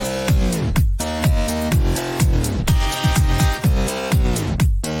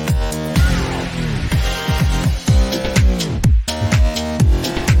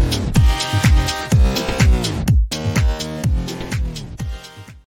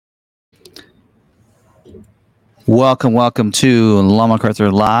Welcome to Law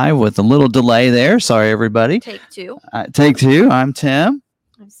MacArthur Live with a little delay there. Sorry, everybody. Take two. Take two. I'm Tim.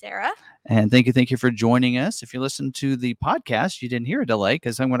 I'm Sarah. And thank you for joining us. If you listen to the podcast, you didn't hear a delay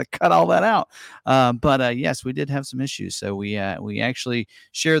because I'm going to cut all that out. But yes, we did have some issues. So we actually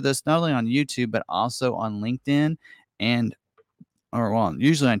share this not only on YouTube, but also on LinkedIn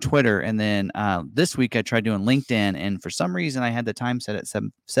usually on Twitter. And then this week I tried doing LinkedIn, and for some reason I had the time set at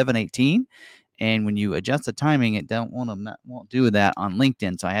 7:18. And when you adjust the timing, it won't do that on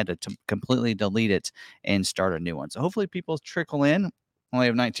LinkedIn. So I had to completely delete it and start a new one. So hopefully people trickle in. Only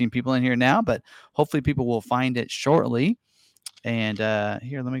have 19 people in here now, but hopefully people will find it shortly. And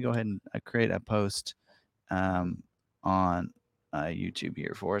here, let me go ahead and create a post on YouTube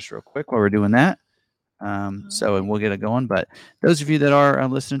here for us real quick while we're doing that. And we'll get it going. But those of you that are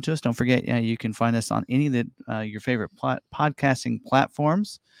listening to us, don't forget, you can find us on any of your favorite podcasting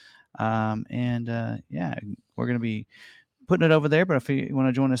platforms. We're going to be putting it over there. But if you want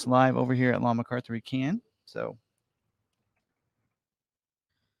to join us live over here at Law MacArthur, we can. So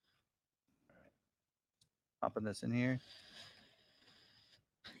popping this in here.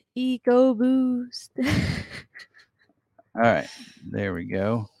 Eco boost. All right, there we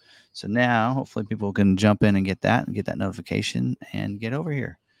go. So now hopefully people can jump in and get that notification and get over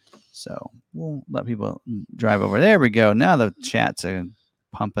here. So we'll let people drive over. There we go. Now the chats are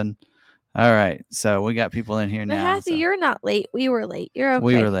pumping. All right. So we got people in here now. Matthew, you're not late. We were late. You're okay.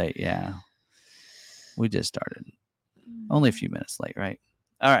 We were late. Yeah. We just started. Only a few minutes late, right?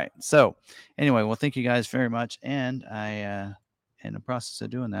 All right. So anyway, well, thank you guys very much. And I, in the process of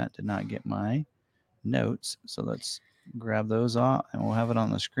doing that, did not get my notes. So let's grab those off and we'll have it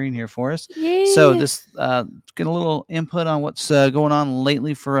on the screen here for us. Yay. So this get a little input on what's going on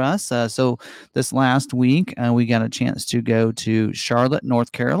lately for us. So this last week we got a chance to go to Charlotte,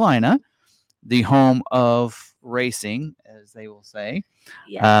 North Carolina, the home of racing, as they will say.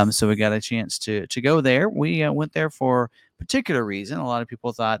 Yes. So we got a chance to go there. We went there for a particular reason. A lot of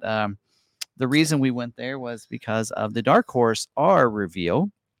people thought the reason we went there was because of the Dark Horse R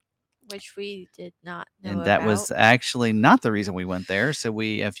reveal, which we did not know and that about. was actually not the reason we went there. So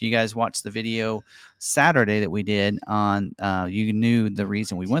if you guys watched the video Saturday that we did on, you knew the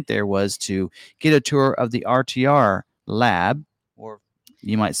reason we went there was to get a tour of the RTR lab, or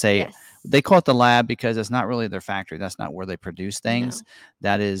you might say, yes. They call it the lab because it's not really their factory. That's not where they produce things. No.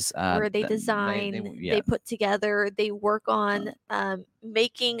 That is where they design, they put together, they work on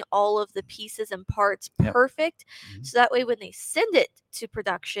making all of the pieces and parts perfect. Mm-hmm. So that way when they send it to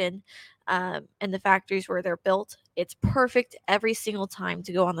production and the factories where they're built, it's perfect every single time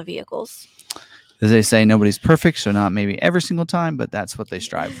to go on the vehicles. As they say, nobody's perfect, so not maybe every single time, but that's what they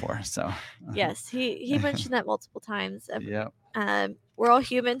strive for. So yes, he mentioned that multiple times. Yeah. We're all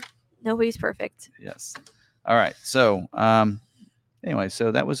human. Nobody's perfect. Yes. All right. So anyway,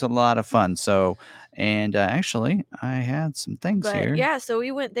 so that was a lot of fun. So, and actually, I had some things here. Yeah, so we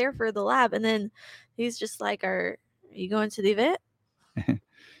went there for the lab, and then he's just like, "Are you going to the event?"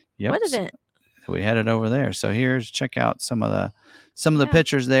 Yep. What event? So we headed over there. So check out some of the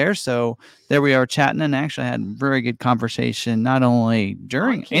pictures there. So there we are chatting, and actually had very good conversation, not only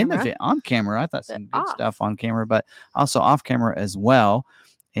during on camera. I thought some good stuff on camera, but also off camera as well.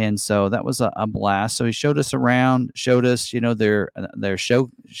 And so that was a blast. So he showed us around, showed us, their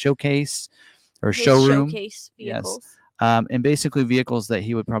showcase or showroom. Showcase vehicles. Yes. And basically vehicles that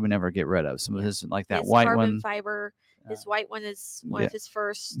he would probably never get rid of. Some of his, like that white carbon one. Fiber. His white one is one of his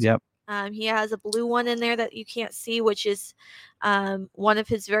first. Yep. He has a blue one in there that you can't see, which is one of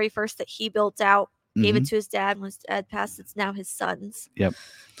his very first that he built out. Gave it to his dad. When his dad passed, it's now his son's. Yep.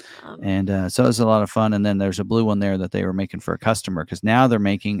 And so it was a lot of fun. And then there's a blue one there that they were making for a customer, because now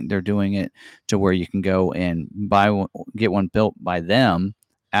they're doing it to where you can go and get one built by them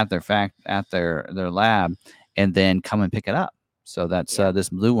at their lab, and then come and pick it up. So that's this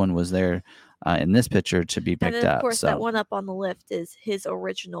blue one was there in this picture to be picked up. And then, of course, that one up on the lift is his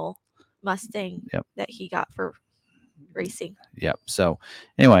original Mustang that he got for racing. Yep. So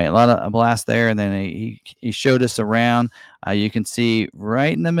anyway, a blast there. And then he showed us around. You can see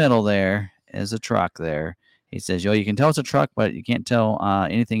right in the middle there is a truck there. He says, you can tell it's a truck, but you can't tell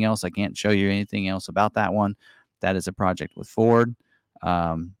anything else. I can't show you anything else about that one. That is a project with Ford.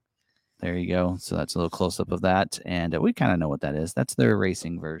 There you go. So that's a little close up of that. And we kind of know what that is. That's their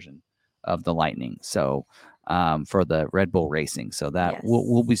racing version of the Lightning. So for the Red Bull Racing. So that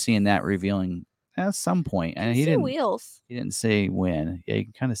we'll be seeing that revealing at some point. And he didn't say when. Yeah, you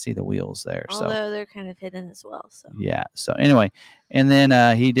can kind of see the wheels there. Although they're kind of hidden as well. So yeah. So anyway, and then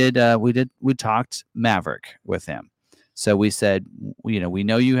we talked Maverick with him. So we said, we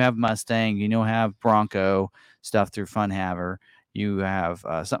know you have Mustang, have Bronco stuff through Fun Haver. You have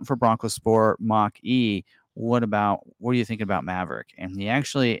something for Bronco Sport, Mach E. What are you thinking about Maverick? And he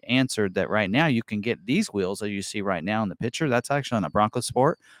actually answered that right now you can get these wheels that you see right now in the picture. That's actually on a Bronco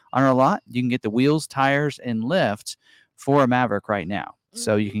Sport on our lot. You can get the wheels, tires, and lift for a Maverick right now.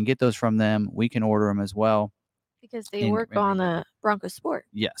 So you can get those from them. We can order them as well. Because they work on a Bronco Sport.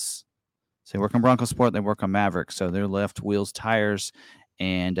 Yes. So they work on Bronco Sport. They work on Maverick. So they're lift, wheels, tires,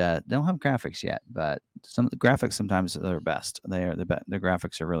 and they don't have graphics yet, but some of the graphics sometimes are best. The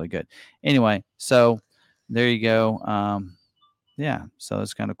graphics are really good. Anyway, so there you go. Yeah, so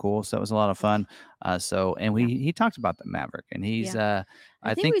it's kind of cool. So it was a lot of fun. He talked about the Maverick, and he's I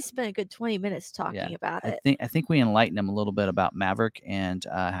think we spent a good 20 minutes talking about it. I think we enlightened him a little bit about Maverick and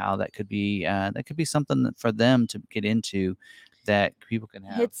how that could be something for them to get into, that people can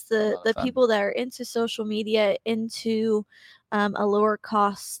have. It's the people that are into social media, into a lower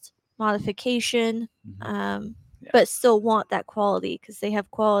cost modification, but still want that quality because they have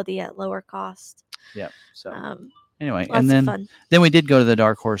quality at lower cost. Yeah. So anyway, and then we did go to the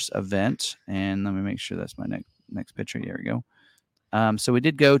Dark Horse event, and let me make sure that's my next picture. Here we go. So we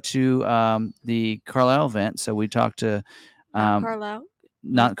did go to the Carlisle event. So we talked to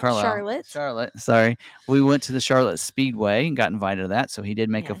not Carlisle, Charlotte. Sorry, we went to the Charlotte Speedway and got invited to that. So he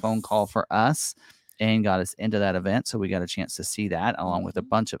did make a phone call for us and got us into that event. So we got a chance to see that along with a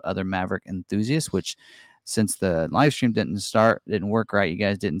bunch of other Maverick enthusiasts, which, since the live stream didn't work right, you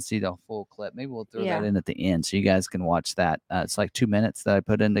guys didn't see the full clip. Maybe we'll throw that in at the end so you guys can watch that. It's like 2 minutes that I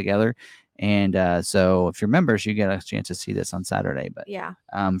put in together. And so if you're members, you get a chance to see this on Saturday. But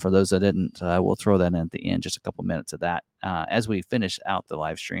for those that didn't, we'll throw that in at the end, just a couple minutes of that as we finish out the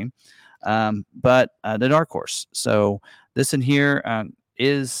live stream. But the Dark Horse. So this in here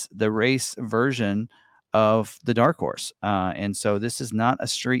is the race version of the Dark Horse. And so this is not a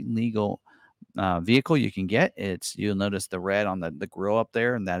street legal vehicle you can get. You'll notice the red on the grill up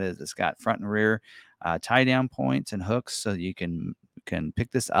there, and that is, it's got front and rear tie down points and hooks, so you can pick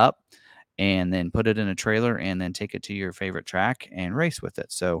this up and then put it in a trailer and then take it to your favorite track and race with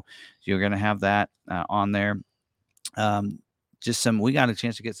it. So you're going to have that on there. We got a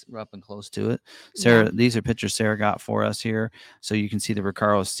chance to get up and close to it. Sarah, these are pictures Sarah got for us here. So you can see the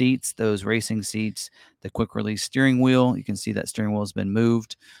Recaro seats, those racing seats, the quick release steering wheel. You can see that steering wheel has been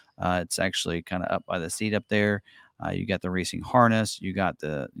moved. It's actually kind of up by the seat up there. You got the racing harness. You got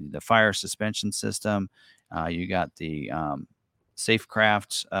the fire suspension system. You got the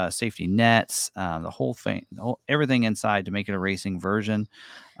Safecraft safety nets, the whole thing, everything inside to make it a racing version.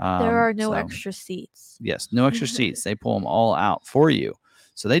 There are no extra seats. Yes, no extra seats. They pull them all out for you.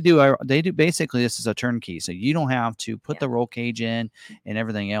 So they do basically, this is a turnkey. So you don't have to put the roll cage in and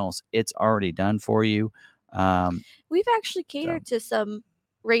everything else. It's already done for you. We've actually catered to some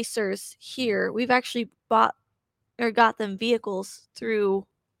racers here. We've actually bought or got them vehicles through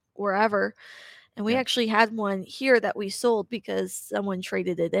wherever. And we actually had one here that we sold because someone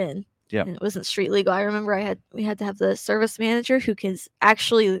traded it in. Yeah. And it wasn't street legal. I remember we had to have the service manager who is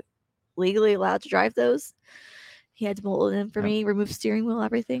actually legally allowed to drive those. He had to mold it in for me, remove steering wheel,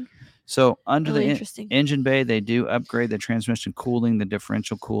 everything. So under the engine bay, they do upgrade the transmission cooling, the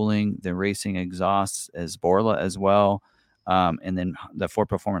differential cooling, the racing exhausts as Borla as well. And then the Ford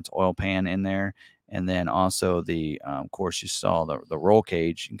Performance oil pan in there. And then also of course, you saw the roll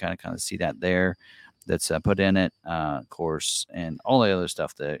cage. You can kind of see that there. That's put in it, of course, and all the other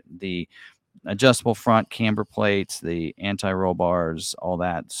stuff. The adjustable front camber plates, the anti-roll bars, all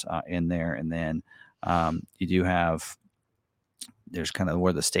that's in there. And then you do have, there's kind of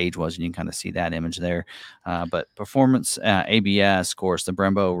where the stage was, and you can kind of see that image there. But performance ABS, of course, the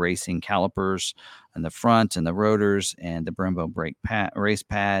Brembo racing calipers in the front and the rotors, and the Brembo race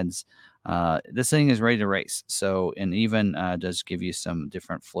pads. This thing is ready to race. So, and even does give you some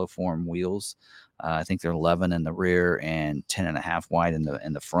different flow form wheels. I think they're 11 in the rear and 10.5 wide in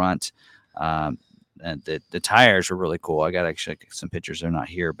the front. And the tires are really cool. I got actually some pictures. They're not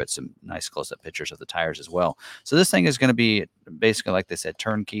here, but some nice close-up pictures of the tires as well. So this thing is going to be basically, like they said,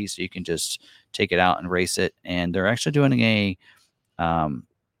 turnkey. So you can just take it out and race it. And they're actually doing a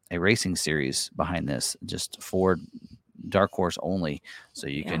racing series behind this, just Ford Dark Horse only. So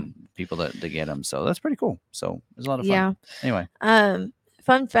you can people to get them. So that's pretty cool. So it was a lot of fun. Yeah. Anyway.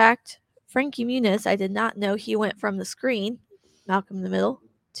 Fun fact: Frankie Muniz, I did not know he went from the screen, Malcolm in the Middle,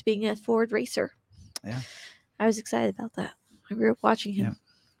 to being a Ford racer. Yeah. I was excited about that. I grew up watching him.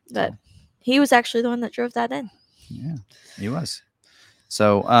 Yeah. But he was actually the one that drove that in. Yeah, he was.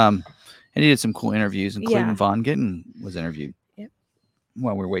 So and he did some cool interviews, and Cleveland Von Gittin was interviewed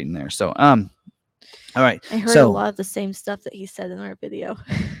while we we're waiting there. So All right. I heard a So lot of the same stuff that he said in our video.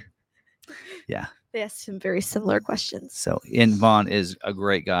 yeah. They asked him very similar questions. So in Vaughn is a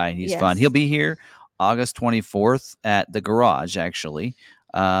great guy. He's fun. Yes. He'll be here August 24th at the garage. Actually,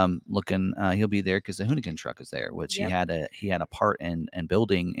 looking, he'll be there because the Hoonigan truck is there, which Yep. he had a part in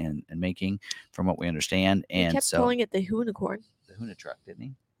building and making, from what we understand. He And kept so calling it the Hoonicorn. the Hoona truck, didn't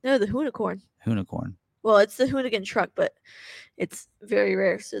he? No, the Hoonicorn. Hoonicorn. Well, it's the Hoonigan truck, but it's very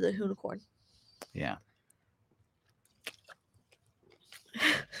rare, so the Hoonicorn. Yeah.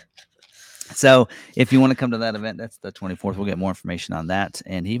 So if you want to come to that event, that's the 24th. We'll get more information on that.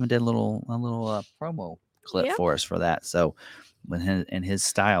 And he even did a little promo clip Yep. for us for that. So in his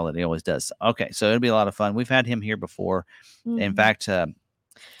style that he always does. Okay, so it'll be a lot of fun. We've had him here before. In Mhm. fact,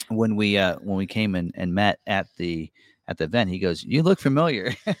 when we came and met at the event, he goes, "You look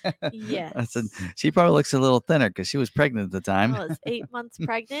familiar." Yes. I said, "She probably looks a little thinner because she was pregnant at the time." I was 8 months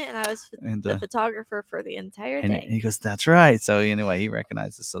pregnant, and I was And, the photographer for the entire and day. he goes, "That's right." So anyway, he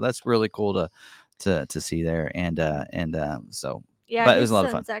recognizes. So that's really cool to see there. And so, Yeah, but it his was a lot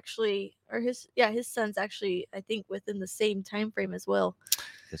of fun. son's actually, or his son's actually, I think, within the same time frame as well.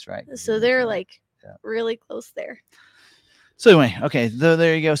 That's right. So they're like really close there. So anyway, okay,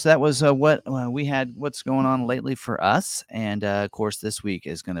 there you go. So that was what we had. What's going on lately for us, and of course, this week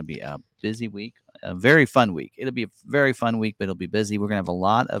is going to be a busy week, a very fun week. It'll be a very fun week, but it'll be busy. We're going to have a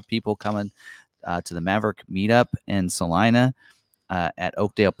lot of people coming to the Maverick meetup in Salina at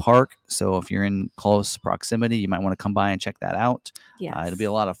Oakdale Park. So if you're in close proximity, you might want to come by and check that out. Yes. It'll be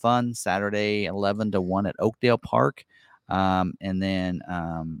a lot of fun. Saturday, 11 to 1 at Oakdale Park, and then.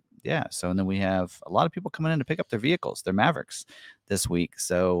 Yeah, so and then we have a lot of people coming in to pick up their vehicles, their Mavericks, this week.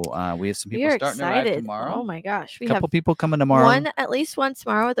 So we have some We people are starting to arrive excited. tomorrow. Oh my gosh, we a couple have people coming tomorrow. at least one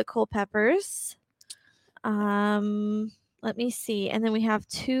tomorrow with the Culpeppers. Let me see, and then we have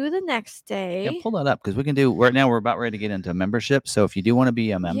 2 the next day. Yeah, pull that up because we can do right now. We're about ready to get into membership. So if you do want to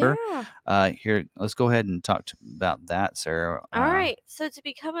be a member, here, let's go ahead and talk about that, Sarah. All right. So to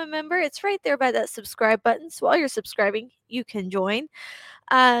become a member, it's right there by that subscribe button. So while you're subscribing, you can join.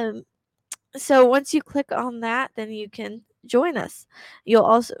 So once you click on that, then you can join us. You'll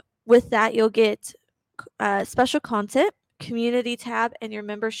also, with that, you'll get special content, community tab, and your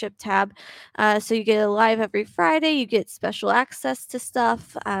membership tab. So you get a live every Friday. You get special access to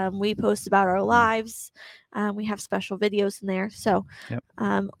stuff. We post about our lives. We have special videos in there. So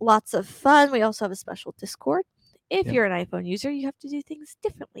lots of fun. We also have a special Discord. If you're an iPhone user, you have to do things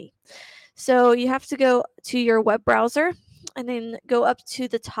differently. So you have to go to your web browser and then go up to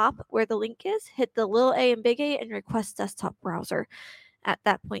the top where the link is, hit the little A and big A, and request desktop browser. At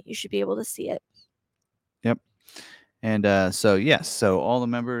that point, you should be able to see it. Yep. And so yes, so all the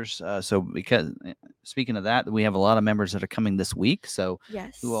members. So because speaking of that, we have a lot of members that are coming this week. So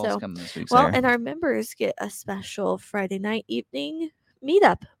yes, who else coming this week? Well, Sarah? and our members get a special Friday night evening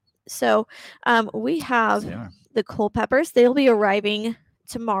meetup. So we have the Culpeppers. They'll be arriving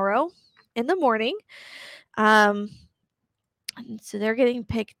tomorrow in the morning. So they're getting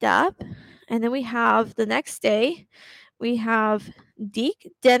picked up. And then we have the next day, we have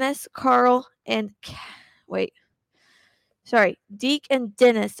Deke, Dennis, Carl, and Deke and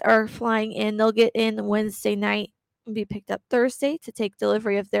Dennis are flying in. They'll get in Wednesday night and be picked up Thursday to take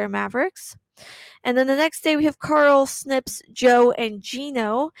delivery of their Mavericks. And then the next day we have Carl, Snips, Joe, and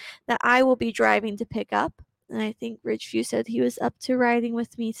Gino that I will be driving to pick up. And I think Ridgeview said he was up to riding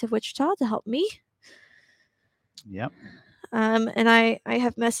with me to Wichita to help me. Yep. And I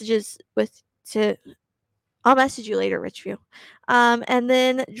have messages I'll message you later, Ridgeview. And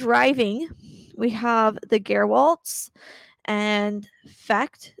then driving, we have the Gerwalts and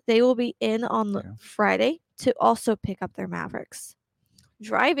Fact. They will be in on Friday to also pick up their Mavericks.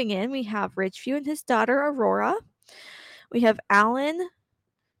 Driving in, we have Ridgeview and his daughter Aurora. We have Alan,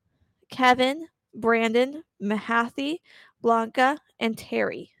 Kevin, Brandon, Mahathi, Blanca, and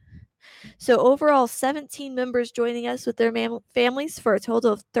Terry. So overall, 17 members joining us with their families for a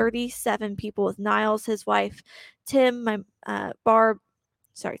total of 37 people with Niles, his wife, Tim, my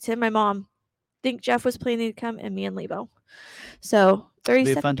Tim, my mom. I think Jeff was planning to come, and me and Lebo. So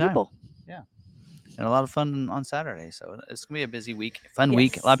 37 people. Time. Yeah. And a lot of fun on Saturday. So it's gonna be a busy week, fun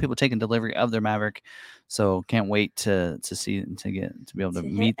week. A lot of people taking delivery of their Maverick. So can't wait to see to be able to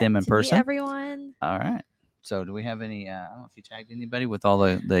meet them in person. Meet everyone. All right. So do we have any? I don't know if you tagged anybody with all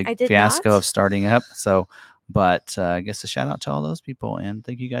the fiasco of starting up. So, but I guess a shout out to all those people and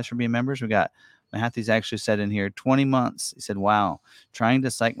thank you guys for being members. We got Mahathi's actually said in here 20 months. He said, "Wow, trying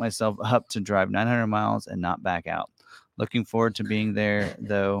to psych myself up to drive 900 miles and not back out. Looking forward to being there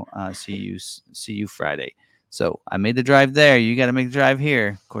though. See you Friday." So I made the drive there. You got to make the drive here.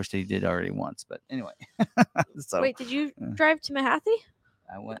 Of course, they did already once, but anyway. So Wait, did you drive to Mahaffey?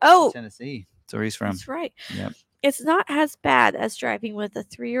 I went Oh, to Tennessee. That's where he's from. that's right. Yep. It's not as bad as driving with a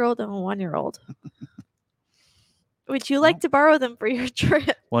 3-year-old and a 1-year-old. Would you like to borrow them for your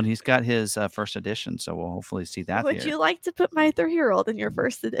trip? Well, he's got his first edition, so we'll hopefully see that Would here. you like to put my 3-year-old in your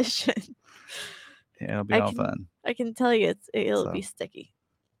first edition? Yeah, it'll be all fun. I can tell you it'll be sticky.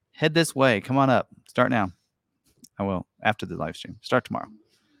 Head this way. Come on up. Start now. I will after the live stream. Start tomorrow.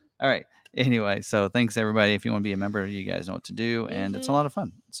 All right. Anyway, so thanks everybody. If you want to be a member, you guys know what to do, and it's a lot of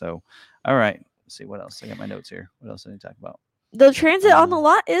fun. So, all right. Let's see what else. I got my notes here. What else did I talk about? The transit on the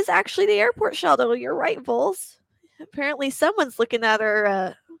lot is actually the airport shuttle. You're right, Vols. Apparently, someone's looking at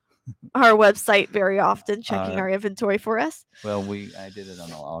our website very often, checking our inventory for us. Well, I did it on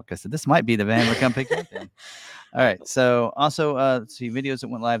the log. I said this might be the van we come pick up then. All right. So also, see videos that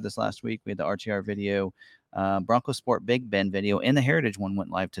went live this last week. We had the RTR video, Bronco Sport Big Bend video, and the Heritage one went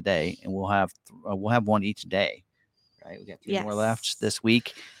live today, and we'll have one each day. Right. We got 3 more left this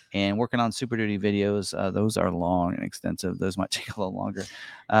week. And working on Super Duty videos. Those are long and extensive. Those might take a little longer,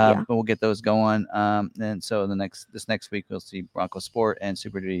 but we'll get those going. And so this next week, we'll see Bronco Sport and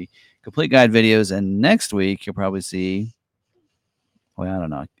Super Duty complete guide videos. And next week, you'll probably see, well, I don't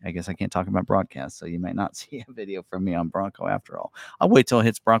know. I guess I can't talk about broadcast, so you might not see a video from me on Bronco after all. I'll wait till it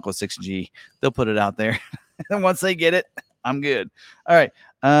hits Bronco 6G. They'll put it out there. And once they get it, I'm good. All right.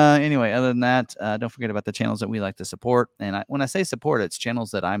 Anyway, other than that, don't forget about the channels that we like to support. And when I say support, it's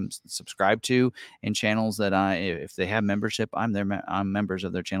channels that I'm subscribed to, and channels that if they have membership, I'm members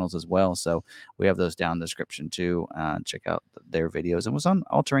of their channels as well. So we have those down in the description too. Check out their videos. It was on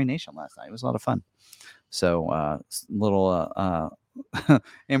All Terrain Nation last night. It was a lot of fun. So little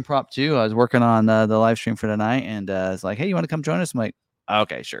impromptu. I was working on the live stream for tonight, and it's like, hey, you want to come join us? I'm like,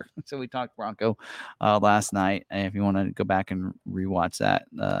 okay, sure. So we talked Bronco last night. And if you want to go back and rewatch that,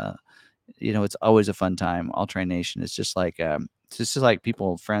 it's always a fun time. All Terrain Nation is just like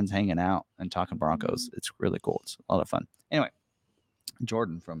people, friends hanging out and talking Broncos. It's really cool. It's a lot of fun. Anyway,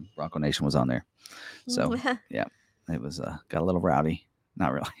 Jordan from Bronco Nation was on there. So yeah, it was got a little rowdy.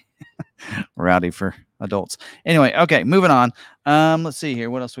 Not really. Rowdy for adults. Anyway, okay, moving on. Let's see here.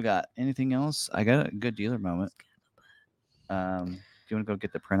 What else we got? Anything else? I got a good dealer moment. Do you want to go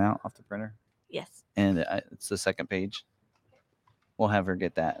get the printout off the printer? Yes. And it's the second page. We'll have her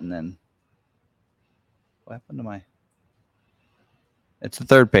get that, and then what happened to my? It's the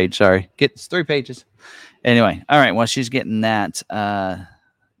third page. Sorry, it's 3 pages. Anyway, all right. While she's getting that,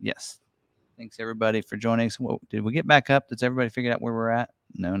 yes. Thanks everybody for joining us. Whoa, did we get back up? Does everybody figure out where we're at?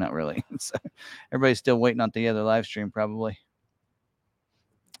 No, not really. So everybody's still waiting on the other live stream, probably.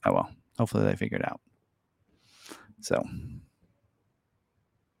 Oh well, hopefully they figure it out. So, all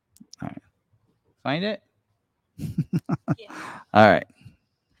right, find it. Yeah. All right.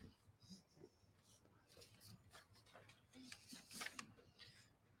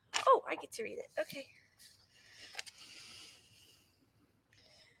 Oh, I get to read it. Okay.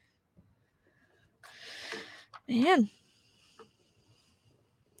 Man.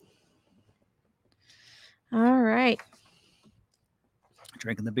 All right.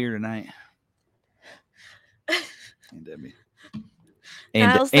 Drinking the beer tonight. A&W.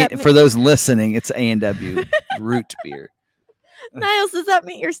 And for those listening, it's A&W root beer. Niles, does that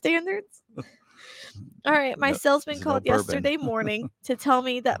meet your standards? All right, my salesman called yesterday morning to tell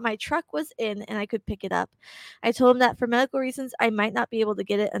me that my truck was in and I could pick it up. I told him that for medical reasons, I might not be able to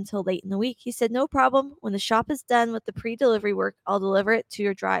get it until late in the week. He said, no problem. When the shop is done with the pre-delivery work, I'll deliver it to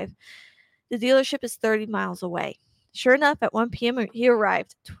your drive. The dealership is 30 miles away. Sure enough, at 1 p.m., he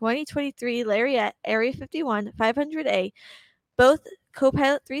arrived. 2023 Lariat Area 51 500A, both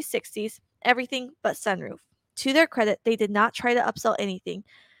Copilot 360s, everything but sunroof. To their credit, they did not try to upsell anything.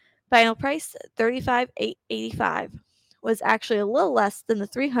 Final price $35,885 was actually a little less than the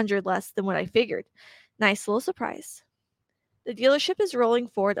 $300 less than what I figured. Nice little surprise. The dealership is rolling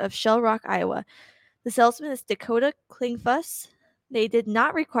forward of Shell Rock, Iowa. The salesman is Dakota Klingfuss. They did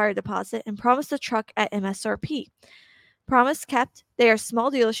not require a deposit and promised the truck at MSRP. Promise kept. They are a small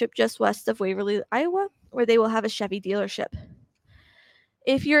dealership just west of Waverly, Iowa, where they will have a Chevy dealership.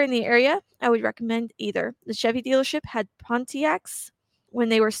 If you're in the area, I would recommend either. The Chevy dealership had Pontiacs when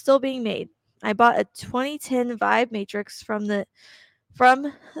they were still being made. I bought a 2010 Vibe Matrix from them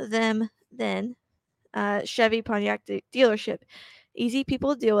then. Chevy Pontiac dealership. Easy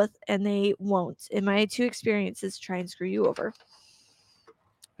people to deal with, and they won't, in my 2 experiences, try and screw you over.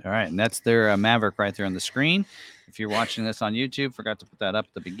 All right, and that's their Maverick right there on the screen. If you're watching this on YouTube, forgot to put that up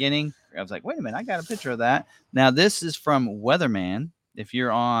at the beginning. I was like, wait a minute, I got a picture of that. Now, this is from Weatherman. If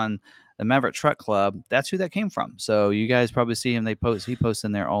you're on the Maverick Truck Club, that's who that came from. So you guys probably see him. He posts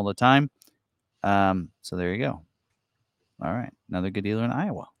in there all the time. So there you go. All right, another good dealer in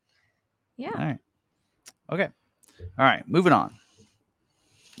Iowa. Yeah. All right. Okay. All right, moving on.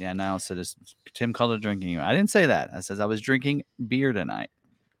 Yeah, now it says Tim called it drinking. I didn't say that. I says I was drinking beer tonight.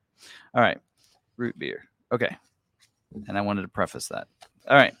 All right, root beer. Okay, and I wanted to preface that.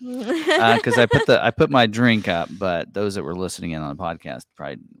 All right, because I put my drink up, but those that were listening in on the podcast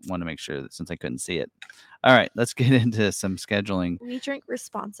probably want to make sure that since I couldn't see it. All right, let's get into some scheduling. We drink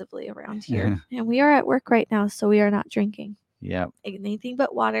responsibly around here, and we are at work right now, so we are not drinking. Yeah, anything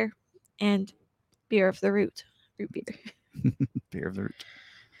but water and beer of the root beer. Beer of the root.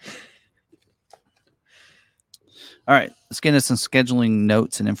 All right, let's get into some scheduling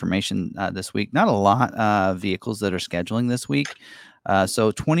notes and information this week. Not a lot of vehicles that are scheduling this week.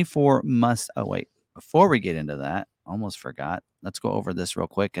 So 24 must. Oh, wait. Before we get into that, almost forgot. Let's go over this real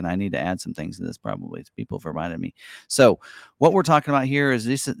quick. And I need to add some things to this probably. People have reminded me. So, what we're talking about here is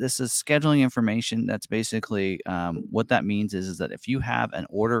this is scheduling information. That's basically what that means is that if you have an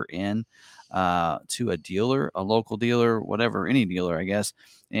order in to a dealer, a local dealer, whatever, any dealer, I guess,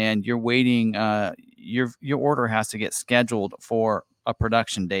 and you're waiting, your order has to get scheduled for a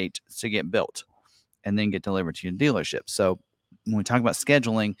production date to get built and then get delivered to your dealership. So when we talk about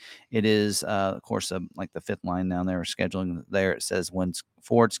scheduling, it is, of course, like the fifth line down there, scheduling there, it says when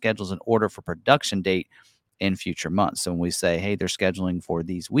Ford schedules an order for production date in future months. So when we say, hey, they're scheduling for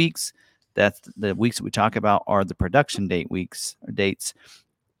these weeks, that's the weeks that we talk about are the production date weeks or dates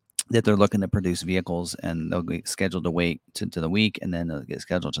that they're looking to produce vehicles, and they'll get scheduled to wait to the week, and then they'll get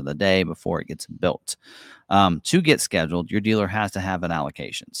scheduled to the day before it gets built. To get scheduled, your dealer has to have an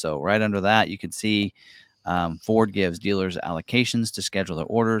allocation. So right under that, you can see Ford gives dealers allocations to schedule their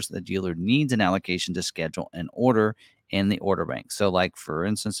orders. The dealer needs an allocation to schedule an order in the order bank. So like, for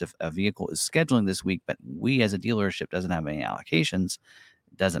instance, if a vehicle is scheduling this week, but we as a dealership doesn't have any allocations,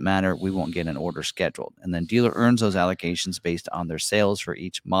 doesn't matter. We won't get an order scheduled. And then dealer earns those allocations based on their sales for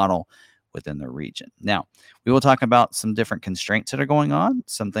each model within their region. Now, we will talk about some different constraints that are going on.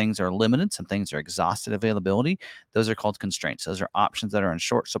 Some things are limited. Some things are exhausted availability. Those are called constraints. Those are options that are in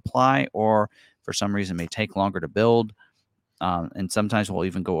short supply or for some reason may take longer to build. And sometimes we'll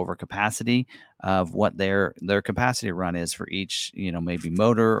even go over capacity of what their capacity run is for each, maybe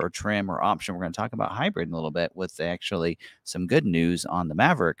motor or trim or option. We're going to talk about hybrid in a little bit with actually some good news on the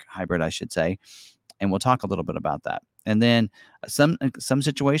Maverick hybrid, I should say, and we'll talk a little bit about that. And then some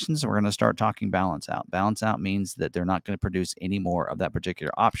situations we're going to start talking balance out. Balance out means that they're not going to produce any more of that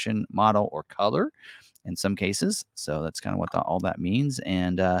particular option, model, or color in some cases. So that's kind of what all that means,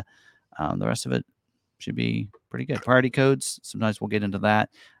 and the rest of it should be pretty good. Priority codes, sometimes we'll get into that.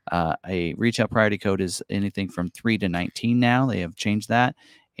 A retail priority code is anything from 3 to 19 now. They have changed that.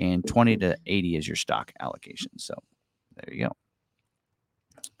 And 20 to 80 is your stock allocation. So there you go.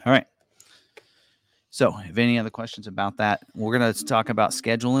 All right. So if any other questions about that, we're going to talk about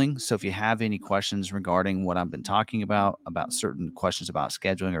scheduling. So if you have any questions regarding what I've been talking about certain questions about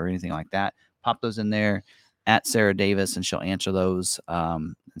scheduling or anything like that, pop those in there at Sarah Davis, and she'll answer those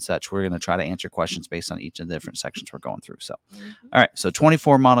and such. We're going to try to answer questions based on each of the different sections we're going through. So, all right. So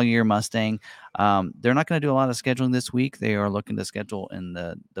 24 model year Mustang. They're not going to do a lot of scheduling this week. They are looking to schedule in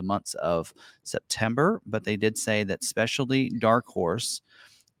the months of September, but they did say that specialty Dark Horse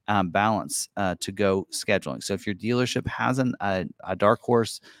balance to go scheduling. So if your dealership has a Dark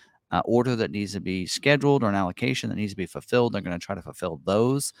Horse order that needs to be scheduled or an allocation that needs to be fulfilled, they're going to try to fulfill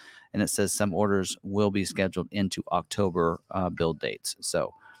those. And it says some orders will be scheduled into October build dates.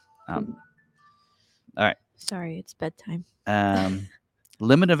 So, all right. Sorry, it's bedtime.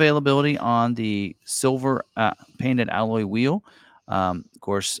 Limit availability on the silver painted alloy wheel. Of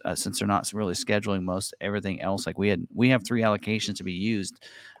course, since they're not really scheduling most everything else, like we have 3 allocations to be used,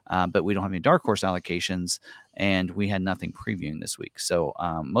 but we don't have any Dark Horse allocations, and we had nothing previewing this week. So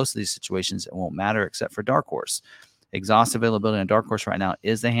most of these situations, it won't matter except for Dark Horse. Exhaust availability on Dark Horse right now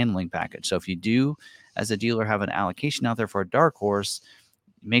is the handling package. So if you do, as a dealer, have an allocation out there for a Dark Horse,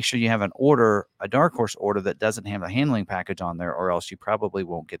 make sure you have a Dark Horse order that doesn't have a handling package on there, or else you probably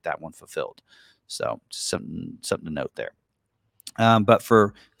won't get that one fulfilled. So something to note there. But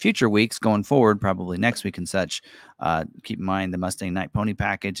for future weeks going forward, probably next week and such, keep in mind the Mustang Night Pony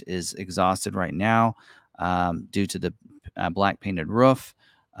package is exhausted right now due to the black painted roof.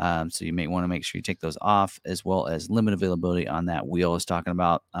 So you may want to make sure you take those off, as well as limit availability on that wheel. Is talking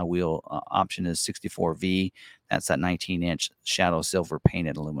about a wheel option is 64V. That's that 19-inch shadow silver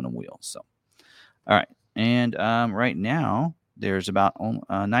painted aluminum wheel. So, all right. And right now there's about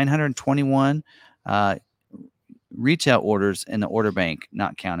 921 retail orders in the order bank,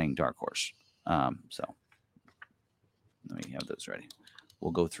 not counting Dark Horse. So let me have those ready.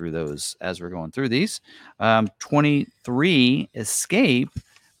 We'll go through those as we're going through these. 23 Escape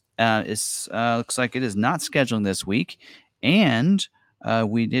is looks like it is not scheduling this week, and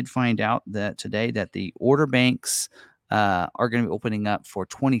we did find out that today that the order banks are going to be opening up for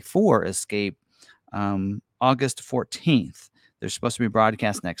 24 Escape August 14th. They're supposed to be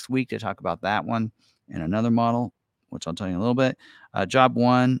broadcast next week to talk about that one and another model, which I'll tell you in a little bit. Job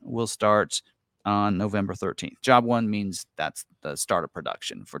 1 will start on November 13th. Job 1 means that's the start of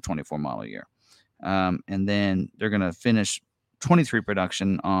production for 24 model year. And then they're going to finish 23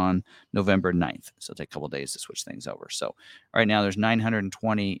 production on November 9th. So it'll take a couple days to switch things over. So right now there's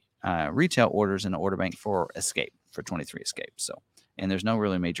 920 retail orders in the order bank for Escape, for 23 Escape. So, and there's no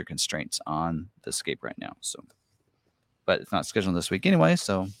really major constraints on the Escape right now. So, but it's not scheduled this week anyway,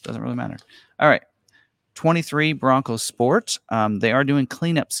 so it doesn't really matter. All right. 23 Bronco Sport. They are doing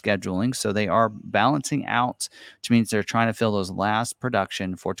cleanup scheduling, so they are balancing out, which means they're trying to fill those last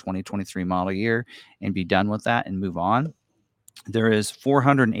production for 2023 model year and be done with that and move on. There is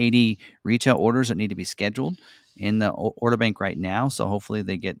 480 retail orders that need to be scheduled in the order bank right now, so hopefully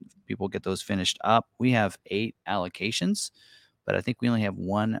people get those finished up. We have 8 allocations, but I think we only have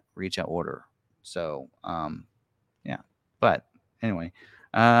 1 retail order. So, yeah. But anyway,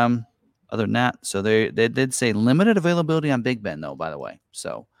 other than that, so they did say limited availability on Big Ben, though, by the way.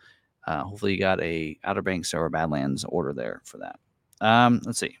 So hopefully you got a Outer Banks or Badlands order there for that.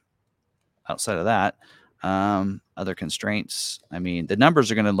 Let's see. Outside of that, other constraints. I mean, the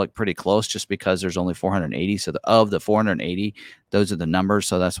numbers are going to look pretty close just because there's only 480. So of the 480, those are the numbers.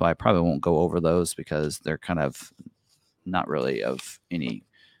 So that's why I probably won't go over those because they're kind of not really of any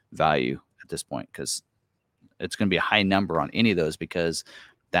value at this point because it's going to be a high number on any of those because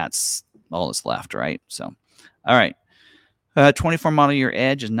that's all that's left, right? So, all right. 24 model year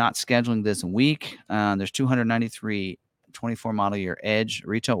Edge is not scheduling this week. There's 293 24 model year Edge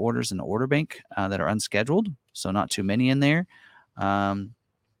retail orders in the order bank that are unscheduled, so not too many in there. The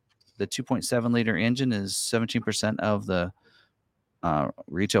 2.7 liter engine is 17% of the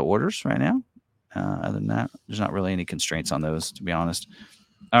retail orders right now. Other than that, there's not really any constraints on those, to be honest.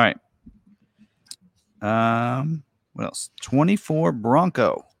 All right. What else? 24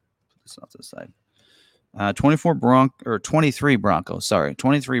 Bronco. Put this off to the side. 23 Bronco. Sorry,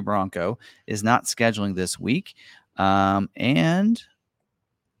 23 Bronco is not scheduling this week, and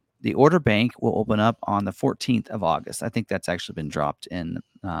the order bank will open up on the 14th of August. I think that's actually been dropped in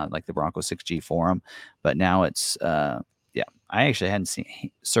like the Bronco 6G forum, but now it's yeah. I actually hadn't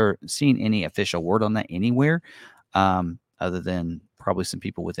seen any official word on that anywhere, other than probably some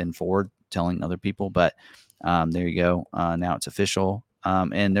people within Ford telling other people. But there you go. Now it's official.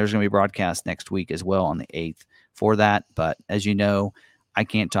 And there's going to be broadcast next week as well on the 8th for that. But as you know, I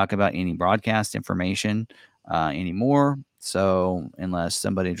can't talk about any broadcast information anymore. So unless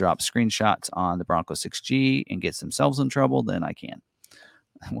somebody drops screenshots on the Bronco 6G and gets themselves in trouble, then I can.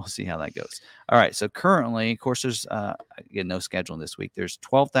 We'll see how that goes. All right. So currently, of course, there's again no scheduling this week. There's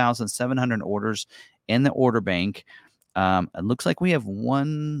 12,700 orders in the order bank. It looks like we have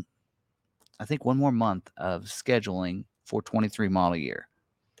one more month of scheduling for 23 model year.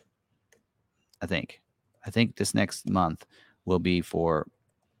 I think this next month will be for,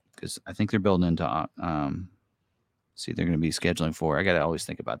 because I think they're building into see, they're going to be scheduling for, I got to always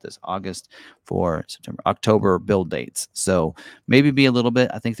think about this, August for September, October build dates. So maybe be a little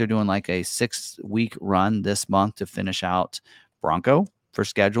bit. I think they're doing like a 6-week run this month to finish out Bronco for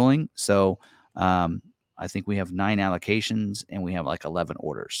scheduling. So I think we have 9 allocations and we have like 11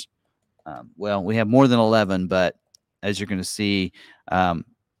 orders. Well, we have more than 11, but as you're going to see,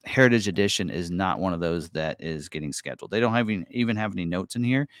 Heritage Edition is not one of those that is getting scheduled. They don't even have any notes in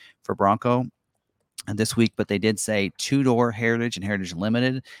here for Bronco this week, but they did say 2-door Heritage and Heritage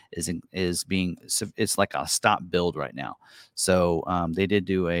Limited is being, it's like a stop build right now. So they did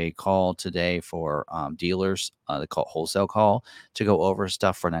do a call today for dealers. They call it wholesale call to go over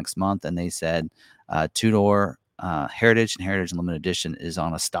stuff for next month, and they said 2-door Heritage and Heritage Limited Edition is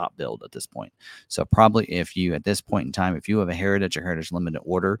on a stop build at this point. So probably if you, at this point in time, if you have a Heritage or Heritage Limited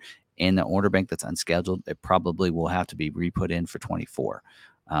order in the order bank that's unscheduled, it probably will have to be re-put in for 24.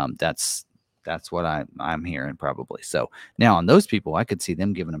 That's what I'm hearing probably. So now on those people, I could see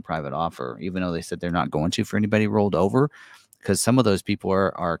them giving a private offer, even though they said they're not going to for anybody rolled over, because some of those people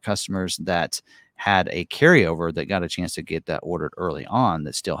are customers that had a carryover that got a chance to get that ordered early on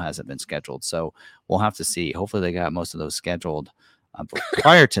that still hasn't been scheduled. So we'll have to see. Hopefully they got most of those scheduled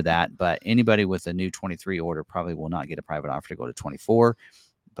prior to that. But anybody with a new 23 order probably will not get a private offer to go to 24.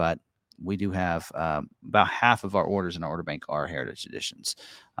 But we do have about half of our orders in our order bank are Heritage Editions.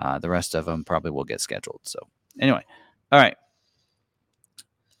 The rest of them probably will get scheduled. So anyway, all right.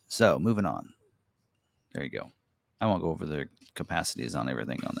 So moving on. There you go. I won't go over the capacities on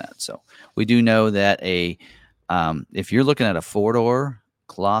everything on that. So we do know that if you're looking at a 4-door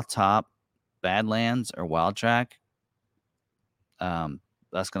cloth top Badlands or Wild Track,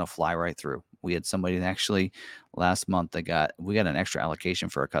 that's going to fly right through. We had somebody that actually last month we got an extra allocation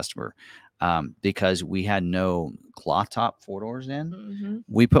for a customer because we had no cloth top 4-doors in. Mm-hmm.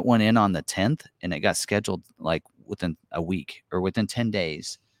 We put one in on the 10th and it got scheduled like within a week or within 10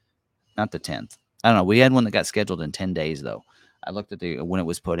 days. Not the 10th. I don't know. We had one that got scheduled in 10 days though. I looked at when it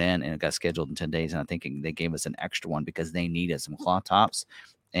was put in and it got scheduled in 10 days. And I'm thinking they gave us an extra one because they needed some cloth tops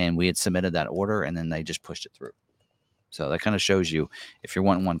and we had submitted that order and then they just pushed it through. So that kind of shows you if you're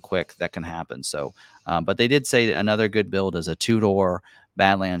wanting one quick, that can happen. So, but they did say that another good build is a 2-door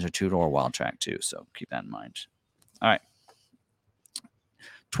Badlands or 2-door Wild Track too. So keep that in mind. All right.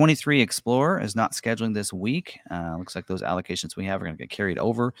 23 Explorer is not scheduling this week. Looks like those allocations we have are going to get carried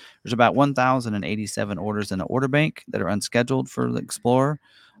over. There's about 1,087 orders in the order bank that are unscheduled for the Explorer.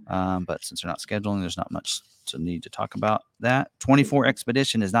 But since they're not scheduling, there's not much to need to talk about that. 24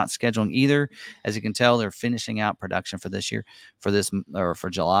 Expedition is not scheduling either. As you can tell, they're finishing out production for this year, for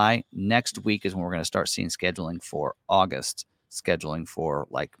July. Next week is when we're going to start seeing scheduling for August, scheduling for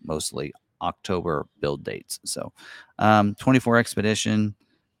like mostly October build dates. So 24 Expedition.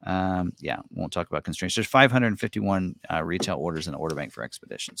 Won't talk about constraints. There's 551 retail orders in the order bank for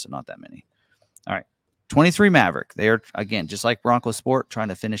Expedition, so not that many. All right. 23 Maverick. They are, again, just like Bronco Sport, trying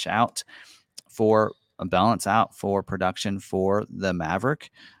to finish out for a balance out for production for the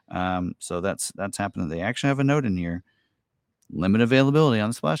Maverick. So that's happening. They actually have a note in here. Limited availability on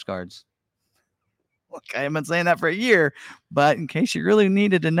the splash guards. Look, I have been saying that for a year, but in case you really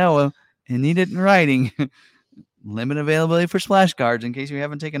needed to know and need it in writing, limited availability for splash guards. In case you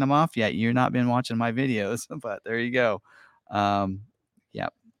haven't taken them off yet, you're not been watching my videos, but there you go. Yeah.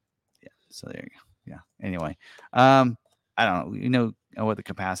 So there you go. Yeah. Anyway, I don't know. You know what the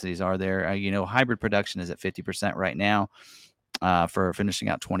capacities are there. Hybrid production is at 50% right now for finishing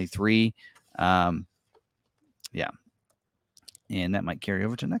out 23. Yeah. And that might carry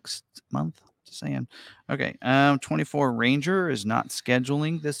over to next month. Just saying. Okay. 24 Ranger is not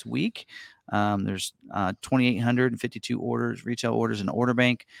scheduling this week. There's 2,852 orders, retail orders in the order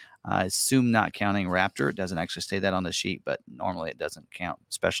bank. I assume not counting Raptor. It doesn't actually say that on the sheet, but normally it doesn't count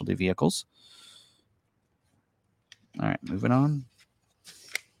specialty vehicles. All right, moving on.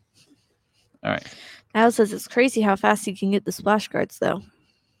 All right. Al says it's crazy how fast you can get the splash guards, though.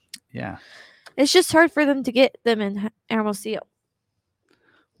 Yeah. It's just hard for them to get them in Hermosillo.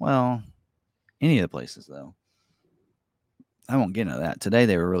 Well, any of the places, though. I won't get into that. Today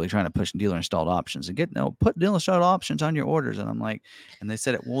they were really trying to push dealer installed options and put dealer installed options on your orders. And I'm like, and they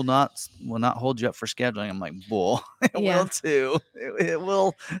said it will not hold you up for scheduling. I'm like, bull. It will too. It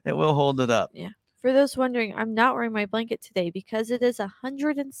will hold it up. Yeah. For those wondering, I'm not wearing my blanket today because it is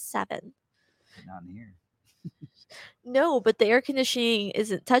 107. Not in here. No, but the air conditioning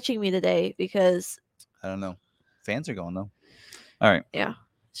isn't touching me today because I don't know. Fans are going though. All right. Yeah.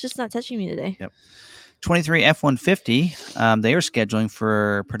 It's just not touching me today. Yep. 23 F-150. They are scheduling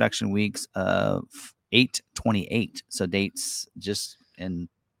for production weeks of 8/28. So dates just in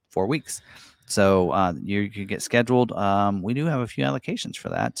 4 weeks. So you could get scheduled. We do have a few allocations for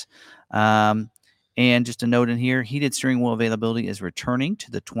that. And just a note in here, heated steering wheel availability is returning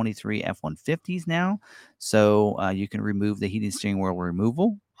to the 23 F-150s now. So you can remove the heated steering wheel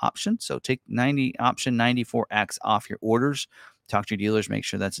removal option. So take option 94X off your orders. Talk to your dealers, make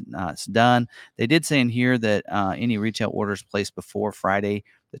sure that's done. They did say in here that any retail orders placed before Friday,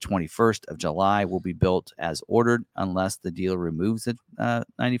 the 21st of July, will be built as ordered unless the dealer removes the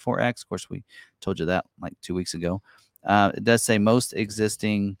 94X. Of course, we told you that like 2 weeks ago. It does say most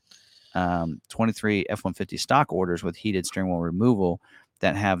existing 23 F-150 stock orders with heated steering wheel removal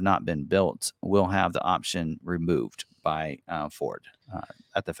that have not been built will have the option removed by Ford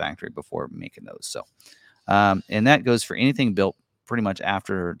at the factory before making those. So, and that goes for anything built pretty much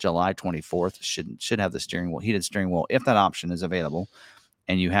after July 24th should have the heated steering wheel, if that option is available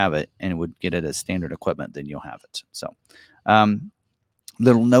and you have it and would get it as standard equipment, then you'll have it. So,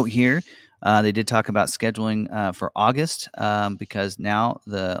 little note here. They did talk about scheduling for August because now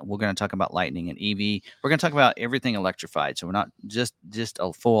we're going to talk about Lightning and EV. We're going to talk about everything electrified. So we're not just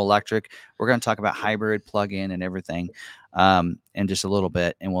a full electric. We're going to talk about hybrid, plug-in, and everything, and just a little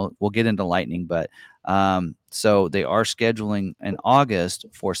bit. And we'll get into Lightning. But so they are scheduling in August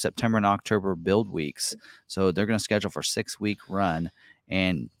for September and October build weeks. So they're going to schedule for 6-week run.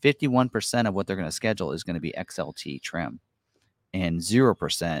 and 51% of what they're going to schedule is going to be XLT trim, and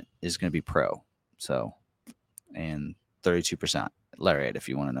 0% is going to be Pro. So, and 32% Lariat, if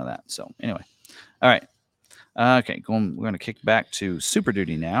you want to know that. So, anyway, all right. Okay, we're going to kick back to Super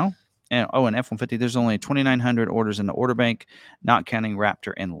Duty now. And F-150, there's only 2,900 orders in the order bank, not counting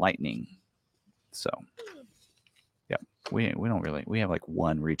Raptor and Lightning. So, yeah, we don't really, we have like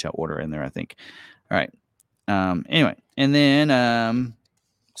one retail order in there, I think. All right. Anyway, and then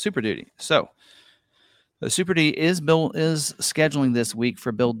Super Duty. So, the Super Duty is scheduling this week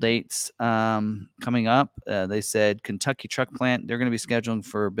for build dates coming up. They said Kentucky Truck Plant, they're going to be scheduling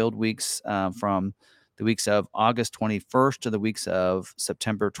for build weeks from the weeks of August 21st to the weeks of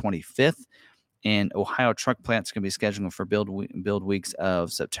September 25th. And Ohio Truck Plant's going to be scheduling for build weeks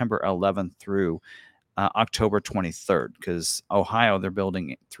of September 11th through October 23rd, because Ohio, they're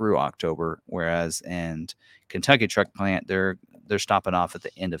building through October, whereas in Kentucky Truck Plant, they're stopping off at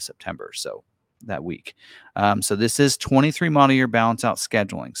the end of September. So that week. So this is 23 model year balance out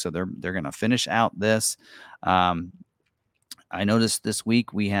scheduling. So they're going to finish out this. I noticed this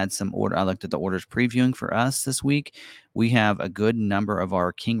week we had some order. I looked at the orders previewing for us this week. We have a good number of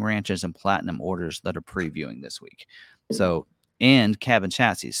our King Ranches and Platinum orders that are previewing this week. So, and cabin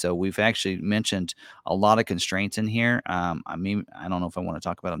chassis. So we've actually mentioned a lot of constraints in here. I mean, I don't know if I want to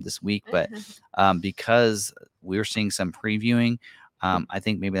talk about them this week, but because we're seeing some previewing, I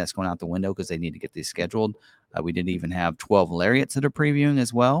think maybe that's going out the window because they need to get these scheduled. We did even have 12 Lariats that are previewing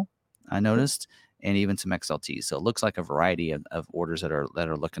as well, I noticed, and even some XLTs. So it looks like a variety of orders that are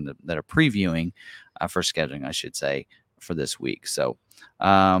previewing for scheduling, I should say, for this week. So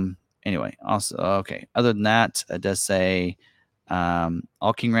anyway, also, okay. Other than that, it does say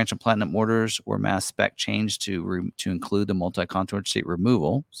all King Ranch and Platinum orders were mass spec changed to include the multi-contour seat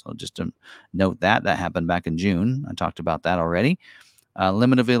removal. So just to note that happened back in June. I talked about that already.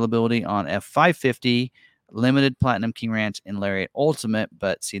 Limited availability on F550, limited Platinum King Ranch and Lariat Ultimate,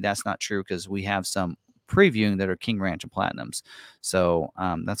 but see, that's not true because we have some previewing that are King Ranch and Platinums. So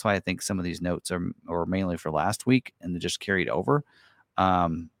that's why I think some of these notes are mainly for last week and they just carried over. So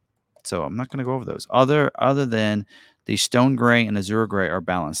I'm not going to go over those. Other than the Stone Gray and Azure Gray are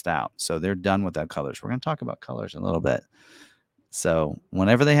balanced out. So they're done with that colors. We're going to talk about colors in a little bit. So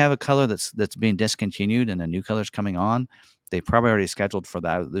whenever they have a color that's being discontinued and a new color's coming on, they probably already scheduled for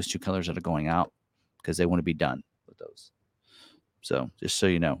those two colors that are going out because they want to be done with those. So just so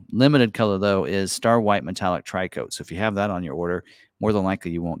you know, limited color though is Star White Metallic Tricoat. So if you have that on your order, more than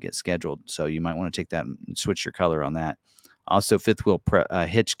likely you won't get scheduled. So you might want to take that and switch your color on that. Also, fifth wheel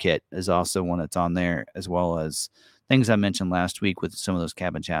hitch kit is also one that's on there, as well as things I mentioned last week with some of those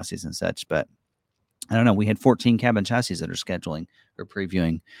cabin chassis and such. But I don't know. We had 14 cabin chassis that are scheduling or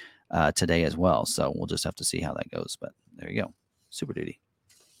previewing today as well. So we'll just have to see how that goes. But there you go. Super Duty.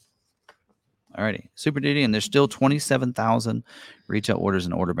 Alrighty. Super Duty. And there's still 27,000 retail orders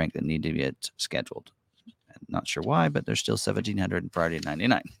in order bank that need to get scheduled. I'm not sure why, but there's still 1,700 and Friday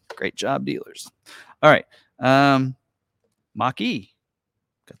 99. Great job, dealers. All right. Mach-E.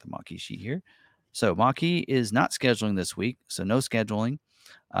 Got the Mach-E sheet here. So Mach-E is not scheduling this week. So no scheduling.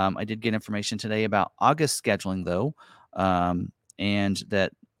 I did get information today about August scheduling, though, and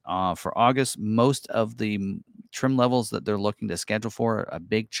that for August, most of the trim levels that they're looking to schedule for, a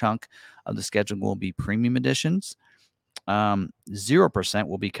big chunk of the schedule will be premium editions. 0%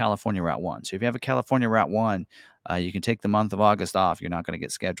 will be California Route 1. So if you have a California Route 1, you can take the month of August off. You're not going to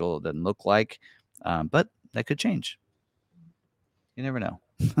get scheduled. It doesn't look like, but that could change. You never know.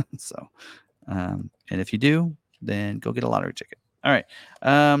 So, and if you do, then go get a lottery ticket. All right.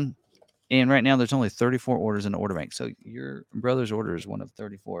 And right now there's only 34 orders in the order bank. So your brother's order is one of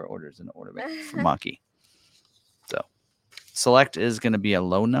 34 orders in the order bank for Mach-E. So select is going to be a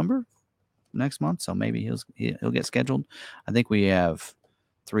low number next month. So maybe he'll get scheduled. I think we have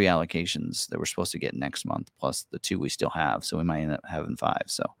 3 allocations that we're supposed to get next month, plus the 2 we still have. So we might end up having 5.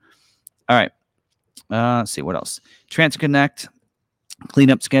 So, all right. Let's see what else. Transit Connect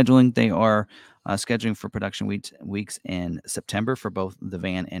cleanup scheduling. They are scheduling for production weeks in September for both the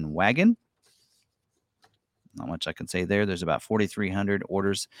van and wagon. Not much I can say there. There's about 4,300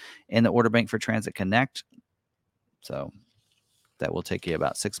 orders in the order bank for Transit Connect. So that will take you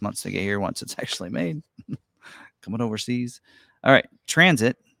about 6 months to get here once it's actually made. Coming overseas. All right.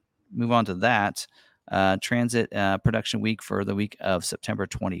 Transit. Move on to that. Transit production week for the week of September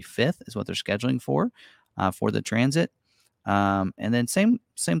 25th is what they're scheduling for the Transit. And then same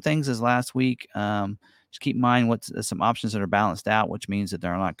things as last week. Just keep in mind what's some options that are balanced out, which means that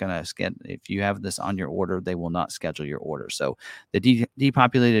they're not going to schedule. If you have this on your order, they will not schedule your order. So the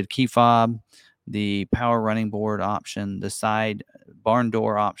depopulated key fob, the power running board option, the side barn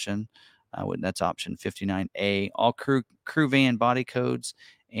door option. That's option 59A. All crew van body codes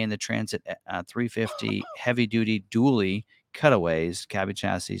and the Transit 350 heavy duty dually cutaways, cab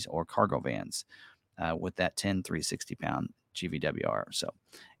chassis, or cargo vans with that 10 360-pound GVWR. So,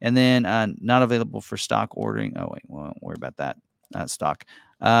 and then not available for stock ordering. Oh wait, well, don't worry about that. Stock.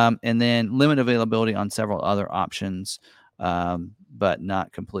 And then limit availability on several other options, but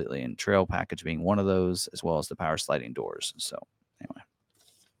not completely. And trail package being one of those, as well as the power sliding doors. So anyway,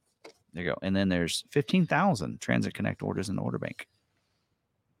 there you go. And then there's 15,000 Transit Connect orders in the order bank.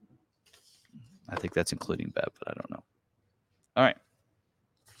 I think that's including BEV, but I don't know. All right.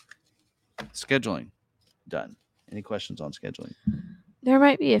 Scheduling done. Any questions on scheduling? There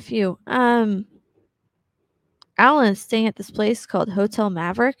might be a few. Alan is staying at this place called Hotel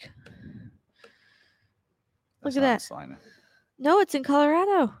Maverick. Look at that. Salina. No, it's in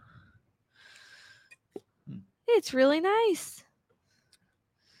Colorado. It's really nice.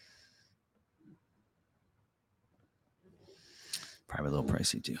 Probably a little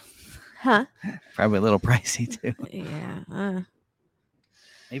pricey too. Huh? Probably a little pricey too. Yeah.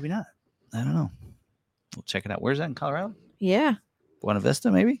 Maybe not. I don't know. We'll check it out. Where's that in Colorado? Yeah. Buena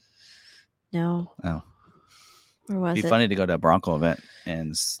Vista, maybe? No. Oh. Where was It'd be funny to go to a Bronco event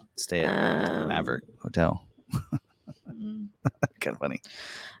and stay at Maverick Hotel. Kind of funny.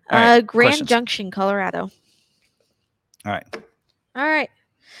 All right, Grand questions. Junction, Colorado. All right.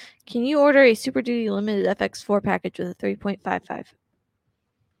 Can you order a Super Duty Limited FX4 package with a 3.55?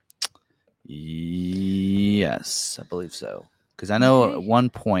 Yes, I believe so. Because I know at one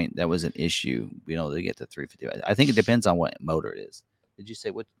point that was an issue, to get the 350. I think it depends on what motor it is. Did you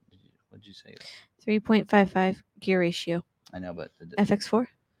say what did you say? 3.55 gear ratio. I know, but FX4?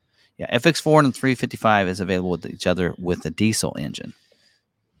 Yeah, FX4 and 355 is available with each other with a diesel engine.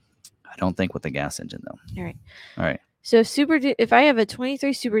 I don't think with the gas engine though. All right. So if I have a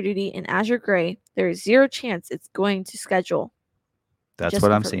 23 Super Duty in Azure Gray, there is zero chance it's going to schedule. That's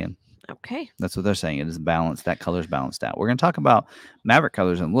what I'm seeing. Okay. That's what they're saying. It is balanced. That color's balanced out. We're going to talk about Maverick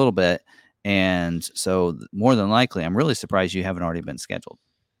colors in a little bit. And so more than likely, I'm really surprised you haven't already been scheduled.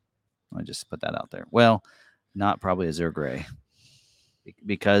 I just put that out there. Well, not probably Azure Gray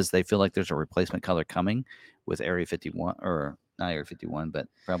because they feel like there's a replacement color coming with Area 51 or not Area 51, but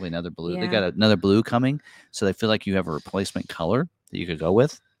probably another blue. Yeah. They got another blue coming. So they feel like you have a replacement color that you could go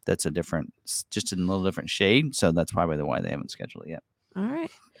with. That's just in a little different shade. So that's probably why they haven't scheduled it yet. All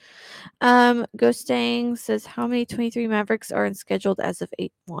right. Ghostang says, how many 23 Mavericks are unscheduled as of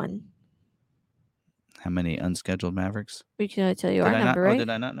 8/1? How many unscheduled Mavericks? We can tell you our number, right? Oh, did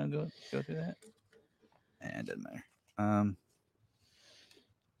I not go through that? It doesn't matter.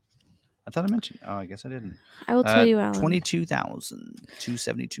 I thought I mentioned. Oh, I guess I didn't. I will tell you, Alan.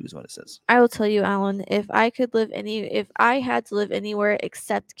 22,272 is what it says. I will tell you, Alan. If I had to live anywhere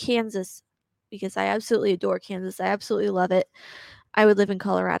except Kansas, because I absolutely adore Kansas, I absolutely love it, I would live in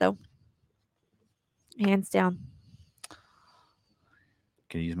Colorado. Hands down.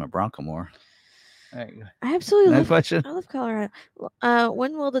 Could use my Bronco more. All right. I absolutely love question. I love Colorado.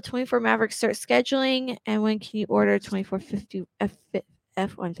 When will the 24 Mavericks start scheduling, and when can you order 2450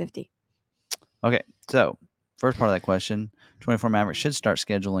 F150? Okay, so first part of that question, 24 Mavericks should start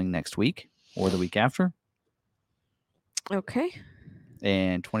scheduling next week or the week after. Okay.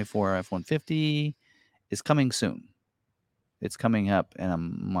 And 24 F150 is coming soon. It's coming up in a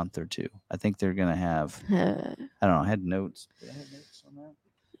month or two. I think they're going to have, I don't know, I had notes. Did I have notes on that?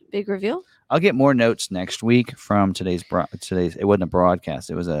 Big reveal? I'll get more notes next week from today's, it wasn't a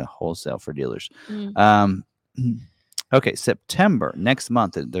broadcast. It was a wholesale for dealers. Okay, September, next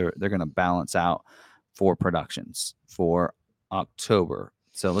month, they're going to balance out for productions for October.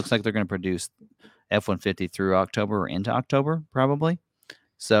 So it looks like they're going to produce F-150 through October or into October, probably.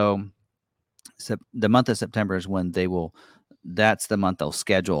 So the month of September is when that's the month they'll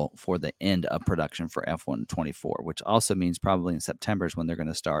schedule for the end of production for F-124, which also means probably in September is when they're going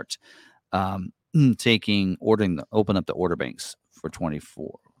to start open up the order banks for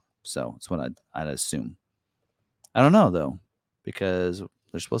 24. So that's what I'd assume. I don't know, though, because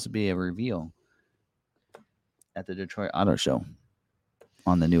there's supposed to be a reveal at the Detroit Auto Show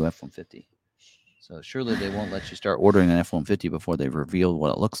on the new F-150. So surely they won't let you start ordering an F-150 before they've revealed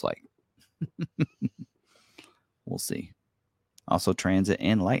what it looks like. We'll see. Also, Transit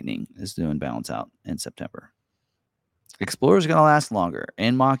and Lightning is doing balance out in September. Explorer's going to last longer,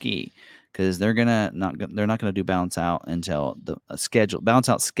 and Mach-E, because they're not going to do balance out until the balance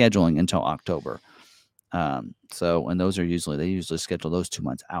out scheduling until October. And those are they usually schedule those 2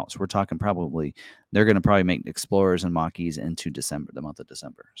 months out. So we're talking they're going to probably make Explorers and Mach-E's into December, the month of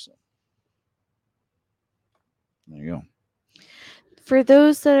December. So There you go. For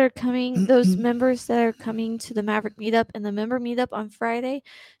those that are coming, those members that are coming to the Maverick meetup and the member meetup on Friday,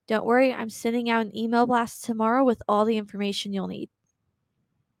 don't worry, I'm sending out an email blast tomorrow with all the information you'll need.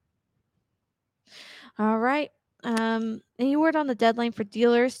 All right. Any word on the deadline for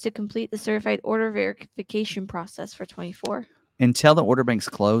dealers to complete the certified order verification process for 24? Until the order bank's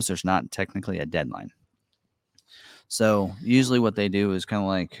closed, there's not technically a deadline. So usually what they do is kind of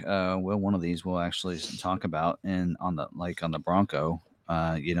like, well, one of these we'll actually talk about, and on the Bronco,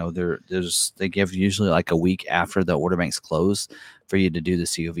 they give usually like a week after the order banks close for you to do the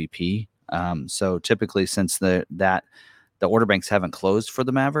COVP. So typically, since the order banks haven't closed for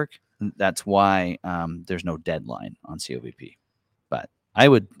the Maverick, that's why there's no deadline on COVP. But I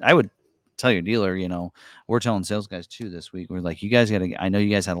would tell your dealer, we're telling sales guys too this week. We're like, you guys got to. I know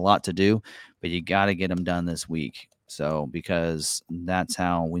you guys had a lot to do, but you got to get them done this week. So because that's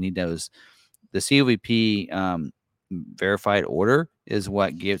how we need those. The COVP verified order is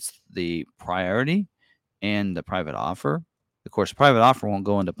what gives the priority and the private offer. Of course, private offer won't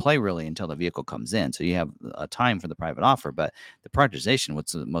go into play really until the vehicle comes in. So you have a time for the private offer, but the prioritization,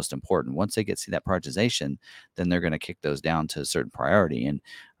 what's the most important? Once they see that prioritization, then they're going to kick those down to a certain priority, and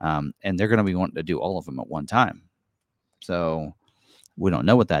they're going to be wanting to do all of them at one time. So we don't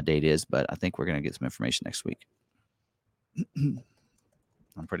know what that date is, but I think we're going to get some information next week.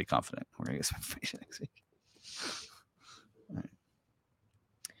 I'm pretty confident we're going to get some information next week.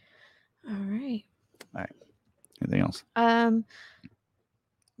 All right. All right. Anything else?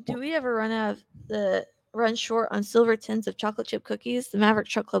 Do we ever run short on silver tins of chocolate chip cookies? The Maverick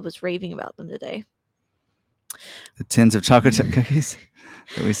Truck Club was raving about them today. The tins of chocolate chip cookies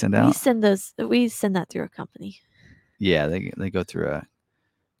that we send out. We send that through a company. Yeah, they go through a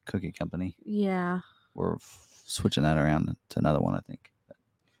cookie company. Yeah. We're switching that around to another one, I think. But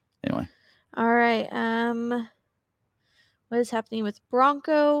anyway. All right. What is happening with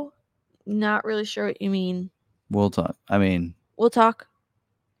Bronco? Not really sure what you mean. We'll talk. We'll talk.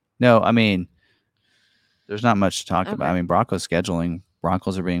 No, there's not much to talk about. Bronco's scheduling.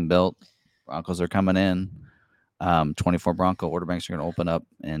 Broncos are being built. Broncos are coming in. 24 Bronco order banks are going to open up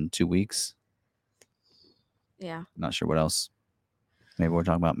in 2 weeks. Yeah. Not sure what else. Maybe we're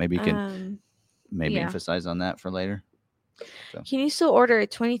talking about. Maybe you can emphasize on that for later. So. Can you still order a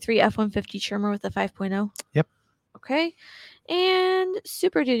 23 F-150 trimmer with a 5.0? Yep. Okay. And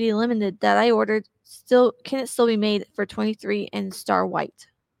Super Duty Limited that I ordered, can it still be made for 23 in Star White?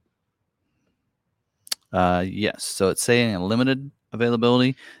 Yes. So it's saying a limited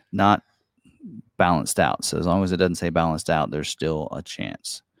availability, not balanced out. So as long as it doesn't say balanced out, there's still a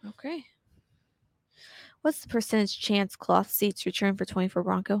chance. Okay. What's the percentage chance cloth seats return for 24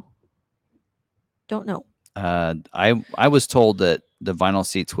 Bronco? Don't know. I was told that the vinyl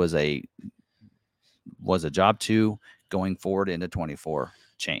seats was a job 2 going forward into 24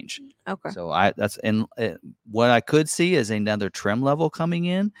 change. Okay. So what I could see is another trim level coming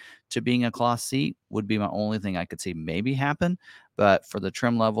in to being a cloth seat would be my only thing I could see maybe happen. But for the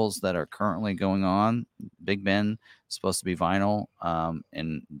trim levels that are currently going on, Big Ben is supposed to be vinyl,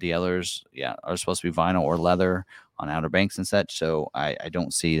 and the others, are supposed to be vinyl or leather on Outer Banks and such. So I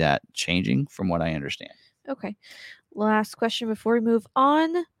don't see that changing from what I understand. Okay. Last question before we move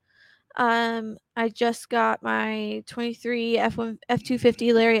on. I just got my 23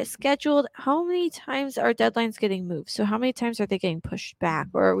 F250 Lariat scheduled. How many times are deadlines getting moved? So how many times are they getting pushed back,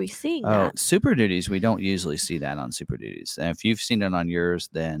 or are we seeing that? Super Duties, we don't usually see that on Super Duties. And if you've seen it on yours,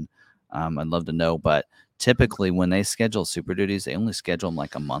 then I'd love to know. But typically when they schedule Super Duties, they only schedule them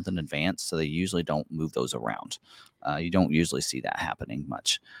like a month in advance. So they usually don't move those around. You don't usually see that happening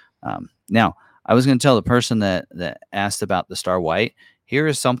much. Now, I was going to tell the person that asked about the Star White, here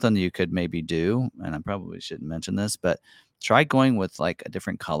is something you could maybe do, and I probably shouldn't mention this, but try going with like a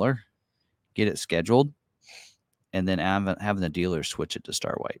different color, get it scheduled, and then having the dealer switch it to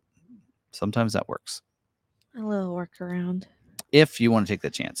Star White. Sometimes that works. A little workaround. If you want to take the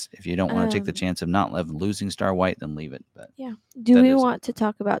chance. If you don't want to take the chance of not losing Star White, then leave it. But yeah. Do we want to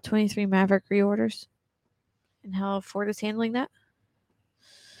talk about 23 Maverick reorders and how Ford is handling that?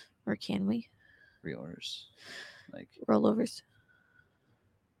 Or can we? Reorders. Like rollovers.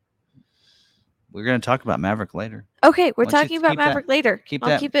 We're going to talk about Maverick later. Okay, we're talking about Maverick later. Keep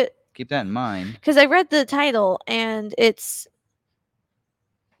that in mind. Because I read the title and it's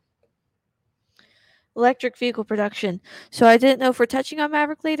electric vehicle production. So I didn't know if we're touching on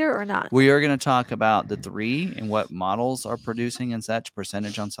Maverick later or not. We are going to talk about the 3 and what models are producing and such,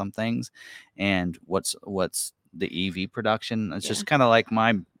 percentage on some things, and what's the EV production. It's just kind of like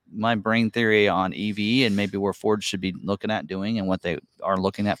my my brain theory on EV and maybe where Ford should be looking at doing and what they are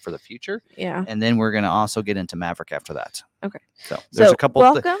looking at for the future. Yeah. And then we're going to also get into Maverick after that. Okay. So there's a couple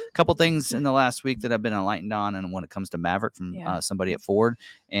welcome. couple things in the last week that I've been enlightened on, and when it comes to Maverick from somebody at Ford,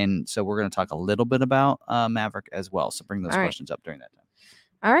 and so we're going to talk a little bit about Maverick as well. So bring those questions up during that time.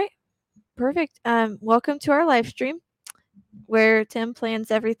 All right, perfect. Welcome to our live stream, where Tim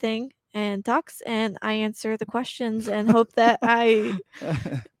plans everything and talks, and I answer the questions, and hope that I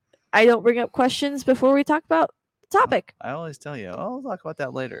don't bring up questions before we talk about the topic. I always tell you, I'll talk about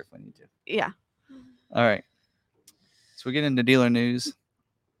that later if we need to. Yeah. All right. So we get into dealer news.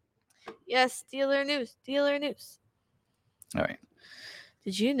 Yes, dealer news. Dealer news. All right.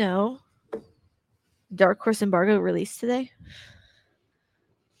 Did you know Dark Horse Embargo released today?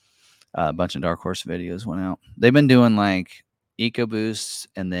 A bunch of Dark Horse videos went out. They've been doing like EcoBoosts,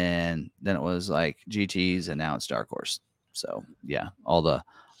 and then it was like GTs, and now it's Dark Horse. So yeah, all the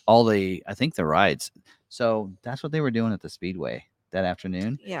I think the rides. So that's what they were doing at the Speedway that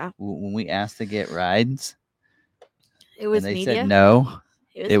afternoon. Yeah. When we asked to get rides, it was and they media. said no.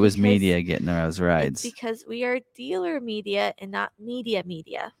 It was media getting those rides. It's because we are dealer media and not media.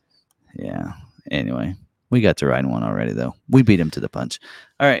 Yeah. Anyway, we got to ride one already, though. We beat him to the punch.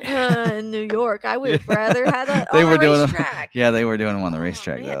 All right. In New York, I would have rather had a they on were the doing racetrack. Yeah, they were doing them on the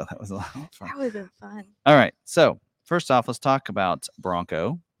racetrack, though. That was a lot of fun. That would have been fun. All right. So first off, let's talk about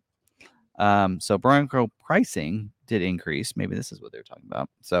Bronco. So Bronco pricing did increase. Maybe this is what they're talking about.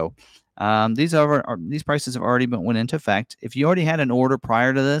 So these prices have already went into effect. If you already had an order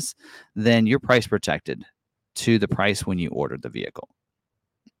prior to this, then you're price protected to the price when you ordered the vehicle.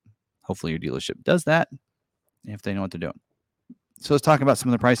 Hopefully your dealership does that if they know what they're doing. So let's talk about some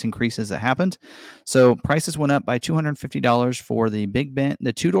of the price increases that happened. So prices went up by $250 for the Big Ben,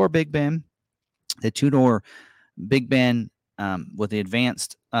 the two-door Big Ben, the two-door Big Ben with the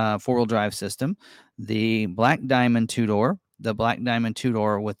advanced four-wheel drive system, the Black Diamond two-door, the Black Diamond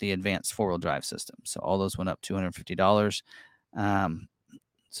two-door with the advanced four-wheel drive system. So all those went up $250.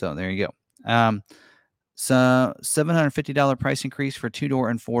 So there you go. So $750 price increase for two-door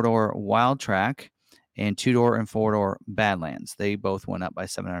and four-door Wild Track and two-door and four-door Badlands. They both went up by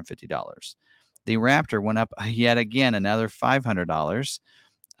 $750. The Raptor went up yet again another $500.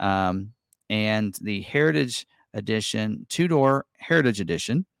 And the Heritage Edition, two-door Heritage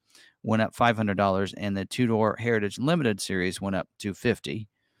Edition went up $500, and the two-door Heritage Limited Series went up to $50.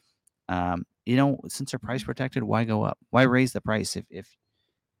 Since they're price protected, why go up? Why raise the price if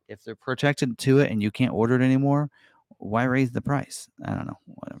they're protected to it and you can't order it anymore? Why raise the price? I don't know.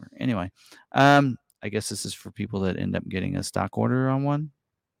 Whatever. Anyway, I guess this is for people that end up getting a stock order on one.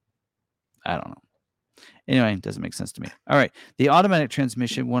 I don't know. Anyway, it doesn't make sense to me. All right. The automatic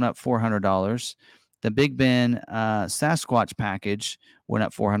transmission went up $400. The Big Ben Sasquatch package went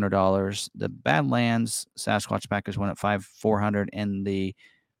up $400. The Badlands Sasquatch package went up $400, and the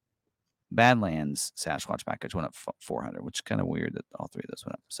Badlands Sasquatch package went up $400, which is kind of weird that all three of those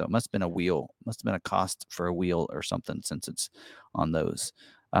went up. So it must have been a wheel, must have been a cost for a wheel or something since it's on those.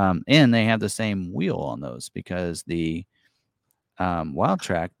 And they have the same wheel on those because the Wild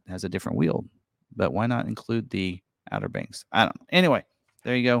Track has a different wheel. But why not include the Outer Banks? I don't know. Anyway,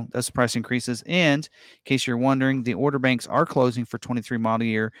 there you go. That's the price increases. And in case you're wondering, the order banks are closing for 23 model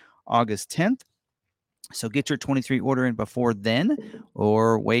year August 10th. So get your 23 order in before then,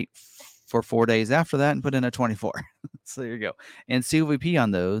 or wait for 4 days after that and put in a 24. So there you go. And COVP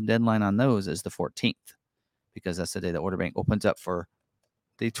on those, deadline on those is the 14th, because that's the day the order bank opens up for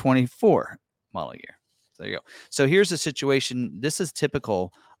the 24 model year. So there you go. So here's the situation. This is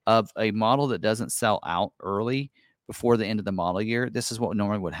typical of a model that doesn't sell out early before the end of the model year. This is what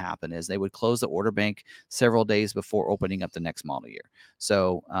normally would happen: is they would close the order bank several days before opening up the next model year.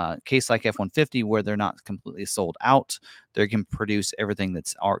 So case like F-150, where they're not completely sold out, they can produce everything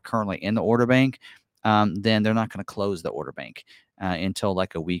that's currently in the order bank. Then they're not going to close the order bank until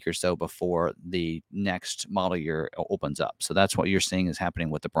like a week or so before the next model year opens up. So that's what you're seeing is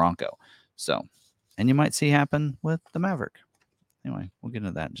happening with the Bronco. So, and you might see happen with the Maverick. Anyway, we'll get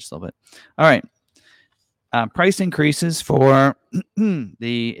into that in just a little bit. All right. Price increases for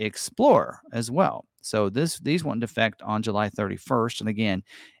the Explorer as well. So these went into effect on July 31st. And again,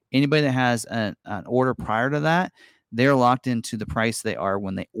 anybody that has an order prior to that, they're locked into the price they are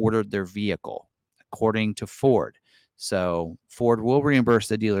when they ordered their vehicle, according to Ford. So Ford will reimburse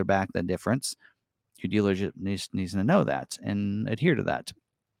the dealer back the difference. Your dealership needs to know that and adhere to that.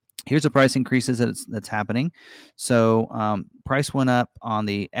 Here's the price increases that's happening. So price went up on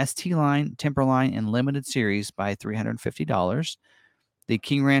the ST line, Temper line, and Limited Series by $350. The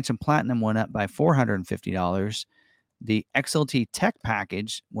King Ranch and Platinum went up by $450. The XLT Tech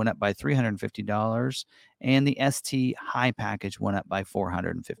package went up by $350, and the ST High package went up by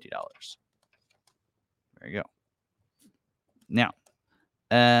 $450. There you go. Now,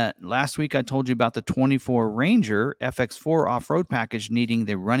 last week I told you about the 24 Ranger FX4 off-road package needing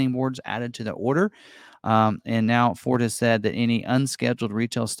the running boards added to the order. And now Ford has said that any unscheduled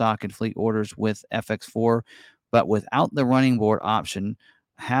retail stock and fleet orders with FX4, but without the running board option,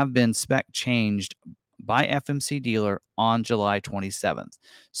 have been spec changed by FMC dealer on July 27th.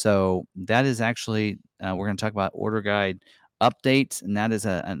 So that is actually, we're going to talk about order guide updates, and that is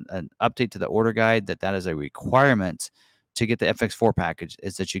an update to the order guide that is a requirement to get the FX4 package,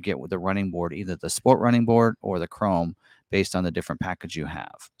 is that you get with the running board, either the sport running board or the chrome, based on the different package you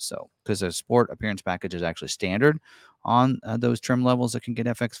have. So, because the sport appearance package is actually standard on those trim levels that can get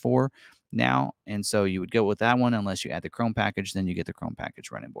FX4 now. And so you would go with that one unless you add the chrome package, then you get the chrome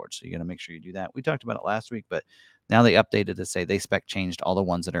package running board. So you got to make sure you do that. We talked about it last week, but now they updated to say they spec changed all the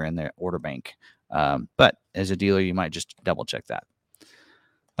ones that are in their order bank. But as a dealer, you might just double check that.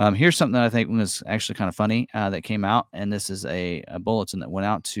 Here's something that I think was actually kind of funny that came out, and this is a bulletin that went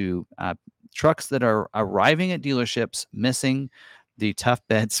out to trucks that are arriving at dealerships missing the tough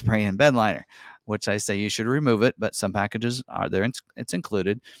bed spray and bed liner, which I say you should remove it, but some packages are there. It's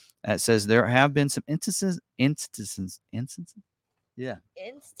included. It says there have been some instances. Yeah.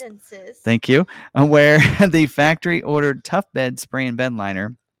 Instances. Thank you. Where the factory ordered tough bed spray and bed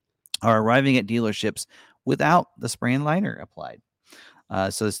liner are arriving at dealerships without the spray and liner applied.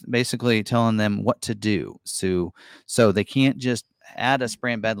 So it's basically telling them what to do. So they can't just add a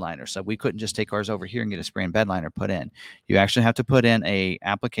spray and bed liner. So we couldn't just take ours over here and get a spray and bed liner put in. You actually have to put in a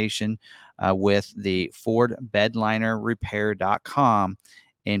application with the FordBedLinerRepair.com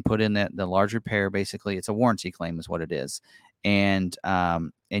and put in the large repair. Basically, it's a warranty claim is what it is. And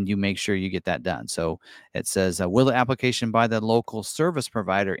you make sure you get that done. So it says, will the application by the local service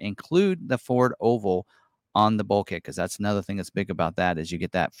provider include the Ford oval on the bulkhead? Because that's another thing that's big about that, is you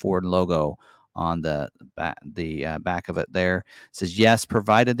get that Ford logo on the back of it there. It says yes,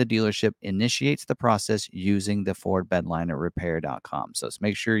 provided the dealership initiates the process using the FordBedLinerRepair.com. So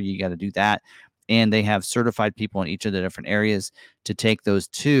make sure you got to do that. And they have certified people in each of the different areas to take those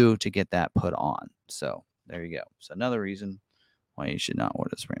to get that put on. So there you go. So another reason why you should not order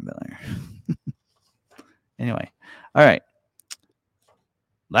the spray and bed liner. Anyway, all right.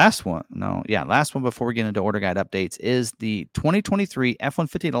 Last one before we get into order guide updates is the 2023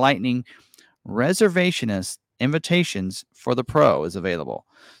 F-150 Lightning reservationist invitations for the Pro is available.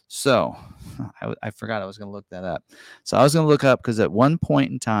 So I forgot I was going to look that up. So I was going to look up because at one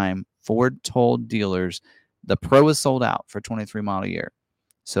point in time, Ford told dealers the Pro is sold out for 23 model year.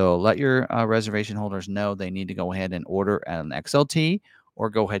 So let your reservation holders know they need to go ahead and order an XLT or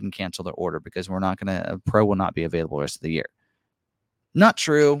go ahead and cancel their order, because Pro will not be available the rest of the year. Not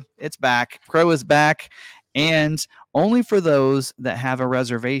true. It's back. Pro is back, and only for those that have a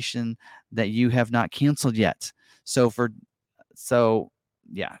reservation that you have not canceled yet. So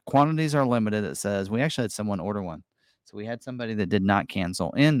quantities are limited. It says we actually had someone order one. So we had somebody that did not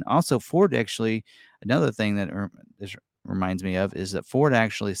cancel. And also Ford actually, another thing that this reminds me of is that Ford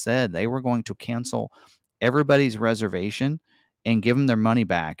actually said they were going to cancel everybody's reservation and give them their money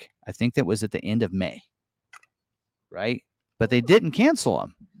back. I think that was at the end of May. Right? But they didn't cancel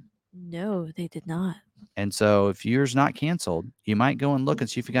them. No, they did not. And so if yours not canceled, you might go and look and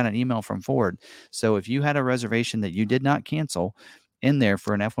see if you got an email from Ford. So if you had a reservation that you did not cancel in there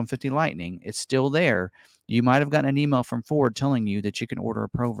for an F-150 Lightning, it's still there. You might have gotten an email from Ford telling you that you can order a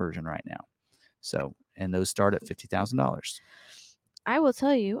Pro version right now. So, and those start at $50,000. I will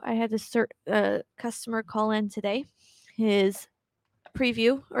tell you, I had a customer call in today. His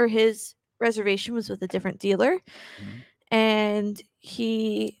preview or his reservation was with a different dealer. Mm-hmm. And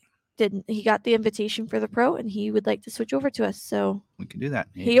he got the invitation for the Pro, and he would like to switch over to us. So we can do that.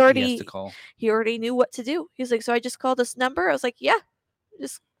 He already knew what to do. He's like, so I just called this number. I was like, yeah,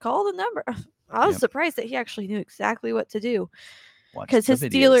 just call the number. I was surprised that he actually knew exactly what to do. Because his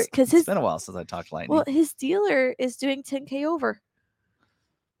dealer, it's been a while since I talked Lightning. Well, his dealer is doing 10K over.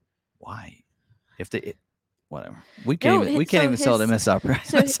 Why? Whatever. We can't even sell the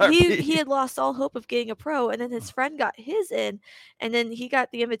MSRP. So he had lost all hope of getting a Pro, and then his friend got his in, and then he got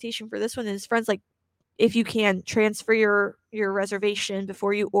the invitation for this one, and his friend's like, if you can, transfer your reservation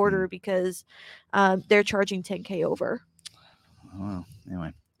before you order, because they're charging 10K over. Well,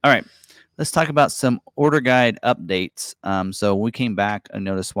 anyway. All right. Let's talk about some order guide updates. So we came back and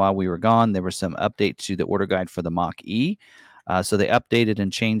noticed while we were gone, there were some updates to the order guide for the Mach-E. So they updated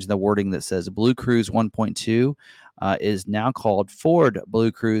and changed the wording that says Blue Cruise 1.2 is now called Ford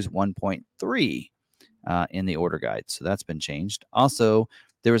Blue Cruise 1.3. in the order guide. So that's been changed. Also,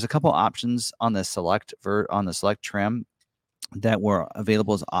 there was a couple options on the select trim that were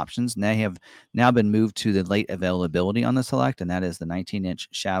available as options, and they have now been moved to the late availability on the select, and that is the 19-inch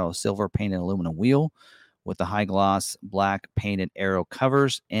shadow silver painted aluminum wheel with the high gloss black painted aero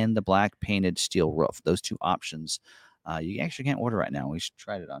covers and the black painted steel roof. Those two options you actually can't order right now. We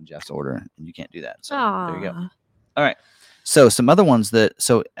tried it on Jeff's order, and you can't do that. So there you go. All right. So some other ones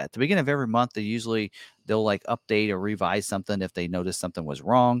so at the beginning of every month, they'll like update or revise something if they notice something was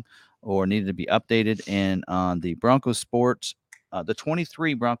wrong or needed to be updated. And on the Bronco Sport, the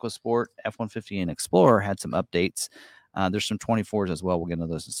 23 Bronco Sport F-150 and Explorer had some updates. There's some 24s as well. We'll get into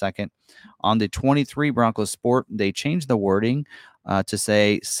those in a second. On the 23 Bronco Sport, they changed the wording to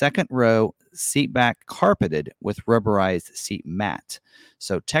say second row seat back carpeted with rubberized seat mat.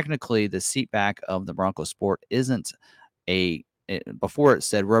 So technically, the seat back of the Bronco Sport isn't before it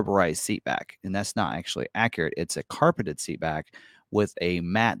said rubberized seat back, and that's not actually accurate. It's a carpeted seat back with a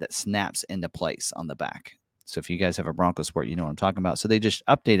mat that snaps into place on the back. So if you guys have a Bronco Sport, you know what I'm talking about. So they just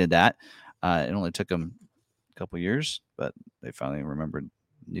updated that. It only took them a couple years, but they finally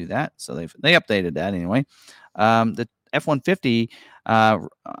knew that. So they updated that anyway. The F-150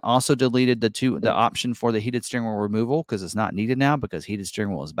 also deleted the option for the heated steering wheel removal because it's not needed now because heated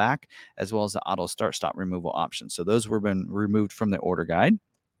steering wheel is back, as well as the auto start stop removal option. So those were been removed from the order guide,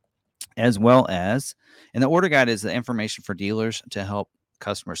 as well as, and the order guide is the information for dealers to help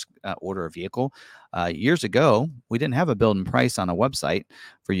customers order a vehicle. Years ago, we didn't have a build and price on a website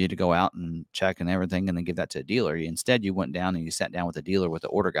for you to go out and check and everything and then give that to a dealer. Instead, you went down and you sat down with a dealer with the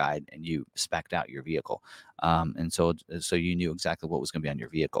order guide and you spec'd out your vehicle. And so you knew exactly what was going to be on your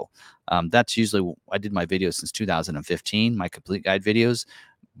vehicle. That's usually, I did my videos since 2015, my complete guide videos,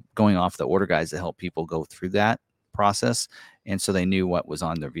 going off the order guides to help people go through that process. And so they knew what was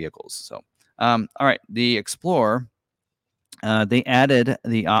on their vehicles. So, all right, the Explorer, they added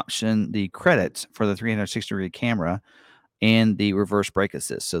the option, the credits for the 360-degree camera and the reverse brake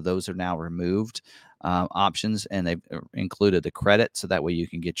assist. So those are now removed options, and they've included the credit, so that way you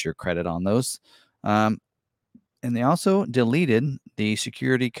can get your credit on those. And they also deleted the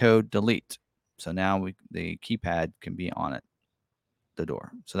security code delete. So now the keypad can be on it, the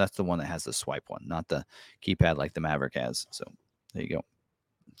door. So that's the one that has the swipe one, not the keypad like the Maverick has. So there you go.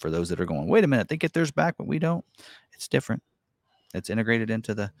 For those that are going, wait a minute, they get theirs back, but we don't. It's different. It's integrated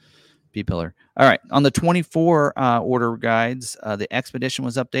into the B-pillar. All right. On the 24 order guides, the Expedition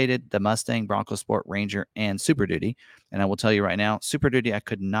was updated, the Mustang, Bronco Sport, Ranger, and Super Duty. And I will tell you right now, Super Duty, I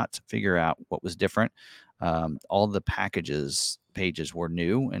could not figure out what was different. All the pages were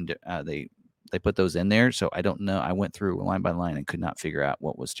new, and they put those in there. So I don't know. I went through line by line and could not figure out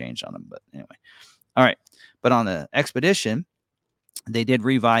what was changed on them. But anyway. All right. But on the Expedition, they did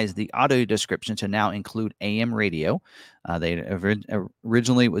revise the audio description to now include AM radio.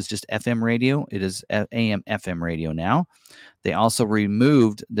 Originally it was just FM radio. It is AM FM radio now. They also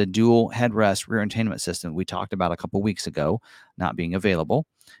removed the dual headrest rear entertainment system we talked about a couple weeks ago not being available.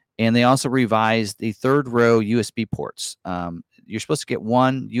 And they also revised the third row USB ports. You're supposed to get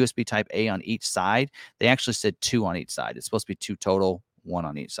one USB type A on each side. They actually said two on each side. It's supposed to be two total, one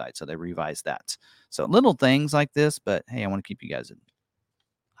on each side. So they revised that. So little things like this, but hey, I want to keep you guys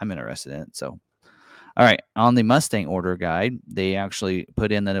I'm interested in it. So, all right. On the Mustang order guide, they actually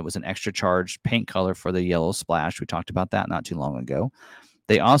put in that it was an extra charged paint color for the yellow splash. We talked about that not too long ago.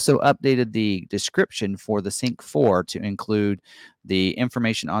 They also updated the description for the Sync 4 to include the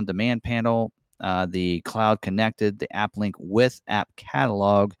information on demand panel, the cloud connected, the app link with app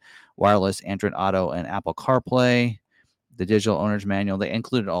catalog, wireless Android Auto, and Apple CarPlay, the digital owner's manual. They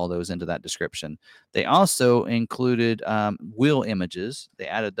included all those into that description. They also included wheel images. They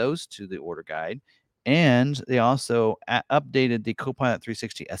added those to the order guide. And they also updated the Copilot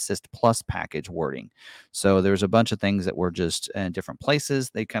 360 Assist Plus package wording. So there's a bunch of things that were just in different places.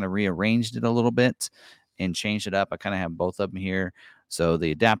 They kind of rearranged it a little bit and changed it up. I kind of have both of them here. So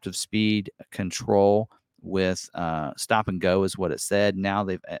the adaptive speed control with stop and go is what it said. Now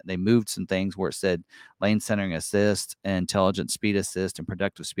they moved some things where it said lane centering assist, intelligent speed assist, and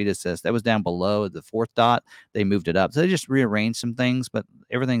productive speed assist. That was down below the fourth dot. They moved it up. So they just rearranged some things, but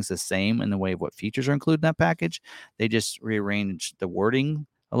everything's the same in the way of what features are included in that package. They just rearranged the wording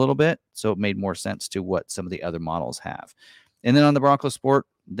a little bit, so it made more sense to what some of the other models have. And then on the Bronco Sport,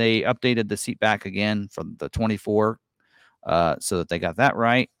 they updated the seat back again from the 24 so that they got that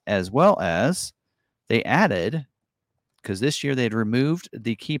right, as well as they added, because this year they had removed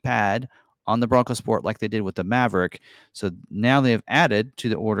the keypad on the Bronco Sport like they did with the Maverick. So now they have added to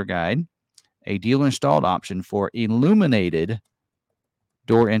the order guide a dealer installed option for illuminated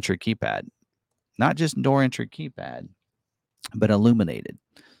door entry keypad. not just door entry keypad, but illuminated.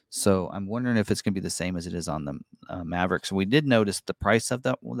 So I'm wondering if it's going to be the same as it is on the Maverick. So we did notice the price of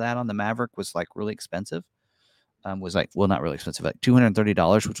that on the Maverick was like really expensive. Was like, well, not really expensive, like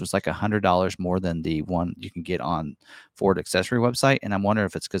 $230, which was like $100 more than the one you can get on Ford accessory website. And I'm wondering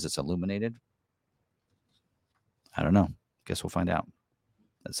if it's because it's illuminated. I don't know. Guess we'll find out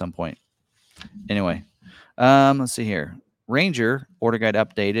at some point. Anyway, let's see here. Ranger order guide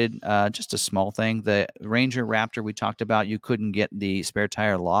updated. Just a small thing. The Ranger Raptor we talked about, you couldn't get the spare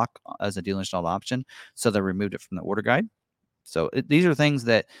tire lock as a dealer installed option, so they removed it from the order guide. So these are things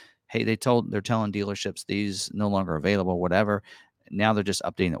that, hey, they're telling dealerships these no longer available, whatever. Now they're just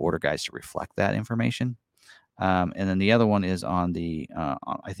updating the order guides to reflect that information. And then the other one is on the,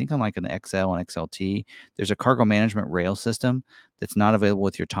 I think on like an XL and XLT, there's a cargo management rail system that's not available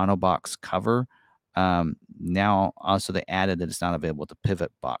with your tonneau box cover. Now also they added that it's not available with the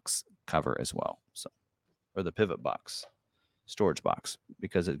pivot box cover as well. So, or the pivot box storage box,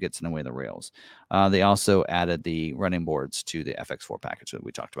 because it gets in the way of the rails. They also added the running boards to the FX4 package that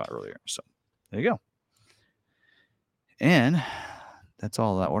we talked about earlier. So there you go. And that's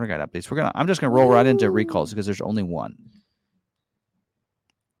all that order guide updates. I'm just gonna roll right into recalls because there's only one.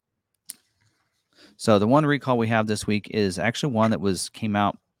 So the one recall we have this week is actually one that came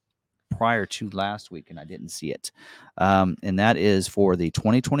out prior to last week, and I didn't see it. And that is for the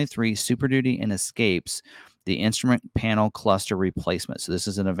 2023 Super Duty and Escapes, the instrument panel cluster replacement. So this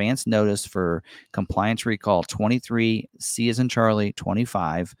is an advance notice for compliance recall 23 C as in Charlie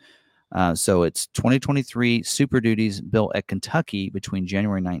 25. So it's 2023 Super Duties built at Kentucky between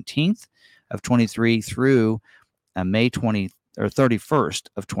January 19th of 23 through May 20 or 31st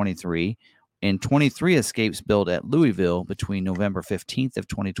of 23, and 23 Escapes built at Louisville between November 15th of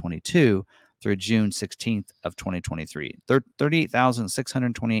 2022 through June 16th of 2023.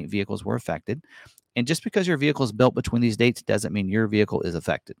 38,628 vehicles were affected. And just because your vehicle is built between these dates doesn't mean your vehicle is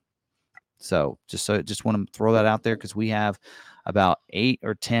affected. So just want to throw that out there because we have about 8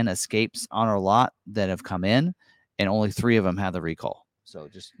 or 10 Escapes on our lot that have come in, and only 3 of them have the recall. So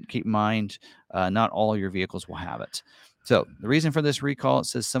just keep in mind, not all your vehicles will have it. So the reason for this recall, it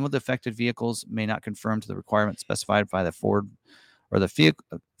says some of the affected vehicles may not conform to the requirements specified by the Ford or the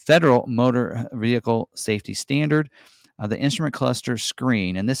Federal Motor Vehicle Safety Standard. The instrument cluster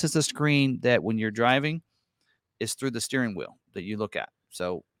screen, and this is the screen that when you're driving is through the steering wheel that you look at.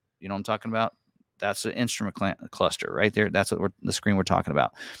 So you know what I'm talking about? That's the instrument cluster right there. That's what the screen we're talking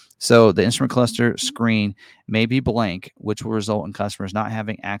about. So the instrument cluster screen may be blank, which will result in customers not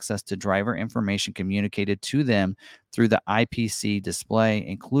having access to driver information communicated to them through the IPC display,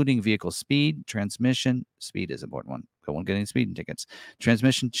 including vehicle speed, transmission. Speed is an important one. Go on getting speeding tickets.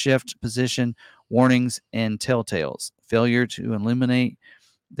 Transmission shift position, warnings, and telltales. Failure to illuminate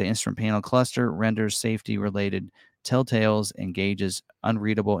the instrument panel cluster renders safety-related telltales and gauges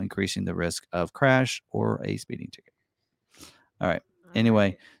unreadable, increasing the risk of crash or a speeding ticket. All right.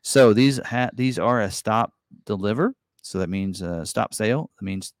 Anyway, so these are a stop deliver. So that means stop sale. That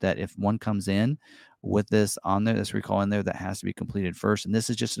means that if one comes in with this on there, this recall in there, that has to be completed first. And this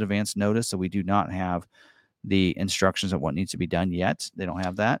is just an advance notice, so we do not have the instructions of what needs to be done yet. They don't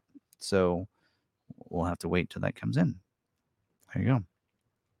have that. So we'll have to wait till that comes in. There you go.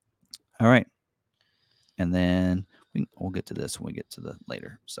 All right. And then we'll get to this when we get to the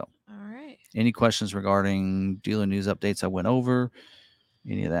later. So, all right. Any questions regarding dealer news updates I went over?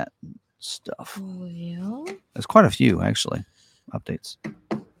 Any of that stuff? Well, there's quite a few actually updates.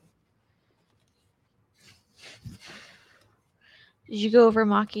 Did you go over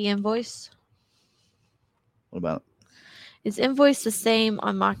Mach-E invoice? What about Is invoice the same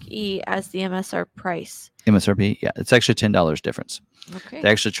on Mach-E as the MSR price? MSRP? Yeah, it's actually $10 difference. Okay. They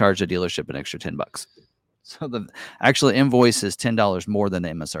actually charge the dealership an extra $10. So the actual invoice is $10 more than the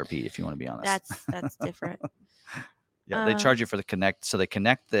MSRP, if you want to be honest. That's different. Yeah, they charge you for the connect. So they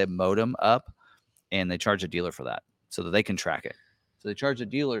connect the modem up, and they charge a dealer for that so that they can track it. So they charge a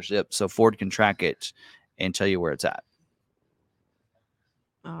dealership so Ford can track it and tell you where it's at.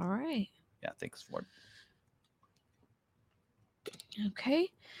 All right. Yeah, thanks, Ford. Okay.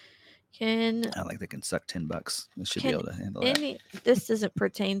 I like they can suck $10. They should be able to handle that. This doesn't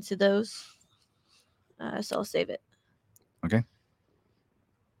pertain to those, so I'll save it. Okay.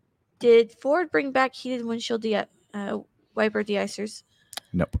 Did Ford bring back heated windshield wiper deicers?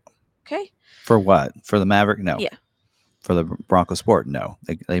 Nope. Okay. For what? For the Maverick? No. Yeah. For the Bronco Sport? No.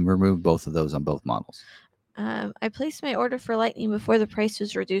 They removed both of those on both models. I placed my order for Lightning before the price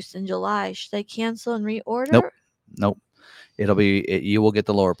was reduced in July. Should I cancel and reorder? Nope. You will get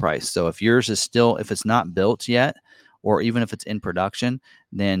the lower price. So if yours is still, if it's not built yet, or even if it's in production,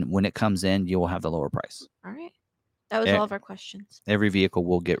 then when it comes in, you will have the lower price. All right. That was all of our questions. Every vehicle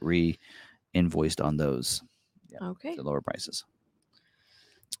will get invoiced on those. Yeah, Okay. the lower prices.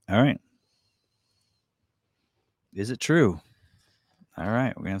 All right. Is it true? All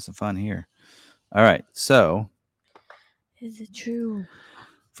right, we're gonna have some fun here. All right, so Is it true?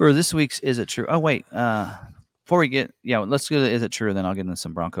 for this week's Is It True? Oh, wait. Before we get, let's go to Is It True? Then I'll get into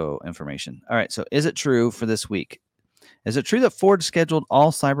some Bronco information. All right, so Is It True for this week? Is it true that Ford scheduled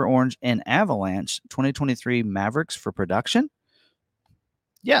all Cyber Orange and Avalanche 2023 Mavericks for production?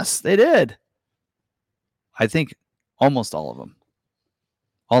 Yes, they did. I think almost all of them.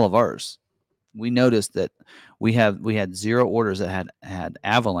 All of ours. We noticed that we had 0 orders that had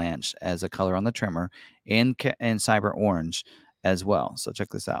Avalanche as a color on the trimmer and Cyber Orange as well. So check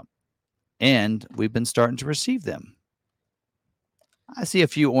this out. And we've been starting to receive them. I see a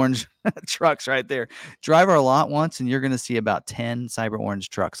few orange trucks right there. Drive our lot once, and you're going to see about 10 Cyber Orange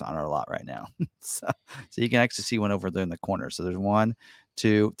trucks on our lot right now. so you can actually see one over there in the corner. So there's 1,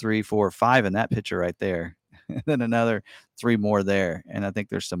 2, 3, 4, 5 in that picture right there. And then another 3 more there. And I think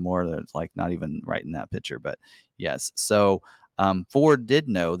there's some more that's like not even right in that picture. But yes. So Ford did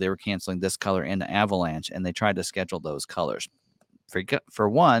know they were canceling this color into Avalanche, and they tried to schedule those colors. For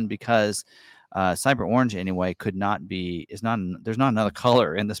one, because Cyber Orange anyway there's not another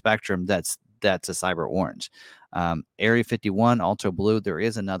color in the spectrum that's a Cyber Orange. Area 51 Ultra Blue, there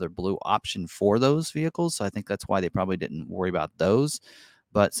is another blue option for those vehicles, so I think that's why they probably didn't worry about those.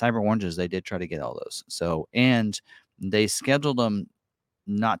 But Cyber Oranges, they did try to get all those. So, and they scheduled them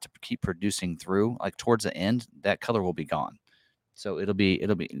not to keep producing through, like towards the end, that color will be gone. So it'll be.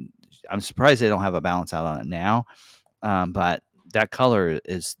 I'm surprised they don't have a balance out on it now, but that color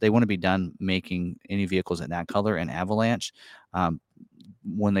is, they want to be done making any vehicles in that color and Avalanche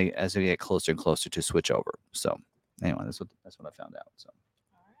as they get closer and closer to switch over. So anyway, that's what I found out. So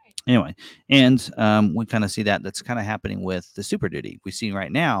anyway, and we kind of see that's kind of happening with the Super Duty. We see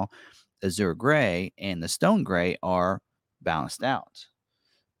right now Azure Gray and the Stone Gray are balanced out,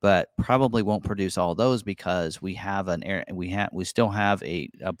 but probably won't produce all those because we still have a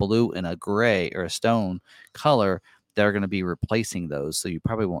blue and a gray or a stone color that are going to be replacing those. So you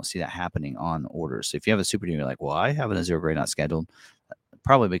probably won't see that happening on orders. So if you have a Super Duty, you're like, well, I have an Azure Gray not scheduled,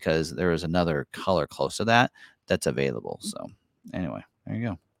 probably because there is another color close to that that's available. So anyway, there you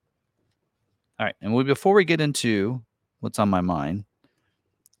go. All right, and before we get into what's on my mind,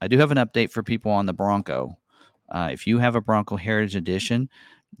 I do have an update for people on the Bronco. If you have a Bronco Heritage Edition,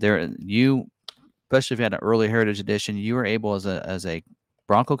 especially if you had an early Heritage Edition, you were able as a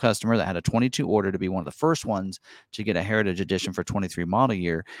Bronco customer that had a 22 order to be one of the first ones to get a Heritage Edition for 23 model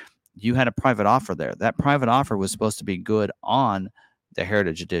year. You had a private offer there. That private offer was supposed to be good on the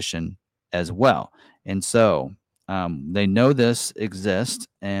Heritage Edition as well. And so they know this exists,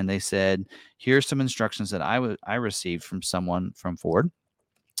 and they said, here's some instructions that I received from someone from Ford.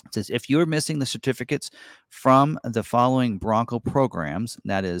 It says, if you're missing the certificates from the following Bronco programs,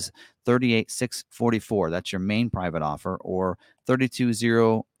 that is 38644, that's your main private offer, or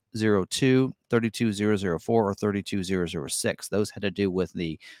 32002, 32004, or 32006. Those had to do with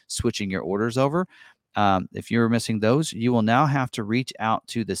the switching your orders over. If you're missing those, you will now have to reach out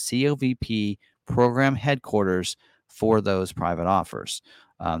to the COVP program headquarters for those private offers.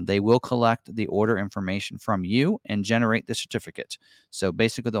 They will collect the order information from you and generate the certificate. So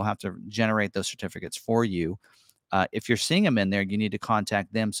basically, they'll have to generate those certificates for you. If you're seeing them in there, you need to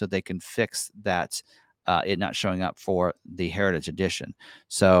contact them so they can fix that it not showing up for the Heritage Edition.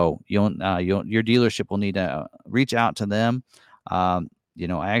 So your dealership will need to reach out to them. I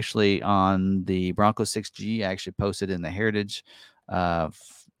actually, on the Bronco 6G, I actually posted in the Heritage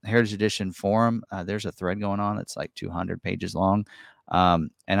Edition forum. There's a thread going on. It's like 200 pages long.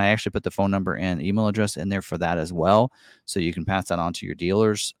 And I actually put the phone number and email address in there for that as well. So you can pass that on to your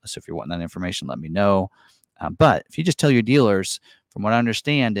dealers. So if you're wanting that information, let me know. But if you just tell your dealers, from what I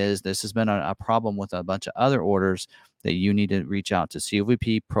understand is this has been a problem with a bunch of other orders, that you need to reach out to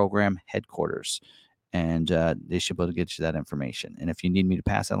COVP program headquarters, and they should be able to get you that information. And if you need me to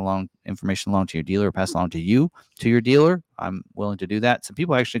pass that information along to your dealer, or pass along to your dealer, I'm willing to do that. Some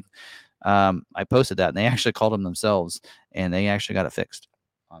people actually, I posted that, and they actually called them themselves, and they actually got it fixed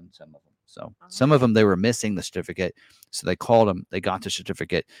on some of them. So some of them, they were missing the certificate, so they called them. They got the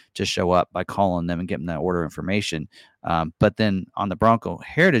certificate to show up by calling them and getting that order information. But then on the Bronco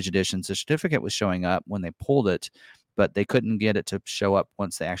Heritage Editions, the certificate was showing up when they pulled it, but they couldn't get it to show up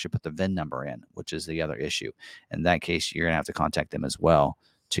once they actually put the VIN number in, which is the other issue. In that case, you're going to have to contact them as well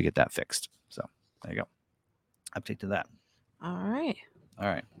to get that fixed. So there you go. Update to that. All right. All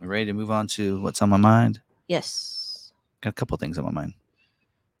right. We ready to move on to what's on my mind? Yes. Got a couple things on my mind.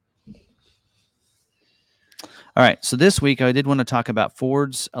 All right. So this week I did want to talk about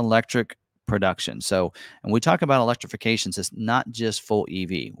Ford's electric production. So, and we talk about electrifications, it's not just full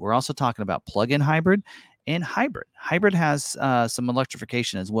EV. We're also talking about plug-in hybrid and hybrid. Hybrid has some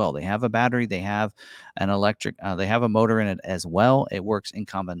electrification as well. They have a battery, they have an electric, they have a motor in it as well. It works in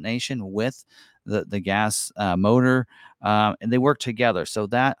combination with the gas motor, and they work together. So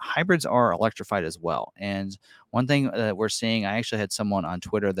that hybrids are electrified as well. And one thing that we're seeing, I actually had someone on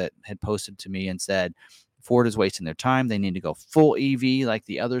Twitter that had posted to me and said, Ford is wasting their time. They need to go full EV like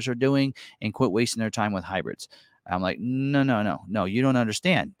the others are doing and quit wasting their time with hybrids. I'm like, no, no, no, no, you don't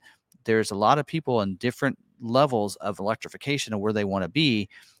understand. There's a lot of people in different levels of electrification of where they want to be.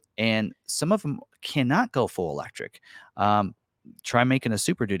 And some of them cannot go full electric. Try making a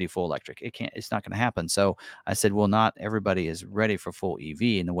Super Duty full electric. It's not going to happen. So I said, well, not everybody is ready for full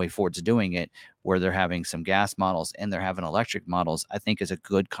EV. And the way Ford's doing it, where they're having some gas models and they're having electric models, I think is a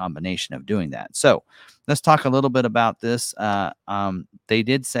good combination of doing that. So let's talk a little bit about this. They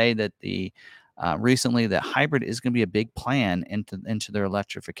did say that recently that hybrid is going to be a big plan into their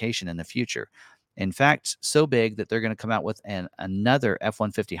electrification in the future. In fact, so big that they're going to come out with another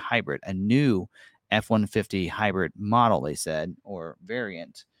F-150 hybrid, a new F-150 hybrid model, they said, or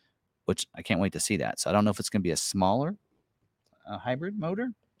variant, which I can't wait to see that. So I don't know if it's going to be a smaller hybrid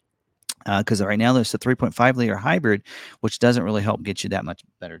motor, because right now there's a 3.5-liter hybrid, which doesn't really help get you that much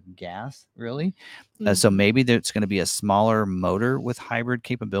better gas, really. So maybe there's going to be a smaller motor with hybrid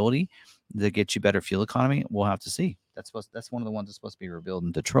capability that gets you better fuel economy. We'll have to see. That's one of the ones that's supposed to be rebuilt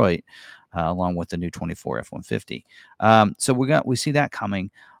in Detroit, along with the new 24 F-150. So we see that coming.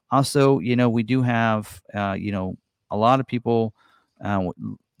 Also, we do have, a lot of people.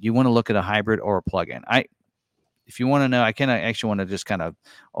 You want to look at a hybrid or a plug-in. If you want to know, I actually want to just kind of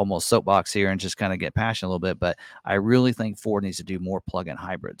almost soapbox here and just kind of get passionate a little bit, but I really think Ford needs to do more plug-in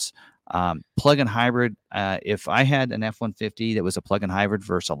hybrids. Plug-in hybrid, if I had an F-150 that was a plug-in hybrid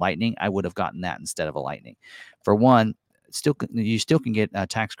versus a Lightning, I would have gotten that instead of a Lightning. For one, you still can get a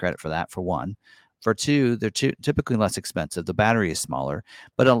tax credit for that, for one. For two, they're typically less expensive. The battery is smaller,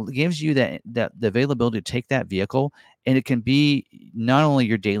 but it gives you the availability to take that vehicle, and it can be not only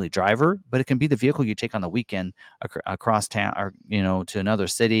your daily driver, but it can be the vehicle you take on the weekend across town, or to another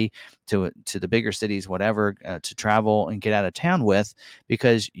city, to the bigger cities, whatever, to travel and get out of town with,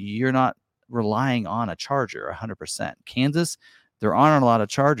 because you're not relying on a charger 100%. Kansas, there aren't a lot of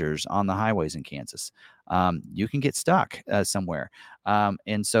chargers on the highways in Kansas. You can get stuck somewhere.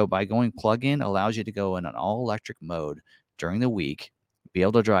 And so by going plug-in allows you to go in an all-electric mode during the week, be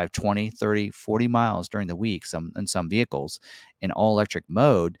able to drive 20, 30, 40 miles during the week, in some vehicles, in all-electric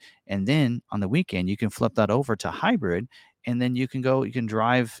mode. And then on the weekend, you can flip that over to hybrid, and then you can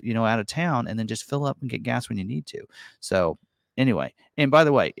drive, out of town and then just fill up and get gas when you need to. So anyway, and by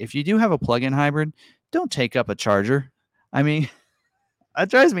the way, if you do have a plug-in hybrid, don't take up a charger. I mean, it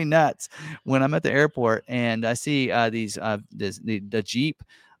drives me nuts when I'm at the airport and I see the Jeep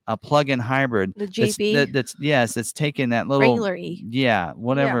plug-in hybrid. The GB That's taking that little regular E.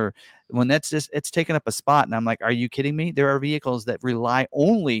 whatever. When it's taking up a spot, and I'm like, are you kidding me? There are vehicles that rely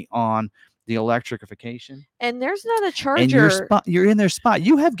only on the electrification, and there's not a charger. And you're in their spot.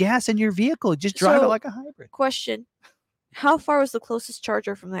 You have gas in your vehicle. Just drive it like a hybrid. Question: how far was the closest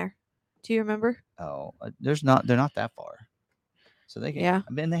charger from there? Do you remember? Oh, they're not that far. So they can, yeah.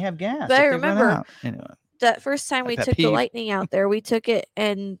 I mean, they have gas. But I remember anyway, that first time we took the Lightning out there, we took it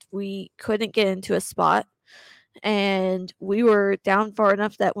and we couldn't get into a spot. And we were down far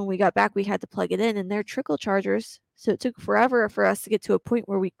enough that when we got back, we had to plug it in, and they're trickle chargers. So it took forever for us to get to a point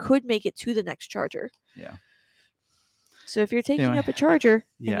where we could make it to the next charger. Yeah. So if you're taking up a charger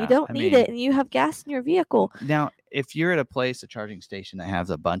and you don't need it and you have gas in your vehicle. Now, if you're at a place, a charging station that has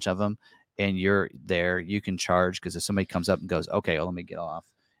a bunch of them, and you're there, you can charge, because if somebody comes up and goes, okay, well, let me get off.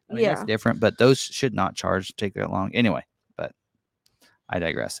 I mean, that's different, but those should not take that long. Anyway, but I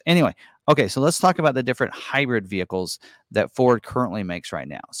digress. Anyway, okay, so let's talk about the different hybrid vehicles that Ford currently makes right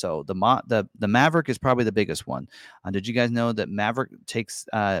now. So the Maverick is probably the biggest one. Did you guys know that Maverick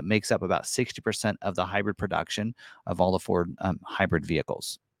makes up about 60% of the hybrid production of all the Ford hybrid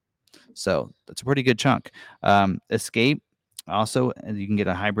vehicles? So that's a pretty good chunk. Escape, also, you can get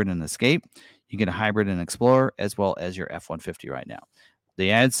a hybrid in Escape. You can get a hybrid in Explorer, as well as your F-150 right now.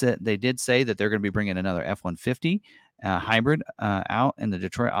 They did say that they're going to be bringing another F-150 hybrid out in the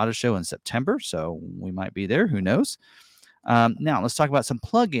Detroit Auto Show in September, so we might be there. Who knows? Now, let's talk about some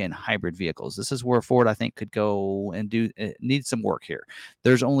plug-in hybrid vehicles. This is where Ford, I think, could go and need some work here.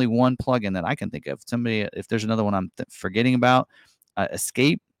 There's only one plug-in that I can think of. If there's another one I'm forgetting about,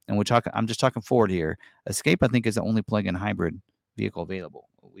 Escape. and I'm just talking Ford here. Escape, I think, is the only plug-in hybrid vehicle available.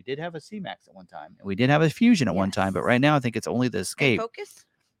 We did have a C-Max at one time, and we did have a Fusion at one time, but right now I think it's only the And Escape. Focus.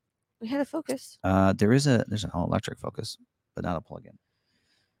 We had a Focus. There's an all-electric Focus, but not a plug-in.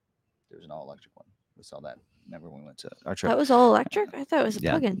 There's an all-electric one. We saw that. Remember when we went to our trip? That was all electric. I thought it was a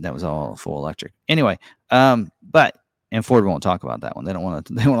Yeah, plug-in. that was all full electric. Anyway, but and Ford won't talk about that one. They don't want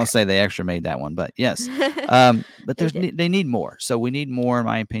to. They want to say they extra made that one, but yes. But they need more. So we need more, in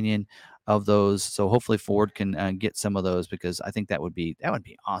my opinion, of those. So hopefully Ford can get some of those, because I think that would be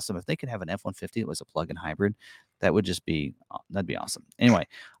awesome if they could have an F-150 that was a plug-in hybrid. That would just be that'd be awesome. Anyway,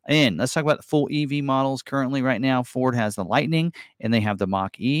 and let's talk about the full EV models currently. Right now, Ford has the Lightning and they have the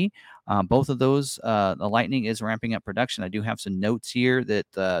Mach-E. Both of those, the Lightning is ramping up production. I do have some notes here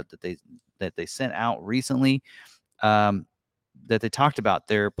that they sent out recently, um, that they talked about.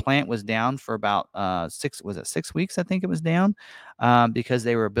 Their plant was down for about 6 weeks? I think it was down, because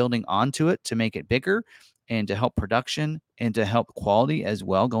they were building onto it to make it bigger and to help production and to help quality as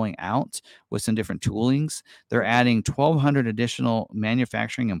well going out with some different toolings. They're adding 1,200 additional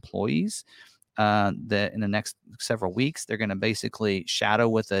manufacturing employees that in the next several weeks. They're going to basically shadow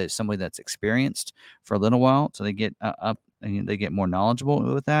with somebody that's experienced for a little while, so they get up and they get more knowledgeable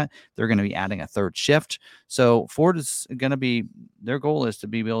with that. They're going to be adding a third shift. So Ford is going to be, their goal is to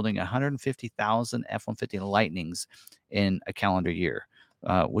be building 150,000 F-150 Lightnings in a calendar year.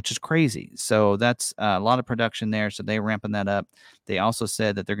 Which is crazy. So that's a lot of production there. So they're ramping that up. They also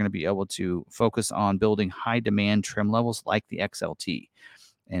said that they're going to be able to focus on building high demand trim levels like the XLT.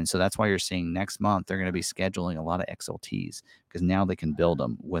 And so that's why you're seeing next month they're going to be scheduling a lot of XLTs, because now they can build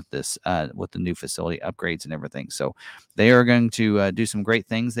them with this with the new facility upgrades and everything. So they are going to do some great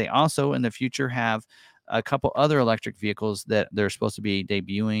things. They also in the future have a couple other electric vehicles that they're supposed to be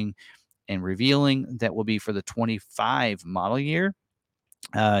debuting and revealing that will be for the 25 model year.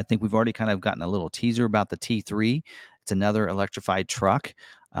 I think we've already kind of gotten a little teaser about the T3. It's another electrified truck.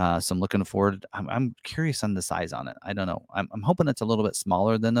 So I'm looking forward. I'm curious on the size on it. I don't know. I'm hoping it's a little bit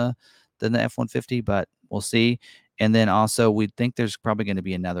smaller than the F-150, but we'll see. And then also we think there's probably going to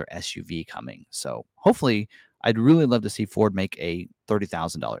be another SUV coming. So hopefully, I'd really love to see Ford make a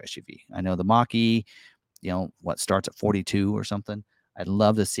 $30,000 SUV. I know the Mach-E, what starts at 42 or something. I'd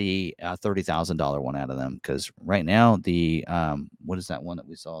love to see a $30,000 one out of them, because right now the what is that one that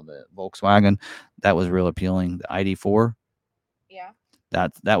we saw, the Volkswagen, that was real appealing. The ID4, Yeah,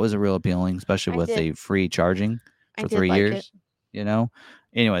 that was a real appealing, especially with the free charging for 3 years.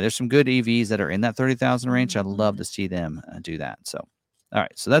 Anyway, there's some good EVs that are in that 30,000 range. I'd love to see them do that. So, all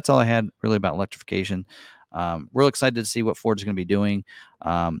right, so that's all I had really about electrification. Real excited to see what Ford's going to be doing,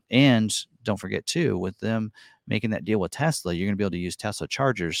 and don't forget too, with them making that deal with Tesla, you're going to be able to use Tesla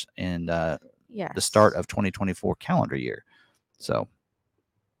chargers in the start of 2024 calendar year. So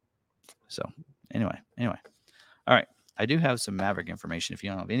anyway, all right. I do have some Maverick information if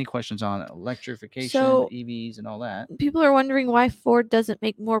you don't have any questions on electrification, EVs, and all that. People are wondering why Ford doesn't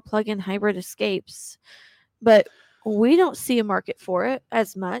make more plug-in hybrid Escapes, but we don't see a market for it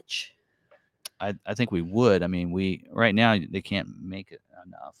as much. I think we would. I mean, right now they can't make it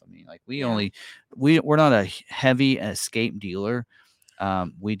enough. I mean, like we're not a heavy Escape dealer.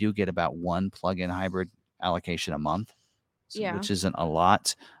 We do get about one plug-in hybrid allocation a month, which isn't a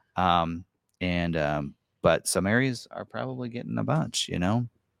lot. But some areas are probably getting a bunch,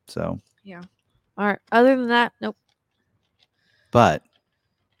 So yeah. All right. Other than that, nope. But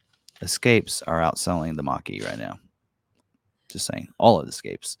Escapes are outselling the Mach-E right now. Just saying, all of the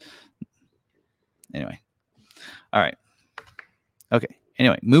Escapes. Anyway, all right. Okay.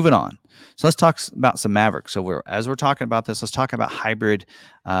 Anyway, moving on. So let's talk about some Mavericks. So as we're talking about this, let's talk about hybrid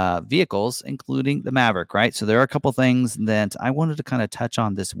vehicles, including the Maverick, right? So there are a couple things that I wanted to kind of touch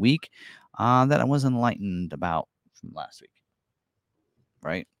on this week that I was enlightened about from last week,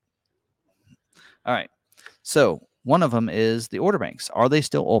 right? All right. So one of them is the order banks. Are they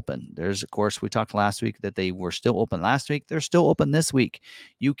still open? There's, of course, we talked last week that they were still open last week. They're still open this week.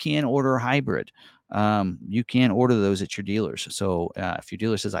 You can order hybrid. You can order those at your dealers. So if your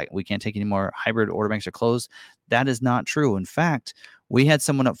dealer says, we can't take any more hybrid, order banks are closed, that is not true. In fact, we had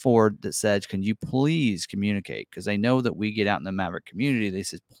someone at Ford that said, can you please communicate? Because they know that we get out in the Maverick community. They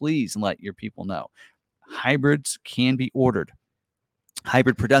said, please let your people know. Hybrids can be ordered.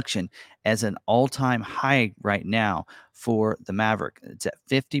 Hybrid production as an all-time high right now for the Maverick. It's at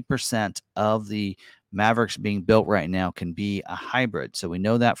 50% of the Mavericks being built right now can be a hybrid. So we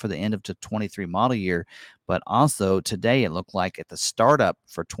know that for the end of the 23 model year, but also today it looked like at the startup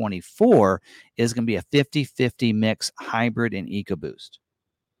for 24 is going to be a 50-50 mix hybrid and EcoBoost.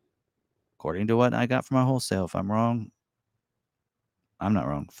 According to what I got from my wholesale. If I'm wrong, I'm not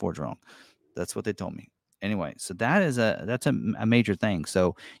wrong. Ford's wrong. That's what they told me. Anyway, so that's a major thing.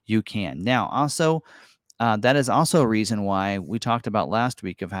 So you can now also that is also a reason why we talked about last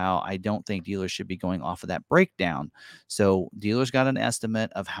week of how I don't think dealers should be going off of that breakdown. So dealers got an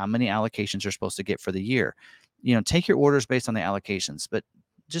estimate of how many allocations they're supposed to get for the year. Take your orders based on the allocations, but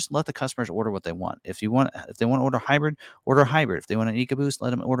just let the customers order what they want. If they want to order hybrid, order hybrid. If they want an EcoBoost, let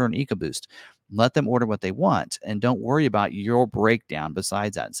them order an EcoBoost. Let them order what they want, and don't worry about your breakdown.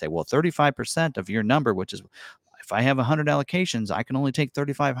 Besides that, and say, well, 35% of your number, which is if I have 100 allocations, I can only take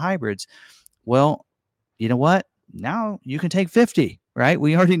 35 hybrids. Well, you know what? Now you can take 50, right?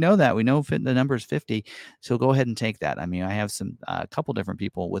 We already know that. We know the number is 50. So go ahead and take that. I mean, I have a couple different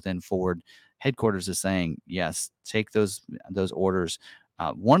people within Ford headquarters is saying, yes, take those orders.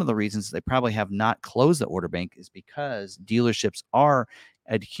 One of the reasons they probably have not closed the order bank is because dealerships are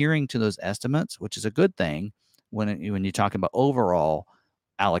adhering to those estimates, which is a good thing when you talk about overall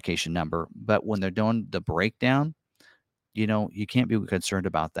allocation number. But when they're doing the breakdown, you can't be concerned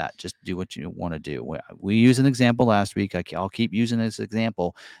about that. Just do what you want to do. We used an example last week. I'll keep using this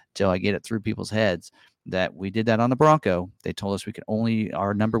example till I get it through people's heads that we did that on the Bronco. They told us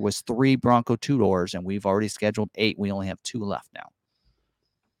our number was 3 Bronco 2-doors, and we've already scheduled 8. We only have 2 left now.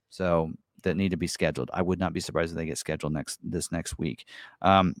 So that need to be scheduled. I would not be surprised if they get scheduled this next week.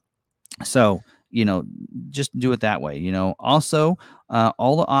 So, just do it that way. Also,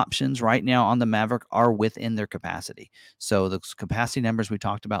 all the options right now on the Maverick are within their capacity. So the capacity numbers we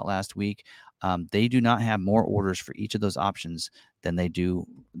talked about last week, they do not have more orders for each of those options than they can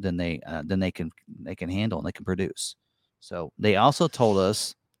handle and they can produce. So they also told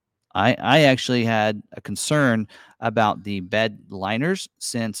us I actually had a concern about the bed liners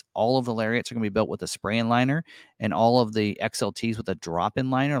since all of the Lariats are going to be built with a spray-in liner and all of the XLTs with a drop-in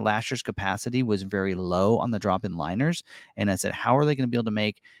liner. Last year's capacity was very low on the drop-in liners, and I said, how are they going to be able to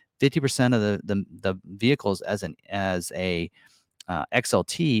make 50% of the vehicles as a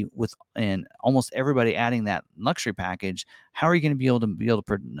XLT and almost everybody adding that luxury package? How are you going to be able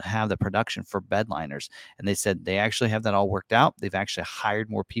to have the production for bed liners? And they said they actually have that all worked out. They've actually hired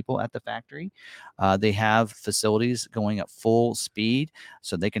more people at the factory. They have facilities going at full speed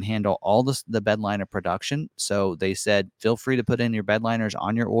so they can handle all the bed liner production. So they said, feel free to put in your bed liners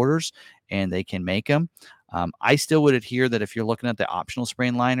on your orders and they can make them. I still would adhere that if you're looking at the optional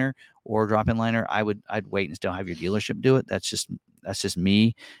spray-in liner or drop-in liner, I'd wait and still have your dealership do it. That's just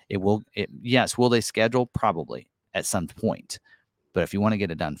me. Yes, will they schedule? Probably at some point. But if you want to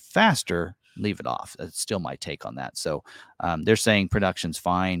get it done faster, leave it off. That's still my take on that. So they're saying production's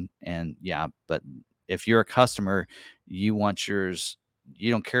fine. And yeah, but if you're a customer, you want yours,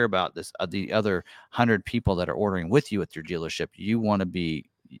 you don't care about the other 100 people that are ordering with you at your dealership. You want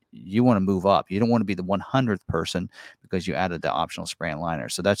to move up. You don't want to be the 100th person because you added the optional spray and liner.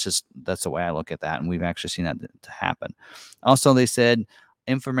 So that's the way I look at that. And we've actually seen that to happen. Also, they said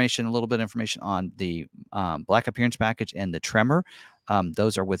a little bit of information on the black appearance package and the trimmer.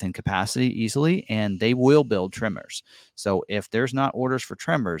 Those are within capacity easily, and they will build trimmers. So if there's not orders for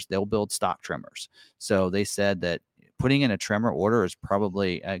trimmers, they'll build stock trimmers. So they said that putting in a trimmer order is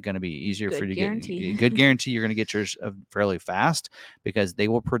probably going to be easier for you to get. Good guarantee you're going to get yours fairly fast because they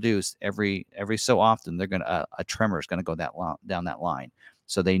will produce every so often. They're going to a trimmer is going to go down that line.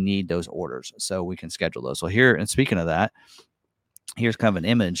 So they need those orders so we can schedule those. So here, and speaking of that, here's kind of an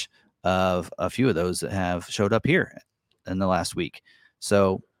image of a few of those that have showed up here in the last week.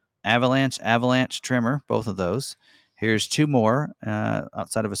 So Avalanche trimmer, both of those. Here's 2 more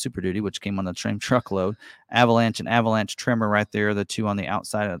outside of a Super Duty, which came on the same truckload. Avalanche and Avalanche trimmer right there. The 2 on the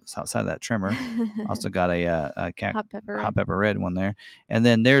outside of that trimmer. Also got a hot pepper red one there. And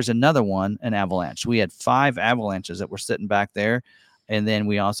then there's another one, an Avalanche. We had 5 Avalanches that were sitting back there. And then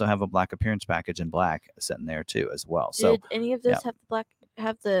we also have a black appearance package in black sitting there too as well. Did any of those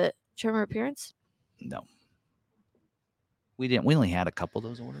have the trimmer appearance? No. We didn't. We only had a couple of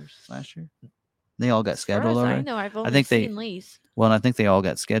those orders last year. They all got scheduled already. I know, I've only seen Lee's. Well, and I think they all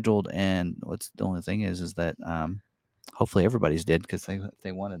got scheduled. And what's the only thing is that hopefully everybody's did because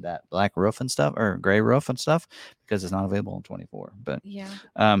they wanted that black roof and stuff or gray roof and stuff because it's not available in 24. But yeah,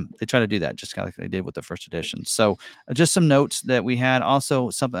 they try to do that just kind of like they did with the first edition. So just some notes that we had.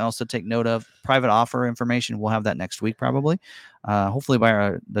 Also, something else to take note of: private offer information. We'll have that next week probably. Hopefully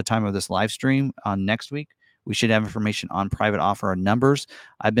by the time of this live stream on next week, we should have information on private offer and numbers.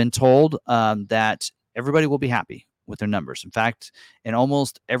 I've been told that everybody will be happy with their numbers. In fact, in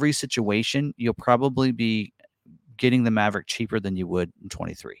almost every situation, you'll probably be getting the Maverick cheaper than you would in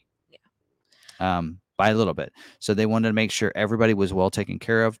 23. Yeah. By a little bit. So they wanted to make sure everybody was well taken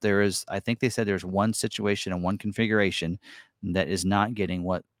care of. I think they said there's one situation and one configuration that is not getting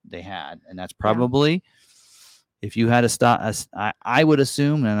what they had, and that's probably if you had a stock. I would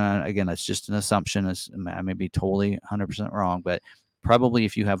assume, and again, that's just an assumption. I may be totally 100% wrong, but probably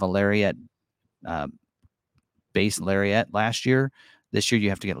if you have a Lariat uh, base Lariat last year, this year you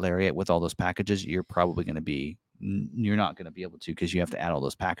have to get Lariat with all those packages. You're probably going to be you're not going to be able to because you have to add all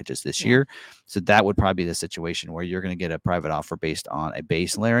those packages this year. So that would probably be the situation where you're going to get a private offer based on a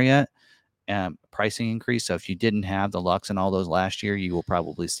base Lariat pricing increase. So if you didn't have the Lux and all those last year, you will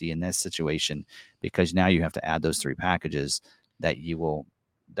probably see in this situation because now you have to add those 3 packages that you will.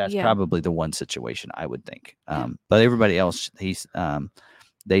 That's probably the one situation I would think. But everybody else,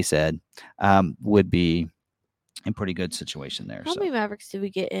 they said would be in pretty good situation there. How many Mavericks did we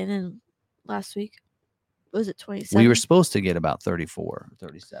get in last week? Was it 27? We were supposed to get about 34,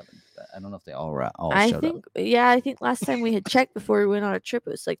 37. But I don't know if they all showed up. Yeah, I think last time we had checked before we went on a trip, it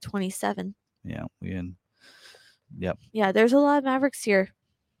was like 27. Yeah, we had. Yep. Yeah, there's a lot of Mavericks here.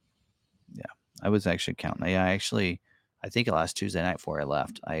 Yeah, I was actually counting. I think last Tuesday night before I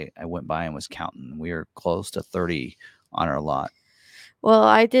left, I went by and was counting. We were close to 30 on our lot. Well,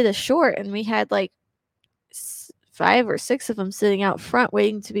 I did a short, and we had like 5 or 6 of them sitting out front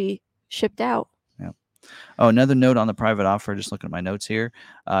waiting to be shipped out. Yeah. Oh, another note on the private offer. Just looking at my notes here.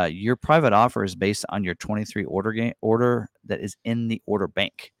 Your private offer is based on your 23 order that is in the order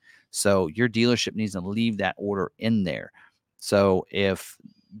bank. So your dealership needs to leave that order in there. So if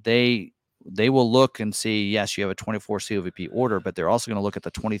they will look and see, yes, you have a 24 COVP order, but they're also going to look at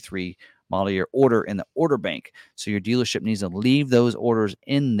the 23 model year order in the order bank. So your dealership needs to leave those orders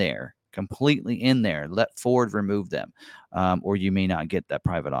in there, completely in there. Let Ford remove them, or you may not get that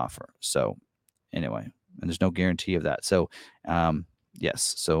private offer. So anyway, and there's no guarantee of that. So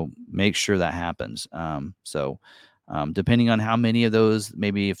yes, so make sure that happens. Depending on how many of those,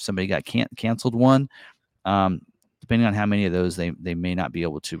 maybe if somebody got canceled one, depending on how many of those, they may not be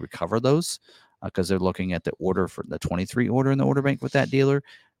able to recover those because they're looking at the order for the 23 order in the order bank with that dealer.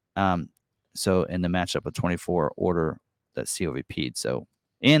 So in the matchup of 24 order that's COVP'd. So,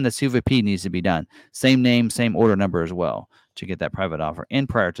 and the COVP needs to be done. Same name, same order number as well to get that private offer and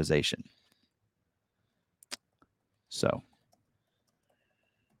prioritization. So,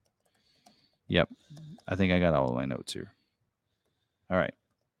 yep. I think I got all of my notes here. All right.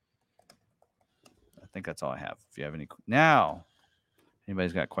 I think that's all I have. If you have any now,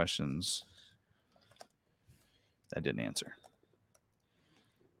 anybody's got questions I didn't answer.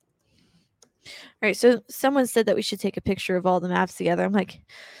 All right. So someone said that we should take a picture of all the maps together. I'm like,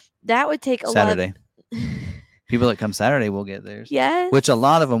 that would take a Saturday. lot. People that come Saturday will get theirs. Yes. Which a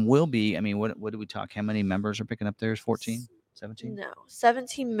lot of them will be. I mean, what did we talk? How many members are picking up theirs? 14? 17? No,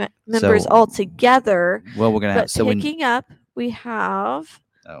 17 members altogether. Well, we're going to have. So picking up, we have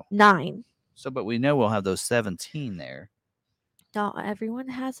 9. So, but we know we'll have those 17 there. Not everyone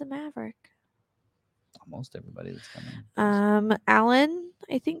has a Maverick. Almost everybody that's coming. Alan,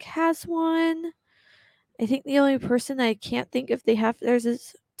 I think, has one. I think the only person I can't think if they have theirs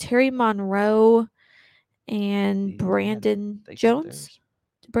is Terry Monroe and Brandon Jones.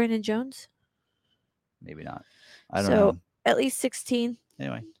 Brandon Jones? Maybe not. I don't know. At least 16.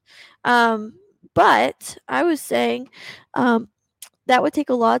 Anyway. But I was saying that would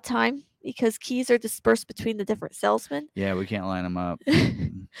take a lot of time because keys are dispersed between the different salesmen. Yeah, we can't line them up.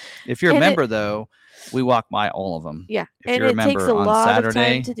 If you're a member, though, we walk by all of them. Yeah, if you're a member takes a on lot Saturday, of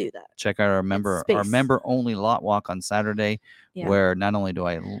time to do that. Check out our member only lot walk on Saturday, where not only do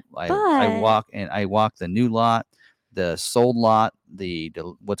I walk the new lot, the sold lot, the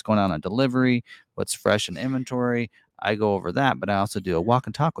what's going on delivery, what's fresh in inventory. I go over that, but I also do a walk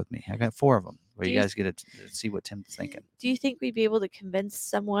and talk with me. I got 4 of them where you guys get to see what Tim's thinking. Do you think we'd be able to convince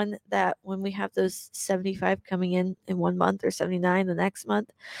someone that when we have those 75 coming in 1 month or 79 the next month,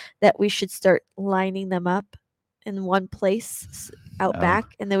 that we should start lining them up in one place out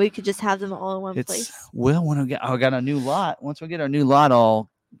back, and then we could just have them all in one place? Well, when I got a new lot, once we get our new lot all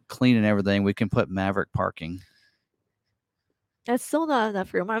clean and everything, we can put Maverick parking. That's still not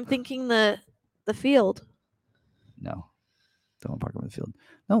enough room. I'm thinking the field. No, don't park them in the field.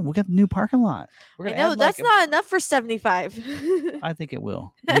 No, we got a new parking lot. I know that's not enough for 75. I think it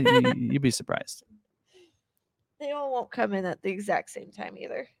will. You'd be surprised. They all won't come in at the exact same time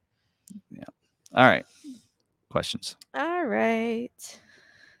either. Yeah. All right. Questions. All right.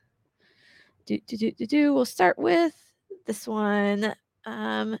 We'll start with this one.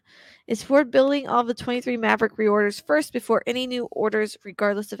 Is Ford building all the 23 Maverick reorders first before any new orders,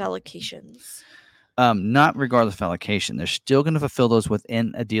 regardless of allocations? Not regardless of allocation. They're still going to fulfill those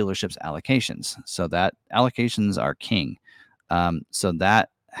within a dealership's allocations. So that allocations are king. So that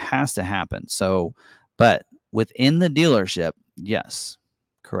has to happen. So, but within the dealership, yes,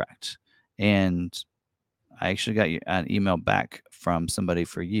 correct. And I actually got an email back from somebody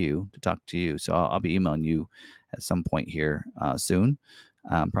for you to talk to you. So I'll be emailing you at some point here soon,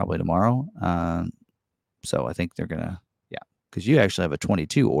 probably tomorrow. So I think they're gonna, yeah, because you actually have a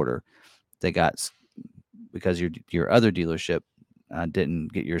 22 order. They got because your other dealership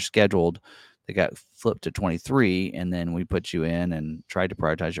didn't get yours scheduled. They got flipped to 23, and then we put you in and tried to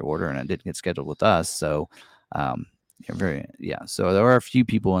prioritize your order, and it didn't get scheduled with us. So, yeah. So there are a few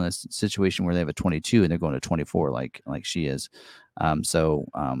people in this situation where they have a 22 and they're going to 24, like she is.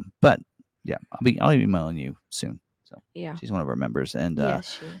 But yeah, I'll be emailing you soon. So Yeah. she's one of our members, and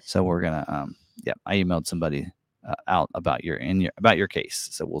Yes, she is. so we're gonna yeah, I emailed somebody out about your case,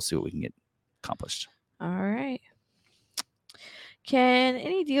 so we'll see what we can get accomplished. All right. Can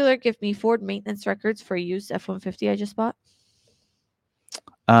any dealer give me Ford maintenance records for a used F-150 I just bought?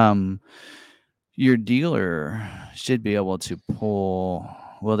 Your dealer should be able to pull.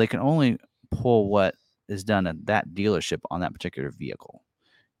 Well, they can only pull what is done at that dealership on that particular vehicle.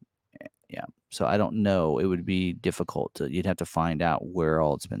 Yeah. So I don't know. It would be difficult to. You'd have to find out where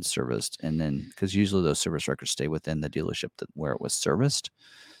all it's been serviced, and then because usually those service records stay within the dealership where it was serviced.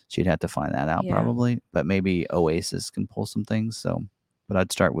 So you'd have to find that out probably. But maybe Oasis can pull some things. So, but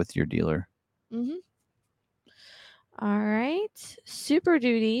I'd start with your dealer. Mm-hmm. All right. Super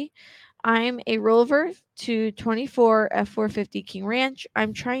Duty. I'm a Rover to 24 F450 King Ranch.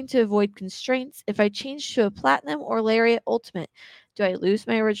 I'm trying to avoid constraints. If I change to a Platinum or Lariat Ultimate, do I lose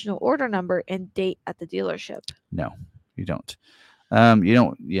my original order number and date at the dealership? No, you don't. You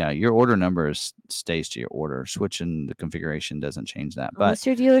don't. Yeah, your order number stays to your order. Switching the configuration doesn't change that. Unless But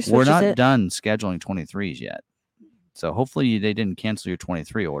your dealer switches we're not it. done scheduling 23s yet. So hopefully they didn't cancel your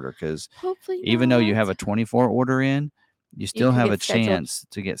 23 order because even though you have a 24 order in, you still have a chance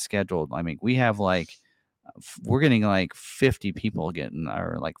to get scheduled. I mean, we have we're getting like 50 people getting,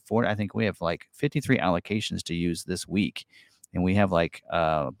 or like 40. I think we have like 53 allocations to use this week. And we have like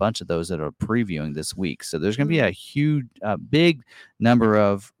a bunch of those that are previewing this week. So there's going to be a huge, big number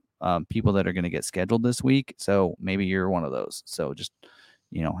of people that are going to get scheduled this week. So maybe you're one of those. So just,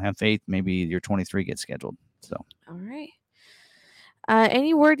 have faith. Maybe your 23 gets scheduled. So, all right.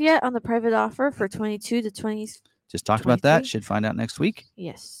 Any word yet on the private offer for 22 to 20? Just talked about that. Should find out next week.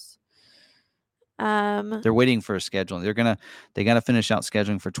 Yes. They're waiting for a scheduling. They got to finish out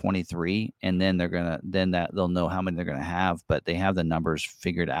scheduling for 23, and then they'll know how many they're gonna have. But they have the numbers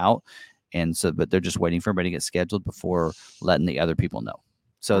figured out, and so but they're just waiting for everybody to get scheduled before letting the other people know.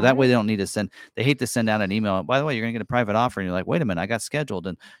 So that way they don't need to send. They hate to send out an email. By the way, you're gonna get a private offer, and you're like, wait a minute, I got scheduled,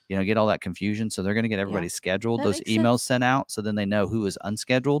 and get all that confusion. So they're gonna get everybody scheduled. Those emails sent out, so then they know who is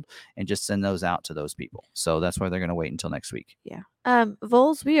unscheduled, and just send those out to those people. So that's why they're gonna wait until next week. Yeah.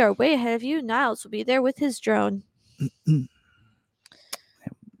 Vols, we are way ahead of you. Niles will be there with his drone.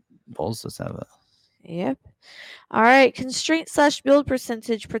 Vols does have a. Yep. All right. Constraint / build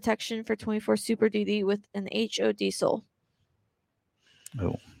percentage protection for 24 Super Duty with an HO diesel.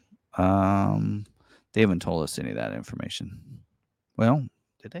 Oh. They haven't told us any of that information. Well,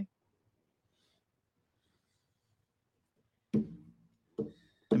 did they?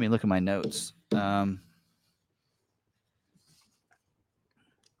 Let me look at my notes. Go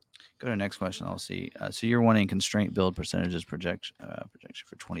to the next question. I'll see. So you're wanting constraint build percentages projection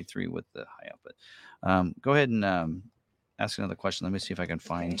for 23 with the high output. Go ahead and ask another question. Let me see if I can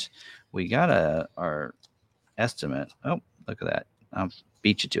find. We got our estimate. Oh, look at that. I'll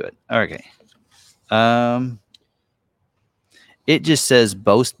beat you to it. Okay. It just says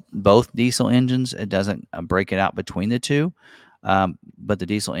both diesel engines. It doesn't break it out between the two, but the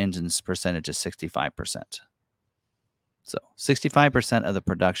diesel engine's percentage is 65%. So 65% of the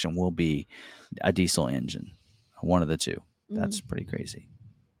production will be a diesel engine, one of the two. That's pretty crazy.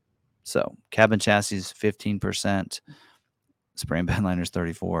 So cabin chassis 15%, spray and bed liners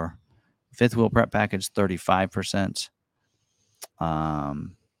 34%, fifth wheel prep package 35%. Yeah,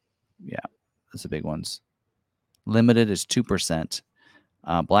 that's the big ones. Limited is 2%.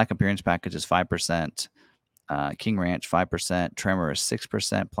 Black appearance package is 5%. King Ranch 5%. Tremor is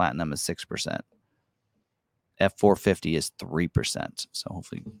 6%. Platinum is 6%. F450 is 3%. So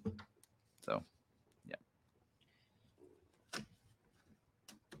hopefully, yeah.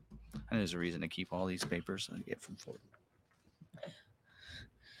 And there's a reason to keep all these papers I get from Ford.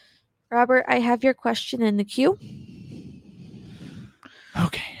 Robert, I have your question in the queue.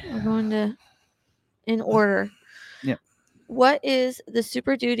 Okay. We're going to in order. Yep. What is the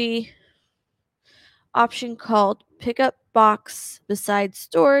Super Duty option called? Pickup box besides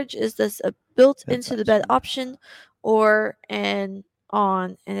storage? Is this a built into the bed option or an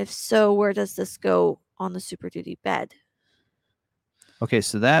on? And if so, where does this go on the Super Duty bed. Okay,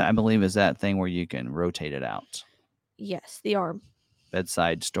 so that I believe is that thing where you can rotate it out. Yes, the arm.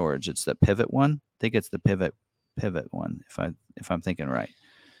 Bedside storage. It's the pivot one. I think it's the pivot one. If I'm thinking right.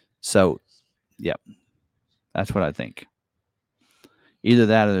 So, yep, that's what I think. Either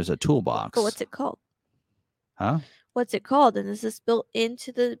that or there's a toolbox. But what's it called? Huh? What's it called? And is this built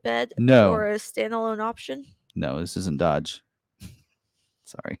into the bed No. or a standalone option? No, this isn't Dodge.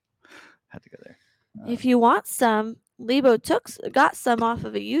 Sorry, had to go there. If you want some, Lebo got some off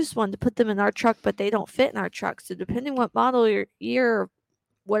of a used one to put them in our truck, but they don't fit in our truck. So depending what model or year, or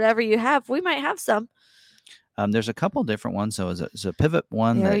whatever you have, we might have some. There's a couple different ones. So it's a pivot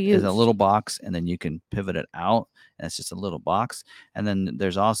one They're that is a used. little box, and then you can pivot it out, and it's just a little box. And then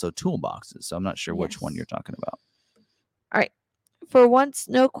there's also toolboxes. So I'm not sure which one Yes. you're talking about. All right. For once,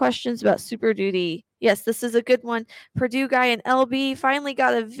 no questions about Super Duty. Yes, this is a good one. Purdue guy in LB finally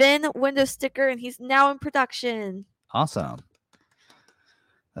got a VIN window sticker, and he's now in production. Awesome.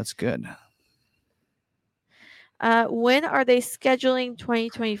 That's good. When are they scheduling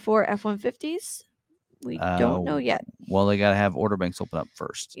 2024 F-150s? We don't know yet. Well, they got to have order banks open up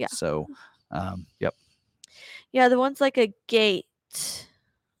first. Yeah. So, yep. Yeah, the one's like a gate,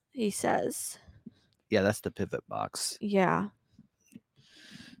 he says. Yeah, that's the pivot box. Yeah.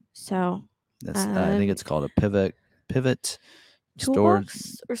 So that's I think it's called a pivot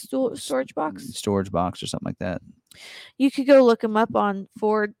toolbox or storage box. Storage box or something like that. You could go look them up on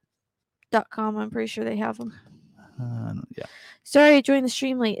Ford.com. I'm pretty sure they have them. Yeah. Sorry, I joined the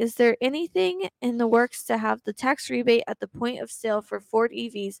stream late. Is there anything in the works to have the tax rebate at the point of sale for Ford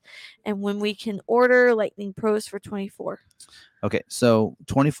EVs, and when we can order Lightning Pros for 24? Okay, so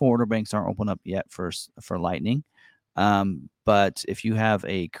 24 order banks aren't open up yet for Lightning, but if you have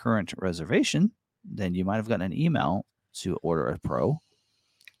a current reservation, then you might have gotten an email to order a Pro.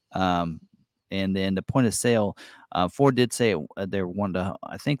 And then the point of sale, Ford did say they're one to.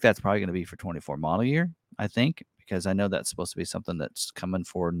 I think that's probably going to be for 24 model year. I think, because I know that's supposed to be something that's coming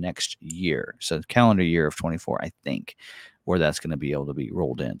for next year. So calendar year of 24, I think, where that's going to be able to be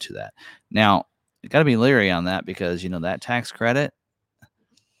rolled into that. Now, you got to be leery on that, because that tax credit,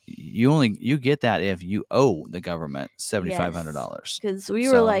 you get that if you owe the government $7,500. Because we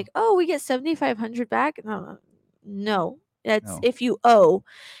were like, oh, we get $7,500 back. No, that's if you owe,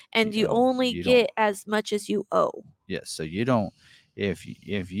 and you only get as much as you owe. Yes, so you don't. If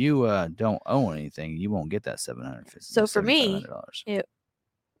you don't owe anything, you won't get that $750. So for me,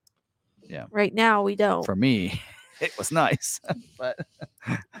 right now we don't. For me, it was nice, but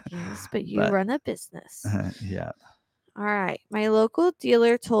yes, but you run a business. Yeah. All right, my local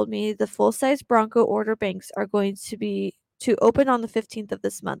dealer told me the full-size Bronco order banks are going to open on the 15th of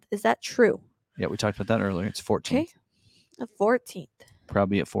this month. Is that true? Yeah, we talked about that earlier. It's 14th. Okay, the 14th.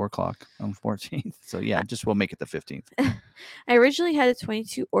 Probably at 4 o'clock on 14th. So yeah, we'll make it the 15th. I originally had a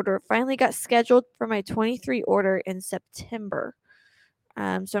 22 order. Finally got scheduled for my 23 order in September. So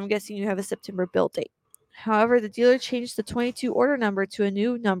I'm guessing you have a September build date. However, the dealer changed the 22 order number to a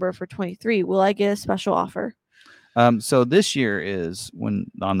new number for 23. Will I get a special offer? So this year is when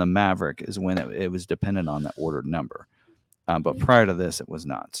on the Maverick is when it was dependent on the ordered number. But prior to this, it was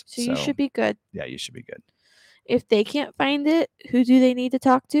not. So you should be good. Yeah, you should be good. If they can't find it, who do they need to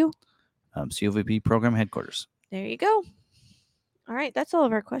talk to? COVP program headquarters. There you go. All right, that's all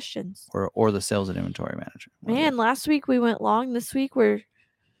of our questions. Or the sales and inventory manager. Man, last week we went long. This week we're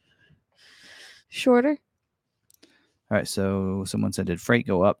shorter. All right, so someone said, did freight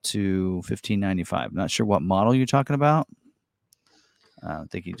go up to $1,595? Not sure what model you're talking about. I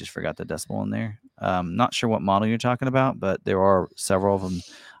think you just forgot the decimal in there. Not sure what model you're talking about, but there are several of them.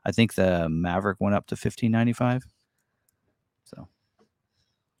 I think the Maverick went up to $1,595. So,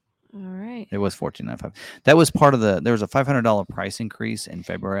 all right, it was $1,495. That was part of there was a $500 price increase in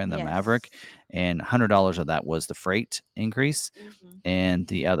February in the Maverick, and $100 of that was the freight increase, and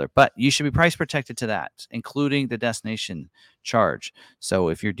the other. But you should be price protected to that, including the destination charge. So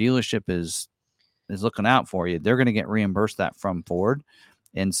if your dealership is looking out for you, they're going to get reimbursed that from Ford.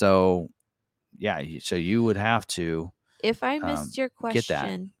 And so, yeah, so you would have to. If I missed your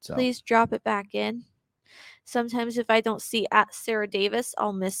question, please drop it back in. Sometimes if I don't see at Sarah Davis,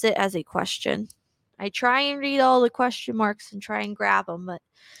 I'll miss it as a question. I try and read all the question marks and try and grab them, but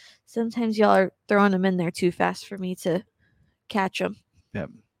sometimes y'all are throwing them in there too fast for me to catch them. Yep.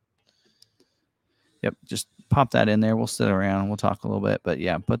 Just pop that in there. We'll sit around. We'll talk a little bit, but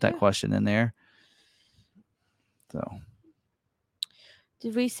yeah, put that question in there. So,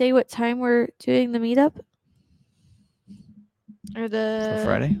 did we say what time we're doing the meetup? Or the for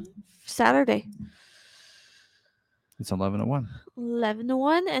Friday? Saturday. It's 11-1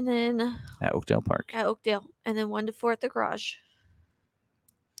 11-1, and then at Oakdale Park. at Oakdale, and then 1-4 at the garage.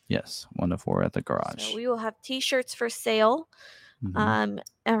 Yes, 1-4 at the So garage. we will have T-shirts for sale. Mhm.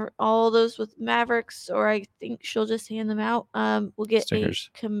 All those with Mavericks, or I think she'll just hand them out. We'll get Stickers.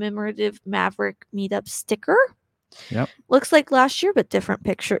 a commemorative Maverick meetup sticker. Yep. Looks like last year, but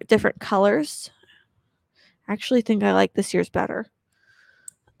different colors. I actually think I like this year's better.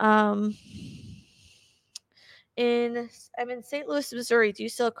 I'm in St. Louis, Missouri. Do you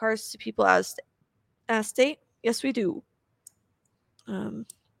sell cars to people out of state? Yes, we do.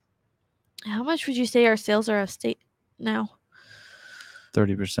 How much would you say our sales are out of state now?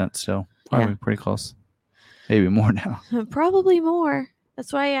 30% still. Probably Yeah. pretty close. Maybe more now. Probably more.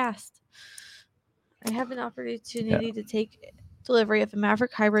 That's why I asked. I have an opportunity to take delivery of a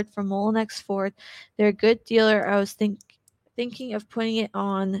Maverick Hybrid from Molinex Ford. They're a good dealer. I was thinking of putting it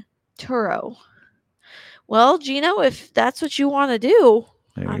on Turo. Well, Gino, if that's what you want to do,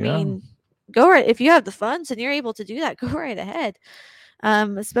 There you go. Go right. If you have the funds and you're able to do that, go right ahead.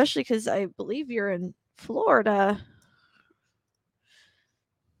 Especially because I believe you're in Florida.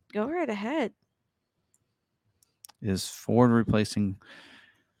 Go right ahead. Is Ford replacing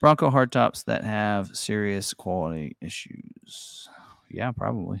Bronco hardtops that have serious quality issues? Yeah,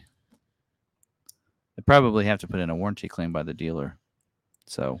 probably. They probably have to put in a warranty claim by the dealer.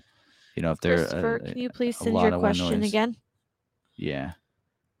 So, if they're Christopher, can you please a send lot your of wind question noise. again? Yeah.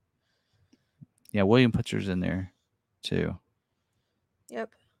 Yeah, William Putcher's in there too.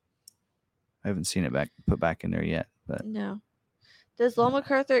 Yep. I haven't seen it put back in there yet, but no. Does Lowell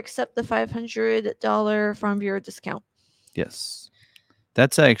MacArthur accept the $500 Farm Bureau discount? Yes.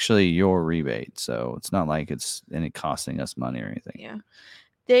 That's actually your rebate, so it's not like it's any costing us money or anything. Yeah.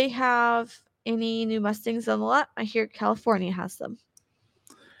 They have any new Mustangs on the lot? I hear California has them.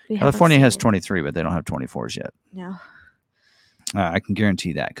 California has 23, but they don't have 24s yet. No. I can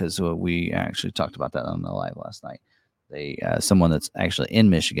guarantee that because we actually talked about that on the live last night. Someone that's actually in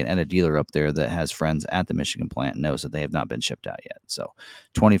Michigan and a dealer up there that has friends at the Michigan plant knows that they have not been shipped out yet. So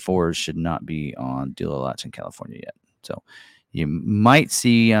 24s should not be on dealer lots in California yet. So you might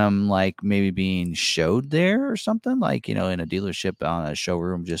see like maybe being showed there or something, like in a dealership on a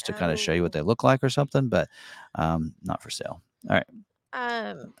showroom just to kind of show you what they look like or something, but not for sale. All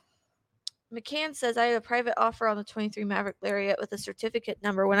right. McCann says, I have a private offer on the 23 Maverick Lariat with a certificate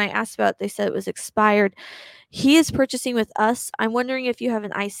number. When I asked about it, they said it was expired. He is purchasing with us. I'm wondering if you have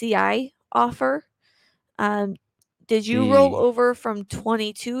an ICI offer. Did you roll over from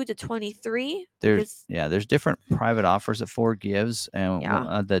 22 to 23? There's different private offers that Ford gives,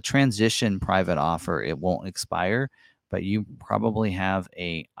 and the transition private offer, it won't expire, but you probably have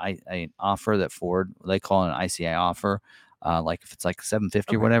an offer that Ford, they call it an ICI offer. Like if it's like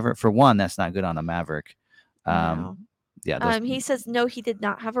 750 or whatever, for one, that's not good on a Maverick. No. Yeah. He says no, he did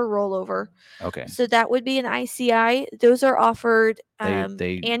not have a rollover. Okay. So that would be an ICI. Those are offered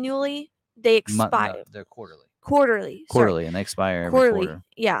annually. They expire. No, they're quarterly. Quarterly, and they expire every quarter.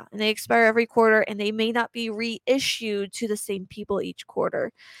 Yeah, and they expire every quarter, and they may not be reissued to the same people each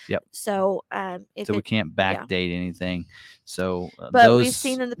quarter. Yep. So, so we can't backdate anything. So, but we've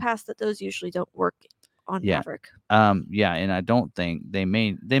seen in the past that those usually don't work on Maverick. Yeah, and I don't think they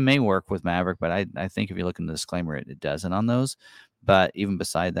may work with Maverick, but I think if you look in the disclaimer, it doesn't on those. But even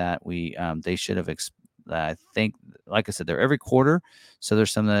beside that, they should have. I think, like I said, they're every quarter. So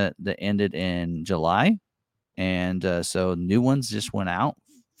there's some that ended in July. And so new ones just went out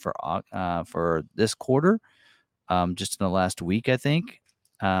for this quarter, just in the last week, I think.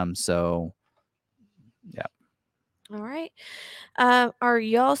 So, yeah. All right. Are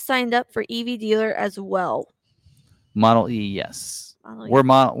y'all signed up for EV dealer as well? Model E, yes.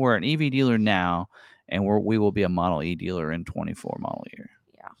 We're an EV dealer now, and we will be a Model E dealer in 24 model year.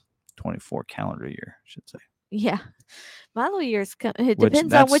 Yeah. 24 calendar year, I should say. Yeah. Model years, it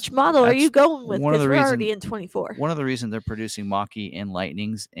depends on which model are you going with, because we're already in 24. One of the reasons they're producing Mach-E and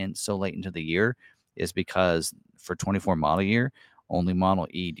Lightnings and so late into the year is because for 24 model year, only Model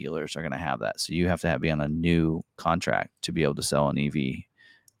E dealers are going to have that. So you have to be on a new contract to be able to sell an EV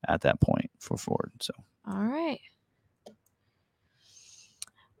at that point for Ford. So. All right.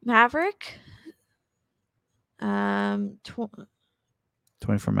 Maverick.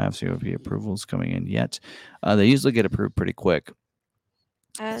 24 MAV COP approvals coming in yet. They usually get approved pretty quick.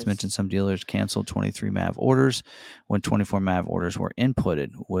 As mentioned, some dealers canceled 23 MAV orders. When 24 MAV orders were inputted,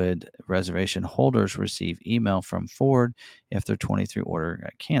 would reservation holders receive email from Ford if their 23 order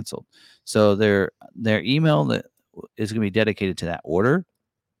got canceled? So their email that is going to be dedicated to that order.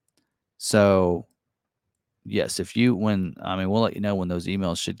 So yes, if you we'll let you know when those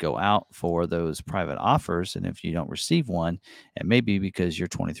emails should go out for those private offers, and if you don't receive one, it may be because your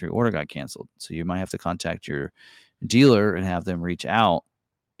 23 order got canceled. So you might have to contact your dealer and have them reach out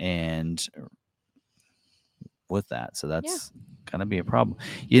and with that. So Yeah. that's gonna be a problem.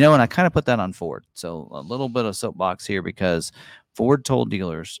 And I kind of put that on Ford. So a little bit of soapbox here because Ford told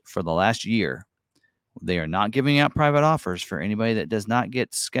dealers for the last year they are not giving out private offers for anybody that does not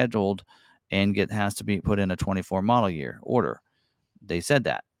get scheduled and has to be put in a 24 model year order. They said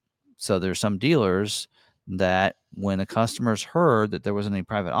that. So there's some dealers that when the customers heard that there wasn't any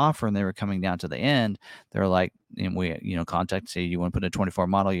private offer and they were coming down to the end, they're like, and we, contact, say, you want to put a 24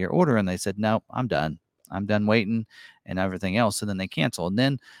 model year order? And they said, no, I'm done. I'm done waiting and everything else. So then they cancel. And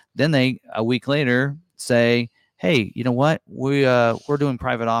then they, a week later, say, hey, you know what? We're doing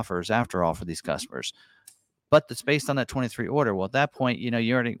private offers after all for these customers. But that's based on that 23 order. Well, at that point,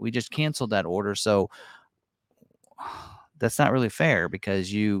 we just canceled that order. So that's not really fair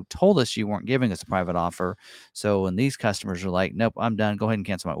because you told us you weren't giving us a private offer. So when these customers are like, nope, I'm done, go ahead and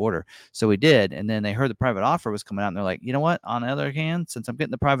cancel my order. So we did. And then they heard the private offer was coming out and they're like, you know what? On the other hand, since I'm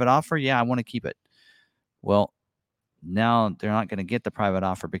getting the private offer, yeah, I want to keep it. Well, now they're not going to get the private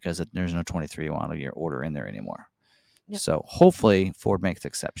offer because there's no 23 model year order in there anymore. Yep. So hopefully Ford makes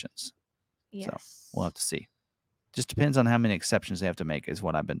exceptions. Yes. So we'll have to see. Just depends on how many exceptions they have to make is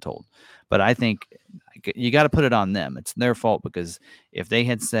what I've been told. But I think you got to put it on them. It's their fault because if they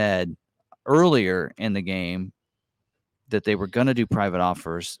had said earlier in the game that they were going to do private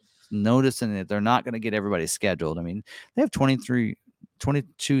offers, noticing that they're not going to get everybody scheduled. I mean, they have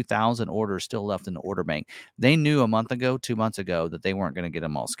 22,000 orders still left in the order bank. They knew a month ago, 2 months ago, that they weren't going to get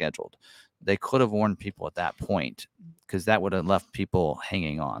them all scheduled. They could have warned people at that point because that would have left people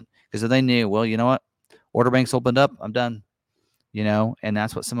hanging on. Because if they knew, well, you know what? Order banks opened up, I'm done, and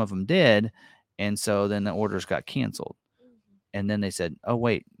that's what some of them did. And so then the orders got canceled. And then they said, oh,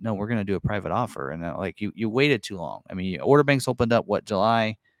 wait, no, we're going to do a private offer. And like you waited too long. I mean, order banks opened up,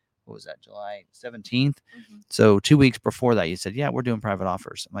 July 17th? Mm-hmm. So 2 weeks before that, you said, yeah, we're doing private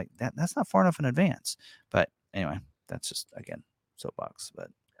offers. I'm like, that's not far enough in advance. But anyway, that's just, again, soapbox. But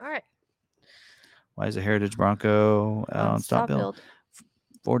all right. Why is a Heritage Bronco out on stop build? build?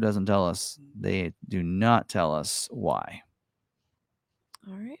 Ford doesn't tell us. They do not tell us why.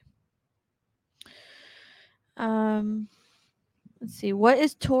 All right. Let's see. What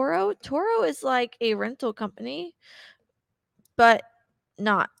is Toro? Toro is like a rental company, but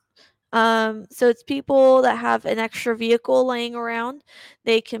not. So it's people that have an extra vehicle laying around.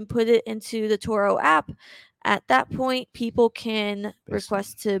 They can put it into the Toro app. At that point, people can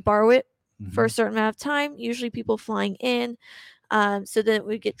request to borrow it for a certain amount of time. Usually, people flying in. So then it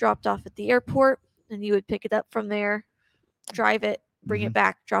would get dropped off at the airport, and you would pick it up from there, drive it, bring it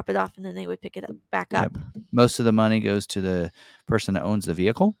back, drop it off, and then they would pick it up back up. Most of the money goes to the person that owns the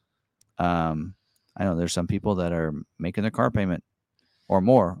vehicle. I know there's some people that are making their car payment or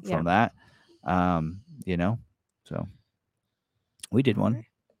more from that. So we did one. Right.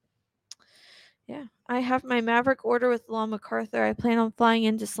 Yeah, I have my Maverick order with Law MacArthur. I plan on flying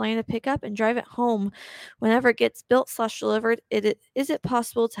into Slane to pick up and drive it home whenever it gets built/delivered. Is it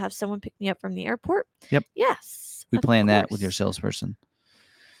possible to have someone pick me up from the airport? Yep. Yes. We plan that with your salesperson.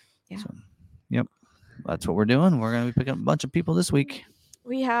 Yeah. So, yep. That's what we're doing. We're going to be picking up a bunch of people this week.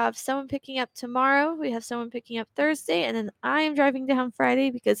 We have someone picking up tomorrow. We have someone picking up Thursday. And then I am driving down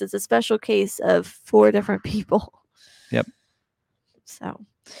Friday because it's a special case of 4 different people. Yep. So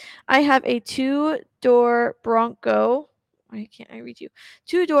I have a 2-door Bronco. Why can't I read you?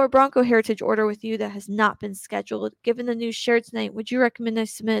 2-door Bronco Heritage order with you that has not been scheduled. Given the news shared tonight, would you recommend I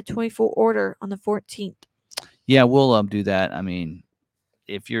submit a 24 order on the 14th? Yeah, we'll do that. I mean,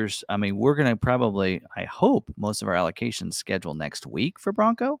 we're going to probably, I hope, most of our allocations schedule next week for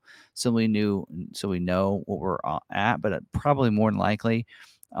Bronco. So we know what we're at, but probably more than likely,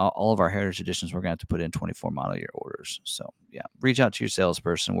 all of our Heritage Editions, we're going to have to put in 24 model year orders. So yeah, reach out to your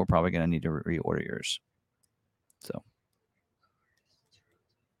salesperson. We're probably going to need to reorder yours. So.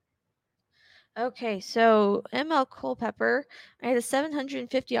 Okay, so ML Culpepper, I had a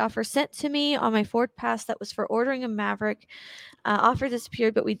 $750 offer sent to me on my Ford Pass that was for ordering a Maverick. Offer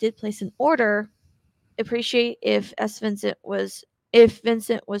disappeared, but we did place an order. Appreciate if Vincent was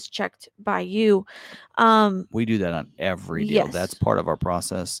checked by you. We do that on every deal. Yes. That's part of our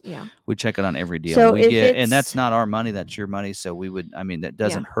process. Yeah. We check it on every deal. So and that's not our money, that's your money. So that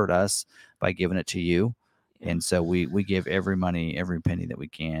doesn't hurt us by giving it to you. And so we give every penny that we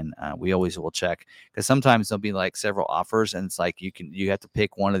can. We always will check because sometimes there'll be like several offers and it's like you have to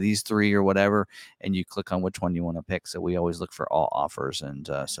pick one of these 3 or whatever, and you click on which one you want to pick. So we always look for all offers. And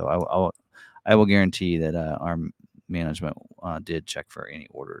so I will guarantee that our management did check for any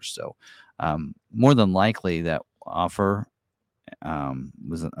orders. So more than likely that offer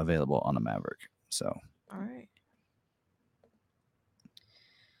wasn't available on a Maverick. So All right.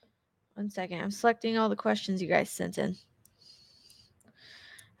 1 second. I'm selecting all the questions you guys sent in.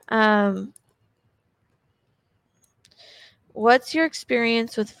 What's your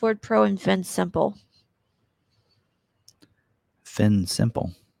experience with Ford Pro and Vin Simple? Fin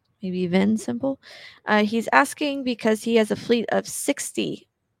Simple. Maybe Vin Simple. He's asking because he has a fleet of 60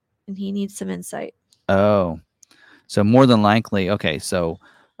 and he needs some insight. Oh, so more than likely, okay. So,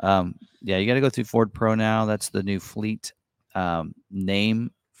 yeah, you got to go through Ford Pro now. That's the new fleet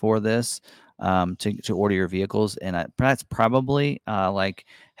name for this to order your vehicles, and that's probably like,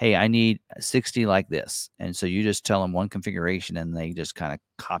 hey, I need 60 like this, and so you just tell them one configuration, and they just kind of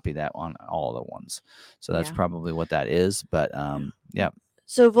copy that on all the ones. So that's probably what that is. But yeah.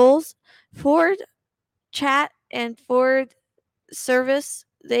 So Vols, Ford Chat and Ford Service,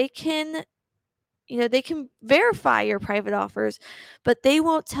 they can they can verify your private offers, but they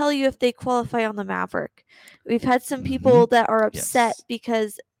won't tell you if they qualify on the Maverick. We've had some people that are upset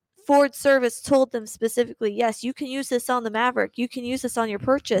because Ford Service told them specifically, yes, you can use this on the Maverick. You can use this on your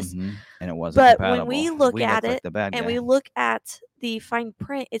purchase. And it wasn't But compatible. when we look at like it the bad and guy. we look at the fine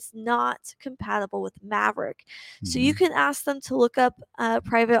print, it's not compatible with Maverick. So you can ask them to look up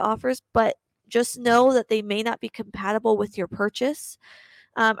private offers, but just know that they may not be compatible with your purchase.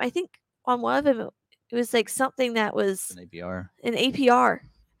 I think on one of them, it was like something that was an APR. An APR.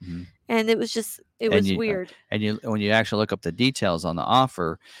 And it was just, it was weird. And when you actually look up the details on the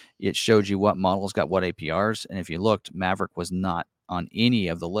offer, it showed you what models got what APRs. And if you looked, Maverick was not on any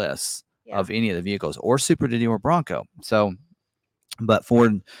of the lists of any of the vehicles, or Super Duty or Bronco. So, but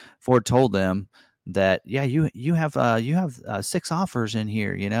Ford told them that, yeah, you have 6 offers in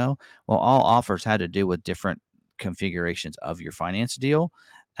here. Well, all offers had to do with different configurations of your finance deal,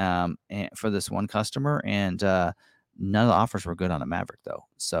 and for this one customer, and none of the offers were good on a Maverick though.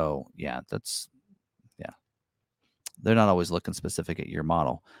 So yeah, they're not always looking specific at your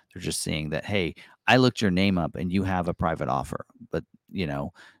model. They're just seeing that, hey, I looked your name up and you have a private offer, but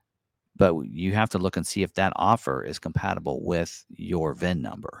you have to look and see if that offer is compatible with your VIN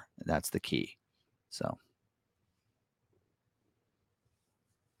number. That's the key. So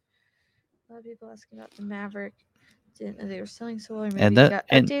a lot of people asking about the Maverick. Didn't know they were selling so well, or maybe it got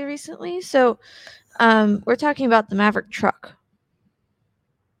updated recently. So we're talking about the Maverick truck.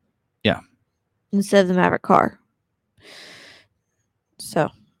 Yeah. Instead of the Maverick car. So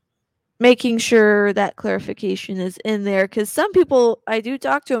making sure that clarification is in there, because some people, I do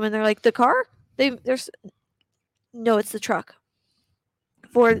talk to them and they're like, the car? No, it's the truck.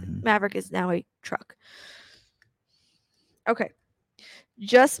 Ford Maverick is now a truck. Okay.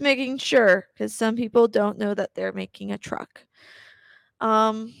 Just making sure, because some people don't know that they're making a truck.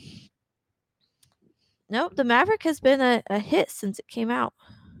 Nope, the Maverick has been a hit since it came out.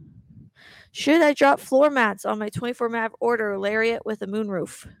 Should I drop floor mats on my 24 Mav order Lariat with a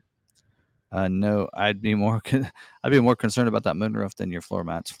moonroof? No, I'd be more concerned about that moonroof than your floor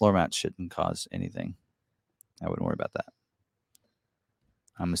mats. Floor mats shouldn't cause anything. I wouldn't worry about that.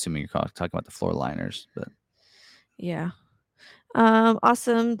 I'm assuming you're talking about the floor liners, but yeah.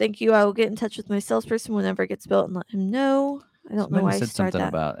 Awesome. Thank you. I will get in touch with my salesperson whenever it gets built and let him know. I don't know why said I started something that.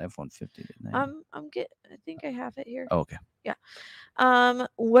 about F-150, didn't they? I think I have it here. Oh, okay. Yeah.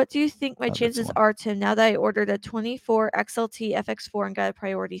 What do you think my chances are, Tim, now that I ordered a 24 XLT FX4 and got a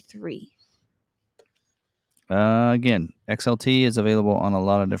priority 3? Again, XLT is available on a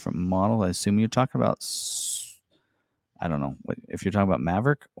lot of different models. I assume you're talking about, I don't know, if you're talking about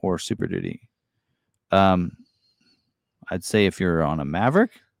Maverick or Super Duty. I'd say if you're on a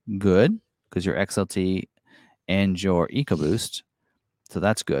Maverick, good, because your XLT and your EcoBoost, so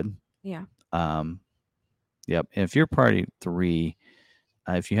that's good. Yeah. Yep. If you're priority 3,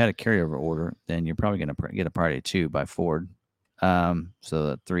 if you had a carryover order, then you're probably going to get a priority 2 by Ford. So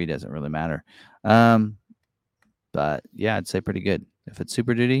the 3 doesn't really matter. But yeah, I'd say pretty good. If it's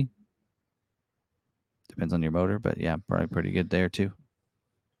Super Duty, depends on your motor, but yeah, probably pretty good there too.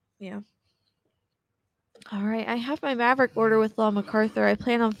 Yeah. All right. I have my Maverick order with Law MacArthur. I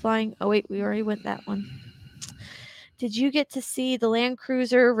plan on flying. Oh, wait, we already went that one. Did you get to see the Land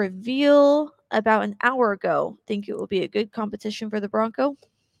Cruiser reveal about an hour ago? Think it will be a good competition for the Bronco?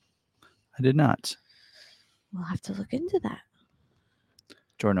 I did not. We'll have to look into that.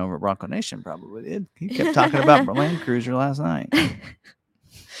 Jordan over at Bronco Nation probably did. He kept talking about Land Cruiser last night.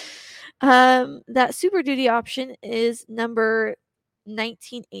 That Super Duty option is number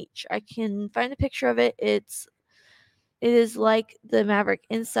 19H. I can find a picture of it. It's It is like the Maverick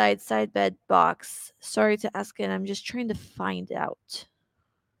inside side bed box. Sorry to ask it. I'm just trying to find out.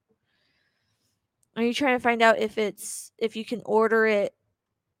 Are you trying to find out if you can order it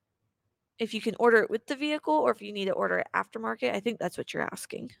with the vehicle or if you need to order it aftermarket? I think that's what you're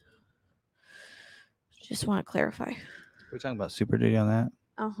asking. Just want to clarify. We're talking about Super Duty on that.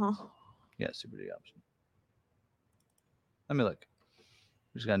 Uh-huh. Yeah, Super Duty option. Let me look.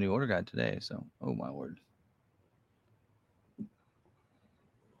 We just got a new order guide today, so oh my word.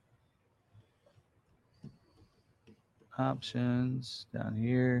 Options down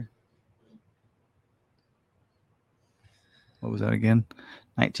here. What was that again?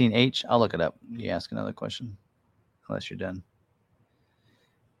 19H. I'll look it up. You ask another question, unless you're done.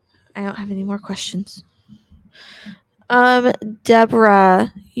 I don't have any more questions.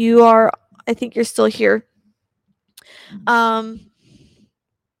 Deborah, I think you're still here.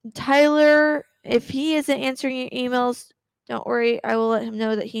 Tyler, if he isn't answering your emails, don't worry. I will let him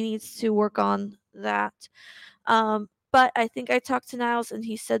know that he needs to work on that. But I think I talked to Niles and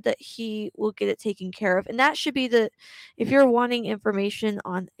he said that he will get it taken care of. And that should be if you're wanting information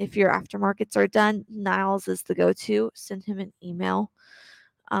on if your aftermarkets are done, Niles is the go-to. Send him an email.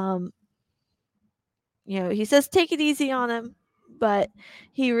 He says take it easy on him, but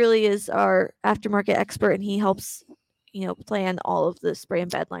he really is our aftermarket expert and he helps, plan all of the spray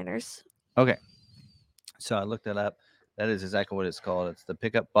and bed liners. Okay. So I looked it up. That is exactly what it's called. It's the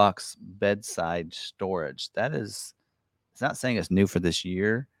pickup box bedside storage. It's not saying it's new for this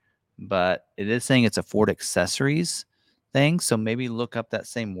year, but it is saying it's a Ford Accessories thing. So maybe look up that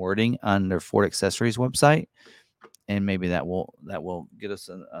same wording on their Ford Accessories website, and maybe that will get us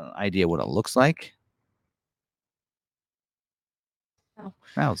an idea what it looks like. Oh.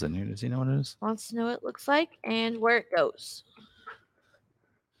 Mal's in here. Does he know what it is? Wants to know what it looks like and where it goes.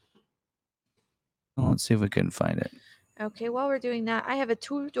 Well, let's see if we can find it. Okay, while we're doing that, I have a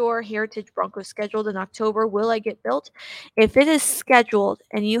two-door Heritage Bronco scheduled in October. Will I get built? If it is scheduled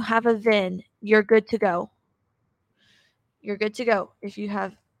and you have a VIN, you're good to go. You're good to go if you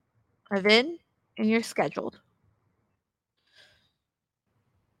have a VIN and you're scheduled.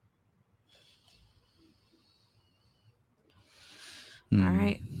 All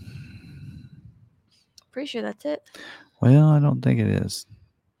right. Pretty sure that's it. Well, I don't think it is.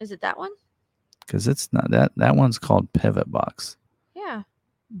 Is it that one? Because it's not that. That one's called Pivot Box. Yeah.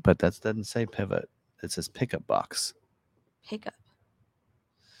 But that doesn't say pivot. It says pickup box. Pickup.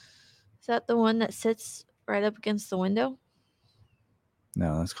 Is that the one that sits right up against the window?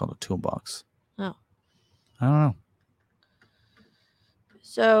 No, that's called a toolbox. Oh. I don't know.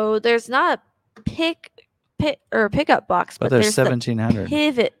 So there's not a pickup box, but there's 1700.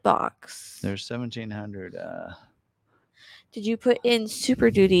 Pivot box. There's 1700. Did you put in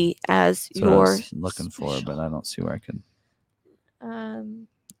Super Duty as That's what I your was looking for, but I don't see where I can.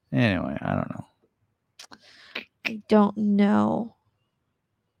 Anyway, I don't know. I don't know.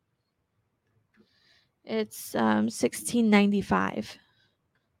 It's $16.95.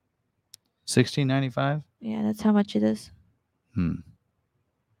 $16.95? Yeah, that's how much it is.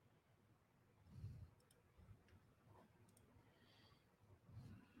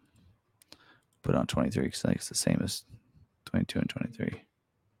 Put on 23 because I think it's the same as 22 and 23.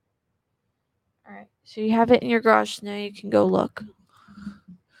 All right. So you have it in your garage. Now you can go look.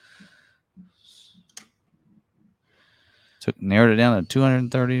 Narrowed it down to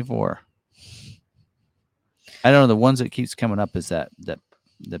 234. I don't know. The ones that keeps coming up is the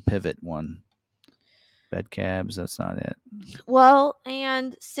pivot one. Bed cabs, that's not it. Well,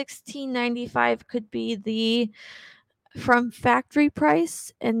 and $16.95 could be the from factory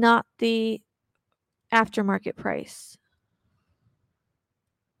price and not the aftermarket price.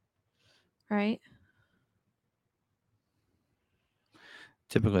 Right?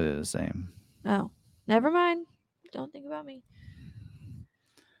 Typically they're the same. Oh, never mind. Don't think about me.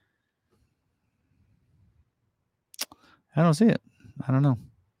 I don't see it. I don't know.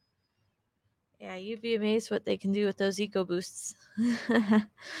 Yeah, you'd be amazed what they can do with those EcoBoosts.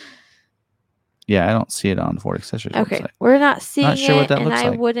 Yeah, I don't see it on Ford Accessories website. We're not seeing not sure it, what that and looks I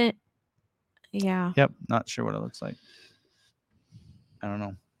like. wouldn't. Yeah. Yep, not sure what it looks like. I don't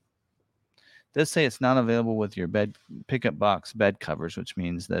know. It does say it's not available with your pickup box bed covers, which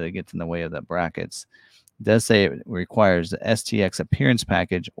means that it gets in the way of the brackets. It does say it requires the STX appearance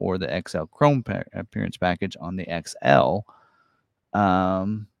package or the XL Chrome appearance package on the XL,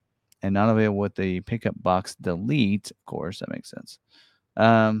 and not available with the pickup box delete. Of course, that makes sense.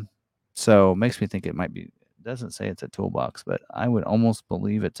 So it makes me think it might be. It doesn't say it's a toolbox, but I would almost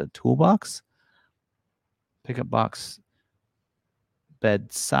believe it's a toolbox. Pickup box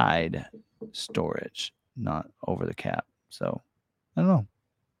bedside storage, not over the cap. So I don't know.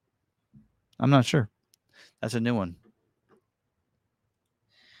 I'm not sure. That's a new one.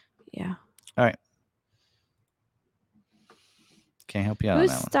 Yeah. All right. Can't help you out on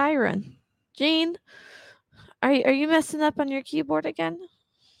Who's that one. Styron? Jean, are you messing up on your keyboard again?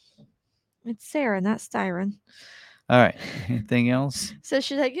 It's Sarah, not Styron. All right. Anything else? So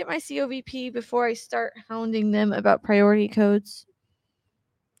should I get my COVP before I start hounding them about priority codes?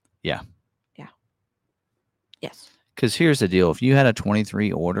 Yeah. Yeah. Yes. Because here's the deal: if you had a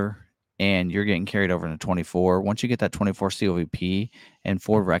 23 order and you're getting carried over into 24, once you get that 24 COVP and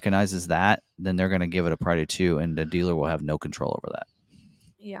Ford recognizes that, then they're going to give it a priority 2, and the dealer will have no control over that.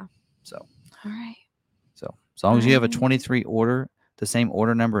 Yeah. So, All right. so as long as you have a 23 order, the same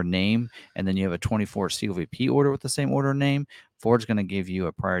order number name, and then you have a 24 COVP order with the same order name, Ford's going to give you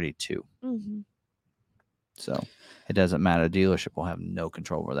a priority 2. Mm-hmm. So it doesn't matter. The dealership will have no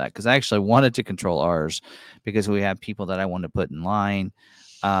control over that, because I actually wanted to control ours because we have people that I wanted to put in line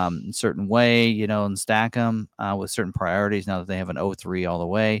in a certain way, and stack them with certain priorities now that they have an 03 all the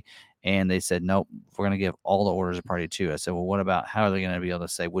way. And they said, nope, we're going to give all the orders a priority 2. I said, well, what about how are they going to be able to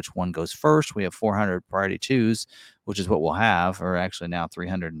say which one goes first? We have 400 priority 2s, which is what we'll have, or actually now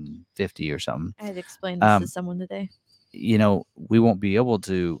 350 or something. I had explained this to someone today. We won't be able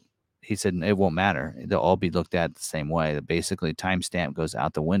to. He said it won't matter. They'll all be looked at the same way. Basically, timestamp goes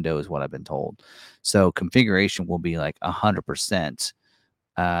out the window, is what I've been told. So configuration will be like 100%.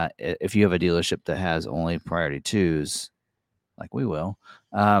 If you have a dealership that has only priority 2s, like we will,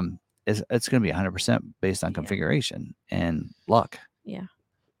 it's going to be 100% based on configuration and luck. Yeah.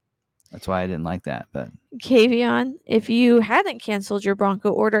 That's why I didn't like that. But Kavion, if you hadn't canceled your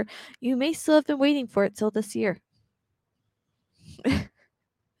Bronco order, you may still have been waiting for it till this year.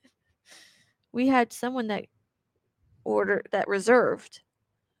 We had someone that reserved,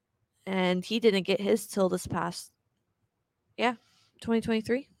 and he didn't get his till this past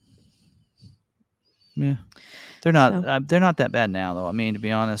 2023. Yeah, they're not that bad now, though. I mean, to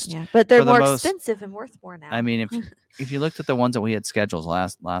be honest, yeah, but they're more expensive and worth more now. I mean, if you looked at the ones that we had scheduled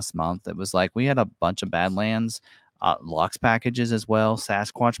last month, it was like we had a bunch of Badlands Lux packages as well,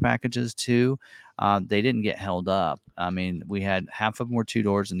 Sasquatch packages too. They didn't get held up. I mean, we had half of them were 2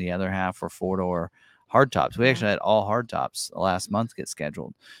 doors and the other half were 4-door hardtops. We actually had all hardtops last month get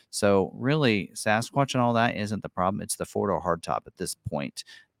scheduled. So really, Sasquatch and all that isn't the problem. It's the 4-door hardtop at this point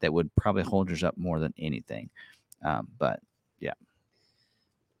that would probably hold yours up more than anything. But yeah.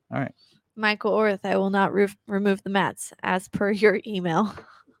 All right. Michael Orth, I will not remove the mats as per your email.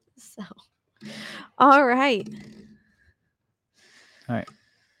 So, all right. All right.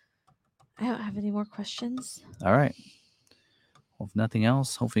 I don't have any more questions. All right. Well, if nothing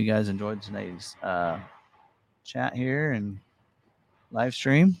else, hopefully you guys enjoyed today's chat here and live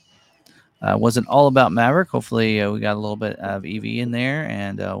stream. Wasn't all about Maverick. Hopefully we got a little bit of EV in there,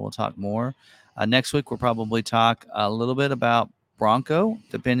 and we'll talk more. Next week, we'll probably talk a little bit about Bronco,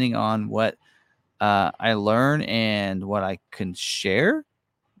 depending on what I learn and what I can share,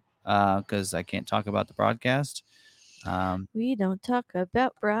 because I can't talk about the broadcast. We don't talk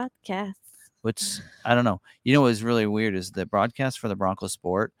about broadcasts. Which, I don't know. What was really weird is the broadcast for the Bronco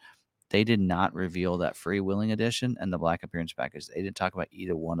Sport, they did not reveal that freewheeling edition and the black appearance package. They didn't talk about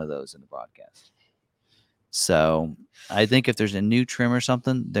either one of those in the broadcast. So I think if there's a new trim or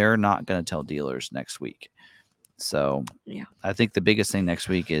something, they're not going to tell dealers next week. So yeah, I think the biggest thing next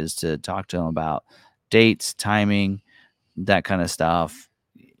week is to talk to them about dates, timing, that kind of stuff.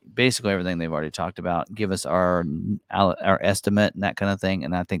 Basically everything they've already talked about. Give us our estimate and that kind of thing.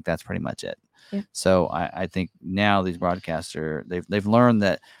 And I think that's pretty much it. Yeah. So I think now these broadcasters, they've learned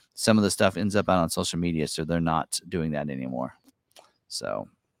that some of the stuff ends up out on social media, so they're not doing that anymore. So,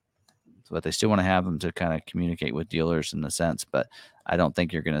 but they still want to have them to kind of communicate with dealers in a sense. But I don't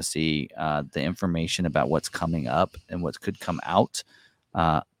think you're going to see the information about what's coming up and what could come out,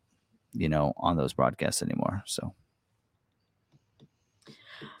 on those broadcasts anymore. So,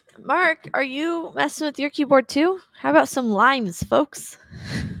 Mark, are you messing with your keyboard too? How about some limes, folks?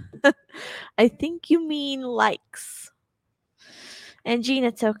 I think you mean likes. And Jean,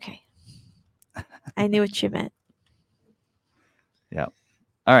 it's okay. I knew what you meant. Yeah.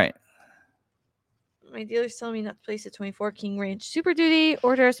 All right. My dealer's telling me not to place a 24 King Ranch Super Duty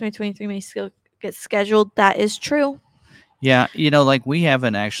order, so my 23 may still get scheduled. That is true. Yeah, like we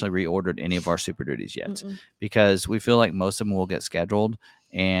haven't actually reordered any of our Super Duties yet because we feel like most of them will get scheduled,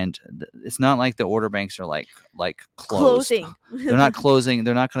 and it's not like the order banks are like closed. Closing. They're not closing.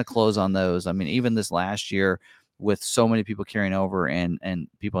 They're not going to close on those. I mean, even this last year with so many people carrying over and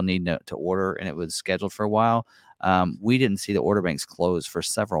people needing to order, and it was scheduled for a while, we didn't see the order banks close for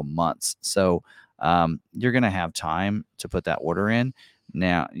several months. So you're going to have time to put that order in.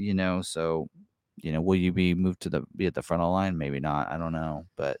 Now, so, will you be moved to be at the front of the line? Maybe not. I don't know.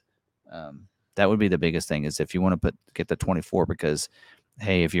 But that would be the biggest thing is if you want to get the 24 because,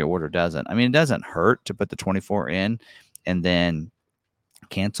 hey, if your order doesn't, I mean, it doesn't hurt to put the 24 in and then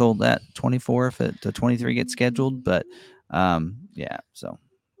cancel that 24 if the 23 gets scheduled. But yeah, so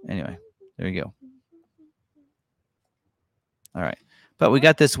anyway, there you go. All right. But we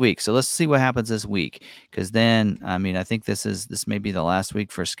got this week. So let's see what happens this week. Because then, I mean, I think this may be the last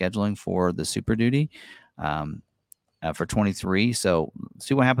week for scheduling for the Super Duty for 23. So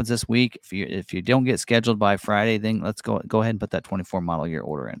see what happens this week. If you don't get scheduled by Friday, then let's go ahead and put that 24 model year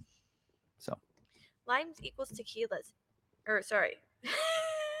order in. So limes equals tequilas. Or sorry.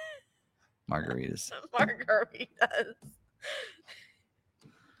 Margaritas. Margaritas.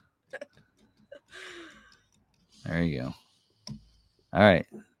 There you go. All right.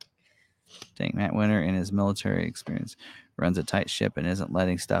 Tank Matt Winter in his military experience runs a tight ship and isn't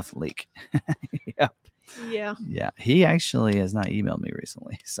letting stuff leak. Yep. Yeah. Yeah. He actually has not emailed me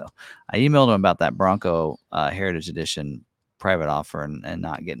recently. So I emailed him about that Bronco Heritage Edition private offer and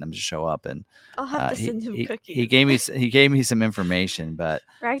not getting them to show up. And I'll have to send him cookies. He gave me some information, but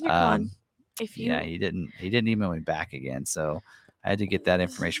Ragnarcon, if you he didn't email me back again. So I had to get that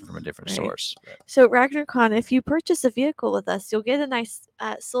information from a different source. But. So Ragnarcon, if you purchase a vehicle with us, you'll get a nice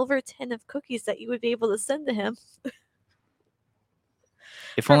silver tin of cookies that you would be able to send to him.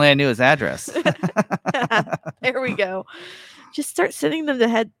 If only I knew his address. There we go. Just start sending them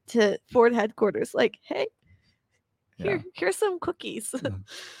to Ford headquarters. Like, hey, here's some cookies.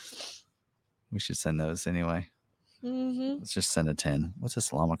 We should send those anyway. Mm-hmm. Let's just send a 10. What's a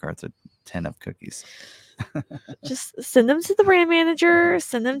Salama MacArthur 10 of cookies? Just send them to the brand manager.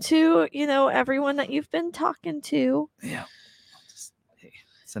 Send them to everyone that you've been talking to. Yeah.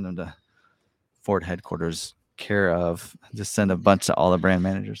 Send them to Ford headquarters. Care of. Just send a bunch to all the brand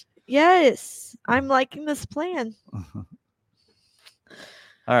managers. Yes, I'm liking this plan.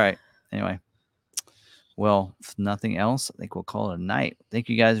 All right. Anyway. Well, if nothing else, I think we'll call it a night. Thank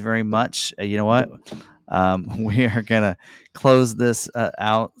you guys very much. You know what? We are going to close this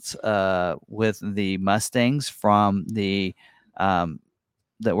out with the Mustangs from the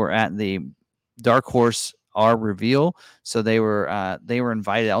that were at the Dark Horse R reveal. So they were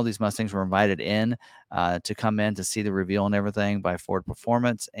invited. All these Mustangs were invited in to come in to see the reveal and everything by Ford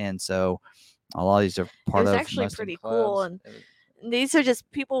Performance. And so a lot of these are part of. It was actually Mustang pretty clubs. Cool. And these are just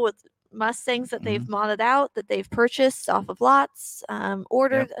people with Mustangs that they've modded out, that they've purchased off of lots,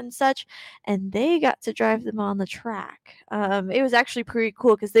 ordered and such, and they got to drive them on the track. It was actually pretty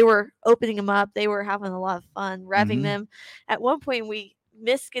cool because they were opening them up. They were having a lot of fun revving them. At one point, we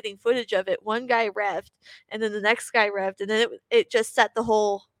missed getting footage of it. One guy revved, and then the next guy revved, and then it just set the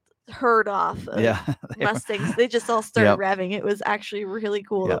whole herd off of Mustangs. They just all started revving. It was actually really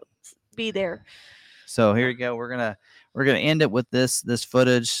cool to be there. So here you go. We're gonna end it with this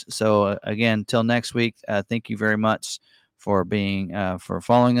footage. So again, till next week. Thank you very much for for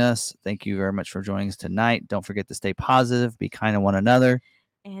following us. Thank you very much for joining us tonight. Don't forget to stay positive, be kind to one another,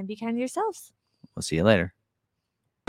 and be kind to yourselves. We'll see you later.